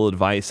actionable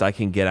advice I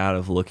can get out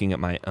of looking at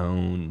my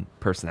own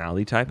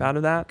personality type out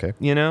of that. Okay.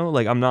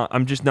 Like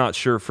I'm just not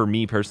sure for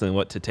me personally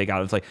what to take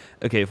out. It's like,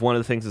 okay, if one of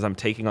the things is I'm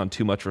taking on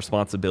too much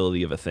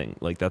responsibility of a thing,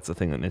 like that's the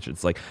thing that mentions.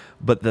 It's like,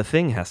 but the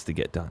thing has to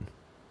get done.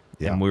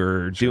 Yeah, and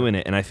we're doing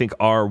it. And I think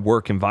our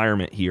work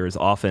environment here is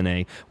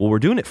often we're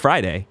doing it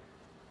Friday.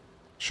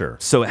 Sure.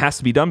 So it has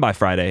to be done by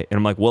Friday. And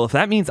I'm like, well, if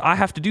that means I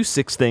have to do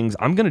 6 things,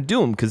 I'm going to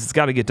do them because it's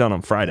got to get done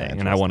on Friday.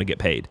 And I want to get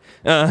paid.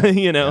 I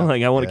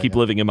want to keep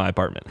living in my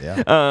apartment.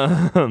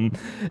 Yeah.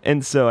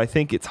 And so I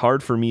think it's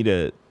hard for me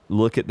to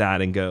look at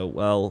that and go,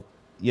 well,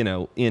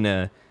 in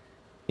a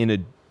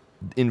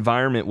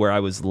environment where I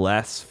was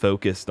less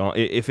focused on,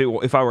 if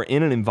I were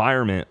in an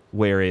environment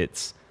where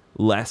it's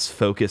less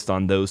focused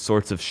on those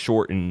sorts of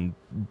short and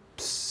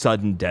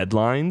sudden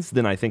deadlines,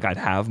 then I think I'd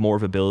have more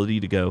of ability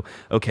to go,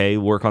 okay,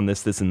 work on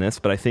this, and this.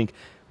 But I think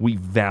we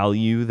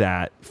value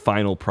that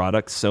final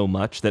product so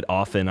much that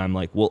often I'm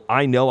like, well,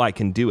 I know I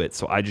can do it,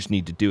 so I just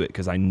need to do it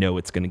because I know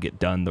it's going to get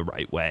done the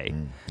right way.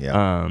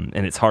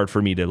 And it's hard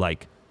for me to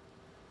like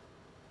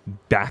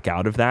back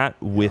out of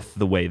that with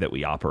the way that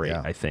we operate,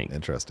 I think.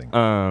 Interesting.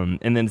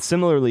 And then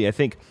similarly, I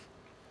think,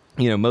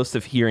 most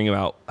of hearing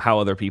about how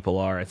other people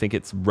are, I think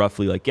it's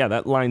roughly like,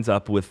 that lines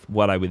up with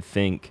what I would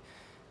think.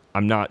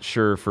 I'm not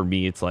sure for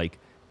me, it's like,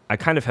 I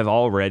kind of have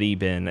already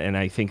been, and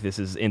I think this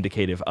is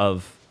indicative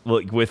of,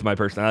 like, with my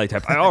personality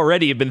type, I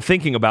already have been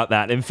thinking about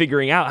that and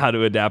figuring out how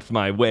to adapt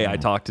my way I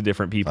talk to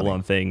different people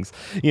on things,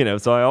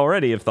 so I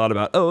already have thought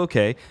about,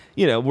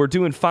 we're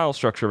doing file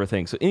structure of a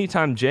thing. So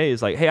anytime Jay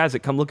is like, hey,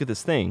 Isaac, come look at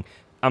this thing,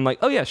 I'm like,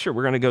 oh yeah, sure,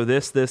 we're going to go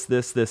this,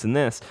 and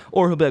this.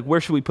 Or he'll be like,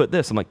 where should we put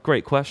this? I'm like,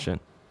 great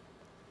question.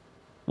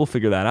 We'll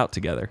figure that out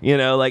together,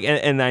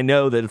 and I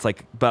know that it's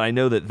like, but I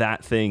know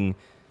that thing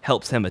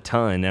helps him a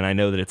ton. And I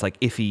know that it's like,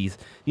 if he's,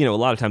 a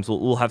lot of times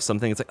we'll have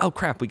something, it's like, oh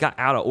crap, we got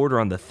out of order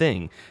on the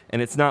thing.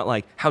 And it's not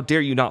like, how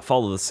dare you not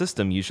follow the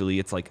system? Usually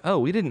it's like, oh,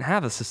 we didn't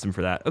have a system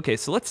for that. Okay,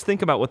 so let's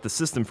think about what the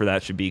system for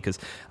that should be, because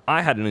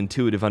I had an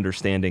intuitive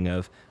understanding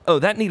of, oh,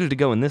 that needed to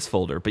go in this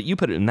folder, but you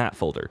put it in that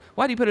folder.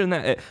 Why do you put it in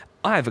that?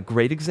 I have a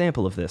great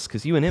example of this,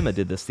 because you and Emma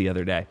did this the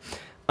other day.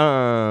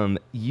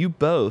 You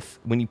both,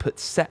 when you put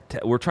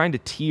we're trying to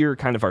tier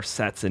kind of our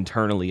sets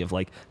internally of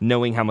like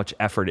knowing how much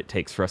effort it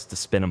takes for us to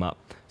spin them up,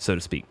 so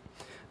to speak.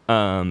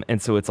 And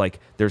so it's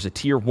like there's a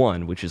tier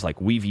 1, which is like,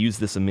 we've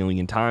used this a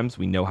million times,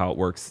 we know how it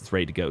works, it's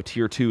ready to go.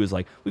 Tier 2 is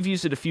like, we've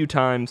used it a few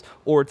times,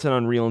 or it's an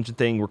Unreal Engine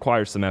thing,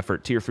 requires some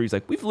effort. Tier 3 is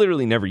like, we've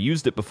literally never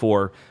used it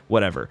before,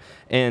 whatever.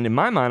 And in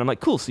my mind, I'm like,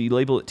 cool, so you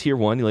label it tier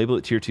 1, you label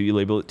it tier 2, you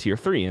label it tier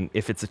 3. And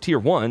if it's a tier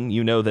 1,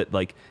 you know that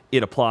like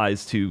it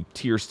applies to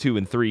tiers 2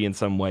 and 3 in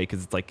some way,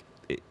 because it's like,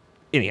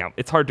 anyhow,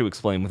 it's hard to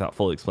explain without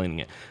fully explaining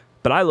it.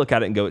 But I look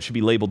at it and go, it should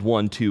be labeled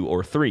 1, 2,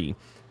 or 3.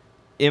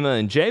 Emma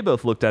and Jay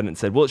both looked at it and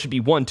said, well, it should be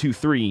 1, 2,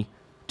 3,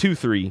 2,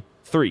 3,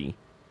 3.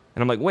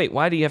 And I'm like, wait,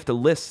 why do you have to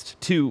list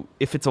 2?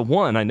 If it's a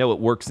 1, I know it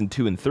works in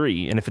 2 and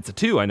 3. And if it's a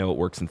 2, I know it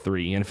works in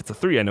 3. And if it's a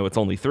 3, I know it's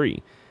only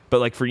 3.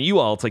 But like for you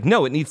all, it's like,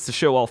 no, it needs to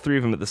show all 3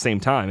 of them at the same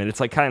time. And it's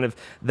like kind of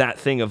that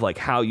thing of like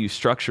how you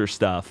structure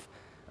stuff,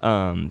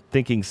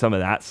 thinking some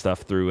of that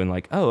stuff through and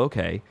like, oh,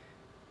 okay,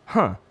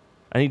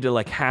 I need to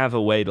like have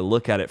a way to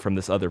look at it from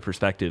this other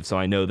perspective, so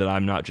I know that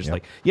I'm not just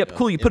like, yep,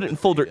 cool, you put it in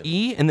folder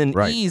E, and then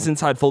E's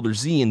inside folder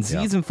Z, and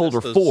Z's in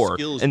folder 4,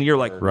 and you're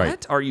like,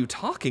 what are you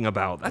talking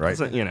about? That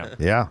doesn't,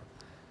 Yeah,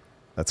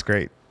 that's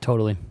great.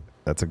 Totally.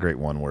 That's a great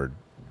one word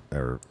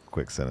or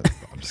quick sentence.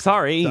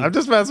 Sorry. I'm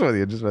just messing with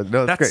you.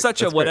 No, that's great. Such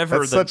that's a whatever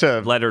that's the such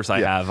a, letters I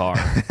have are.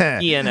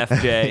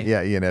 ENFJ.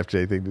 Yeah,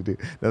 ENFJ thing to do.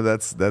 No,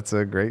 that's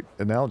a great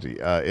analogy.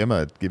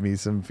 Emma, give me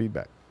some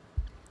feedback.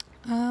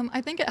 I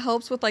think it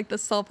helps with like the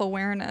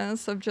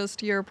self-awareness of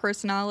just your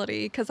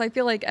personality, because I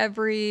feel like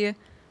everyone's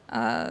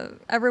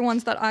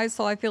that I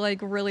saw, I feel like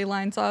really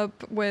lines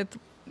up with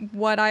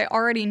what I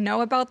already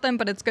know about them,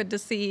 but it's good to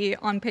see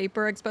on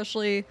paper,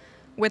 especially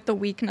with the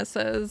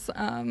weaknesses,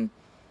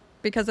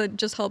 because it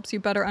just helps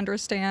you better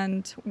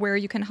understand where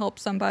you can help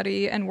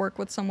somebody and work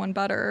with someone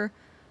better.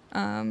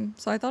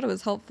 So I thought it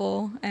was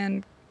helpful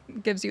and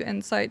gives you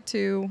insight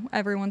to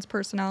everyone's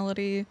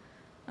personality.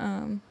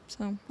 How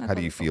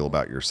do you feel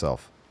about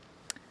yourself?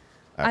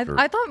 I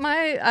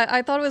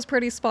thought it was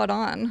pretty spot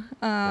on.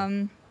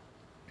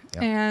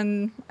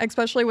 And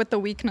especially with the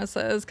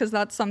weaknesses, because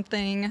that's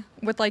something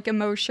with like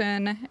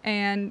emotion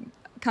and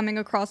coming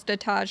across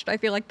detached. I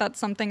feel like that's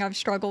something I've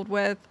struggled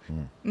with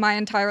my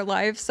entire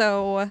life.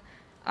 So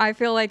I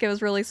feel like it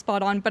was really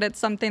spot on, but it's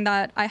something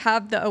that I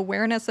have the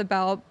awareness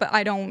about, but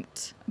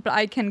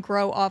I can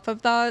grow off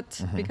of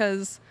that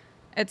because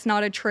it's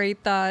not a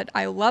trait that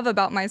I love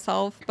about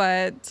myself,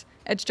 but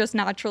it's just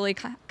naturally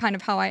kind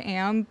of how I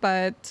am.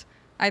 But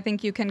I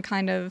think you can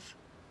kind of,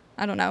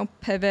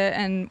 pivot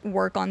and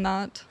work on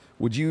that.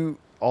 Would you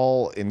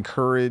all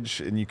encourage,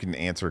 and you can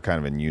answer kind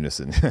of in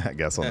unison, I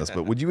guess, on this,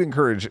 but would you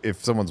encourage,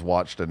 if someone's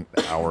watched an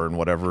hour and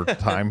whatever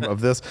time of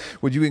this,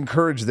 would you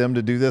encourage them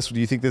to do this? Do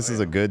you think this is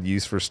a good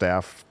use for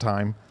staff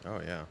time? Oh,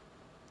 yeah.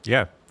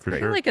 Yeah, for I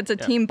sure. feel like it's a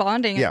team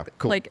bonding,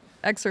 cool. like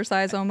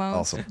exercise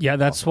almost. Awesome. Yeah,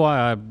 that's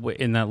why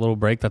in that little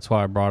break, that's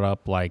why I brought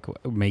up like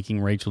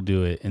making Rachel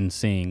do it and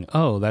seeing,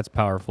 oh, that's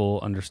powerful,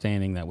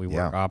 understanding that we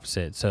work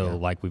opposite. So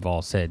like we've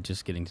all said,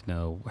 just getting to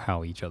know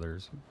how each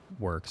other's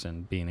works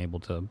and being able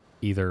to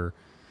either,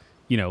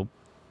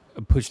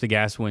 push the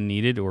gas when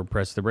needed or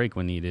press the brake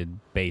when needed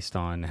based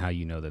on how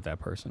you know that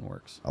person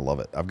works. I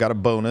love it. I've got a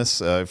bonus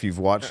if you've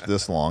watched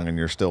this long and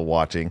you're still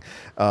watching.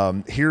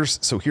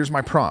 Here's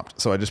my prompt.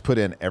 So I just put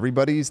in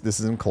this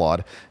is in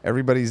Claude,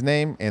 everybody's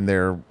name and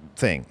their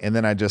thing. And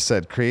then I just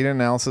said, create an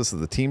analysis of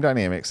the team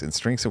dynamics and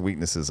strengths and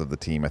weaknesses of the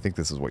team. I think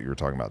this is what you were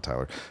talking about,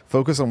 Tyler.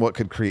 Focus on what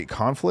could create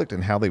conflict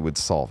and how they would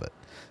solve it.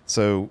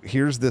 So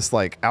here's this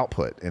like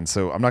output. And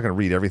so I'm not going to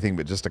read everything,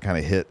 but just to kind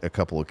of hit a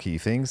couple of key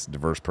things.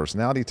 Diverse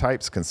personality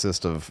types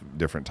consist of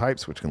different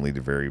types, which can lead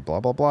to very blah,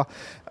 blah, blah.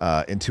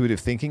 Intuitive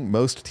thinking.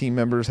 Most team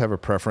members have a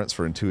preference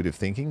for intuitive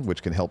thinking,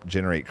 which can help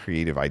generate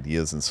creative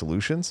ideas and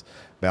solutions.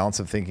 Balance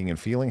of thinking and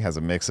feeling has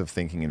a mix of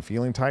thinking and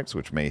feeling types,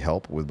 which may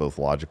help with both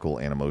logical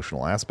and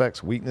emotional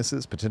aspects.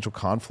 Weaknesses, potential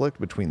conflict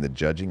between the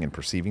judging and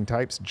perceiving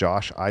types.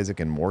 Josh, Isaac,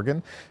 and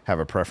Morgan have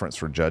a preference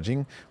for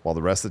judging, while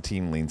the rest of the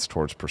team leans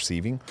towards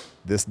perceiving.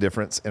 This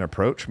difference in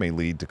approach may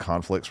lead to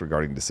conflicts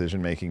regarding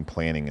decision-making,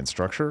 planning, and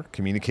structure.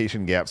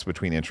 Communication gaps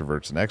between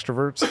introverts and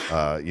extroverts.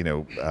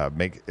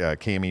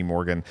 Cammie,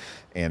 Morgan,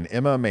 and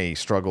Emma may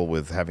struggle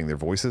with having their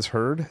voices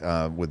heard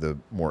with the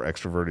more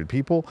extroverted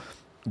people.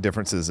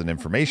 Differences in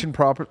information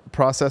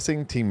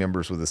processing. Team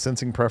members with a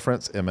sensing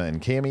preference, Emma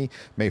and Cami,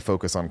 may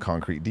focus on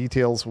concrete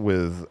details,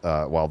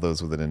 while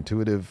those with an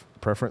intuitive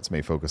preference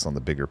may focus on the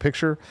bigger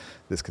picture.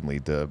 This can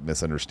lead to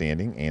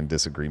misunderstanding and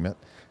disagreement.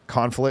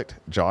 Conflict.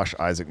 Josh,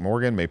 Isaac,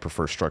 Morgan may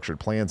prefer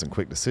structured plans and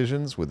quick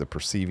decisions, with the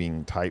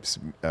perceiving types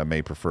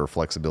may prefer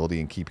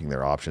flexibility and keeping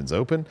their options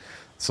open.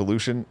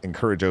 Solution.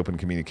 Encourage open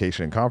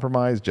communication and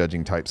compromise.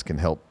 Judging types can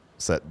help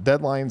set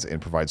deadlines and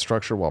provide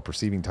structure, while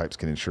perceiving types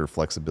can ensure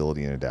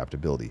flexibility and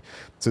adaptability.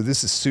 So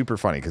this is super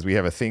funny because we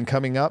have a thing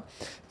coming up,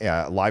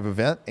 live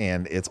event,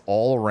 and it's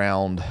all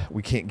around,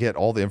 we can't get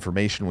all the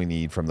information we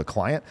need from the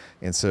client.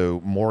 And so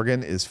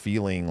Morgan is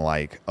feeling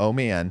like, oh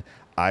man,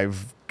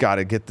 I've got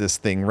to get this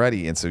thing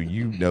ready. And so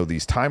you know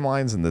these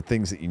timelines and the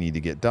things that you need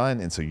to get done.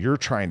 And so you're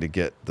trying to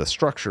get the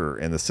structure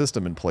and the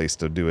system in place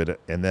to do it.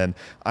 And then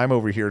I'm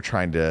over here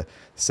trying to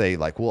say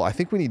like, well, I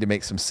think we need to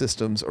make some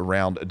systems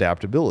around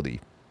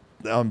adaptability.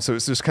 So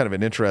it's just kind of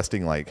an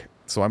interesting, like,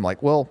 so I'm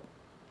like, well,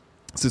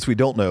 since we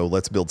don't know,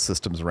 let's build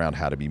systems around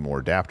how to be more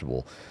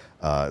adaptable.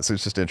 So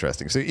it's just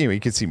interesting. So, you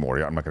can see more.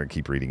 I'm not going to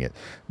keep reading it,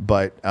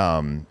 but,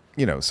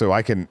 so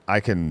I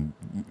can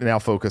now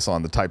focus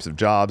on the types of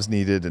jobs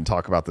needed and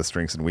talk about the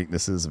strengths and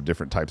weaknesses of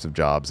different types of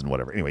jobs and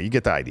whatever. Anyway, you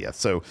get the idea.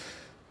 So,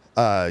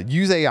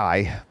 use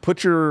AI,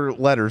 put your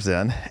letters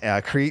in,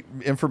 create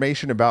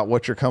information about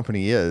what your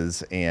company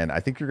is. And I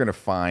think you're going to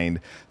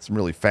find some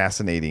really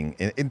fascinating,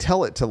 and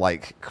tell it to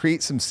like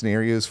create some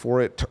scenarios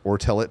for it, or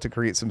tell it to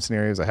create some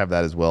scenarios. I have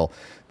that as well,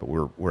 but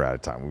we're out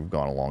of time. We've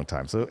gone a long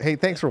time. So, hey,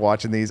 thanks for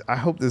watching these. I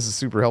hope this is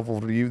super helpful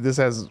for you. This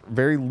has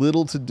very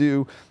little to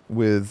do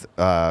with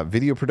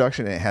video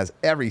production, and it has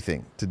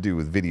everything to do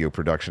with video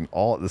production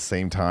all at the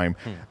same time.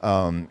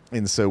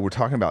 And so we're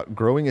talking about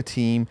growing a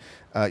team.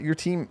 Your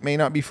team may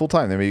not be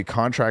full-time. They may be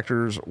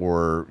contractors,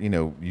 or,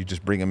 you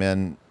just bring them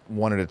in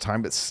one at a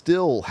time, but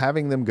still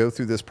having them go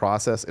through this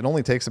process. It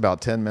only takes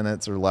about 10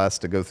 minutes or less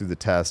to go through the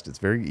test. It's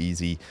very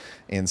easy.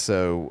 And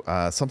so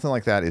something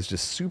like that is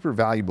just super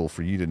valuable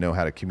for you to know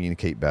how to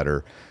communicate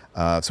better.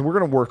 So we're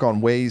going to work on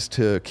ways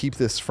to keep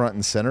this front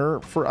and center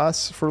for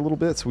us for a little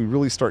bit, so we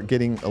really start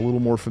getting a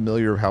little more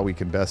familiar of how we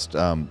can best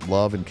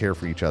love and care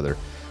for each other.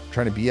 We're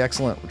trying to be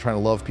excellent. We're trying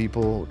to love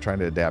people. We're trying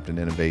to adapt and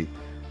innovate.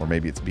 Or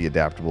maybe it's be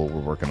adaptable.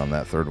 We're working on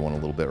that third one a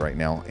little bit right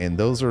now. And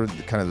those are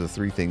kind of the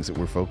three things that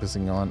we're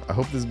focusing on. I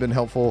hope this has been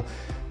helpful.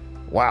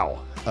 Wow.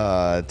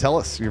 Tell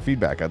us your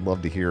feedback. I'd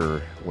love to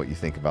hear what you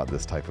think about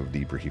this type of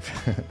debrief.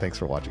 Thanks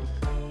for watching.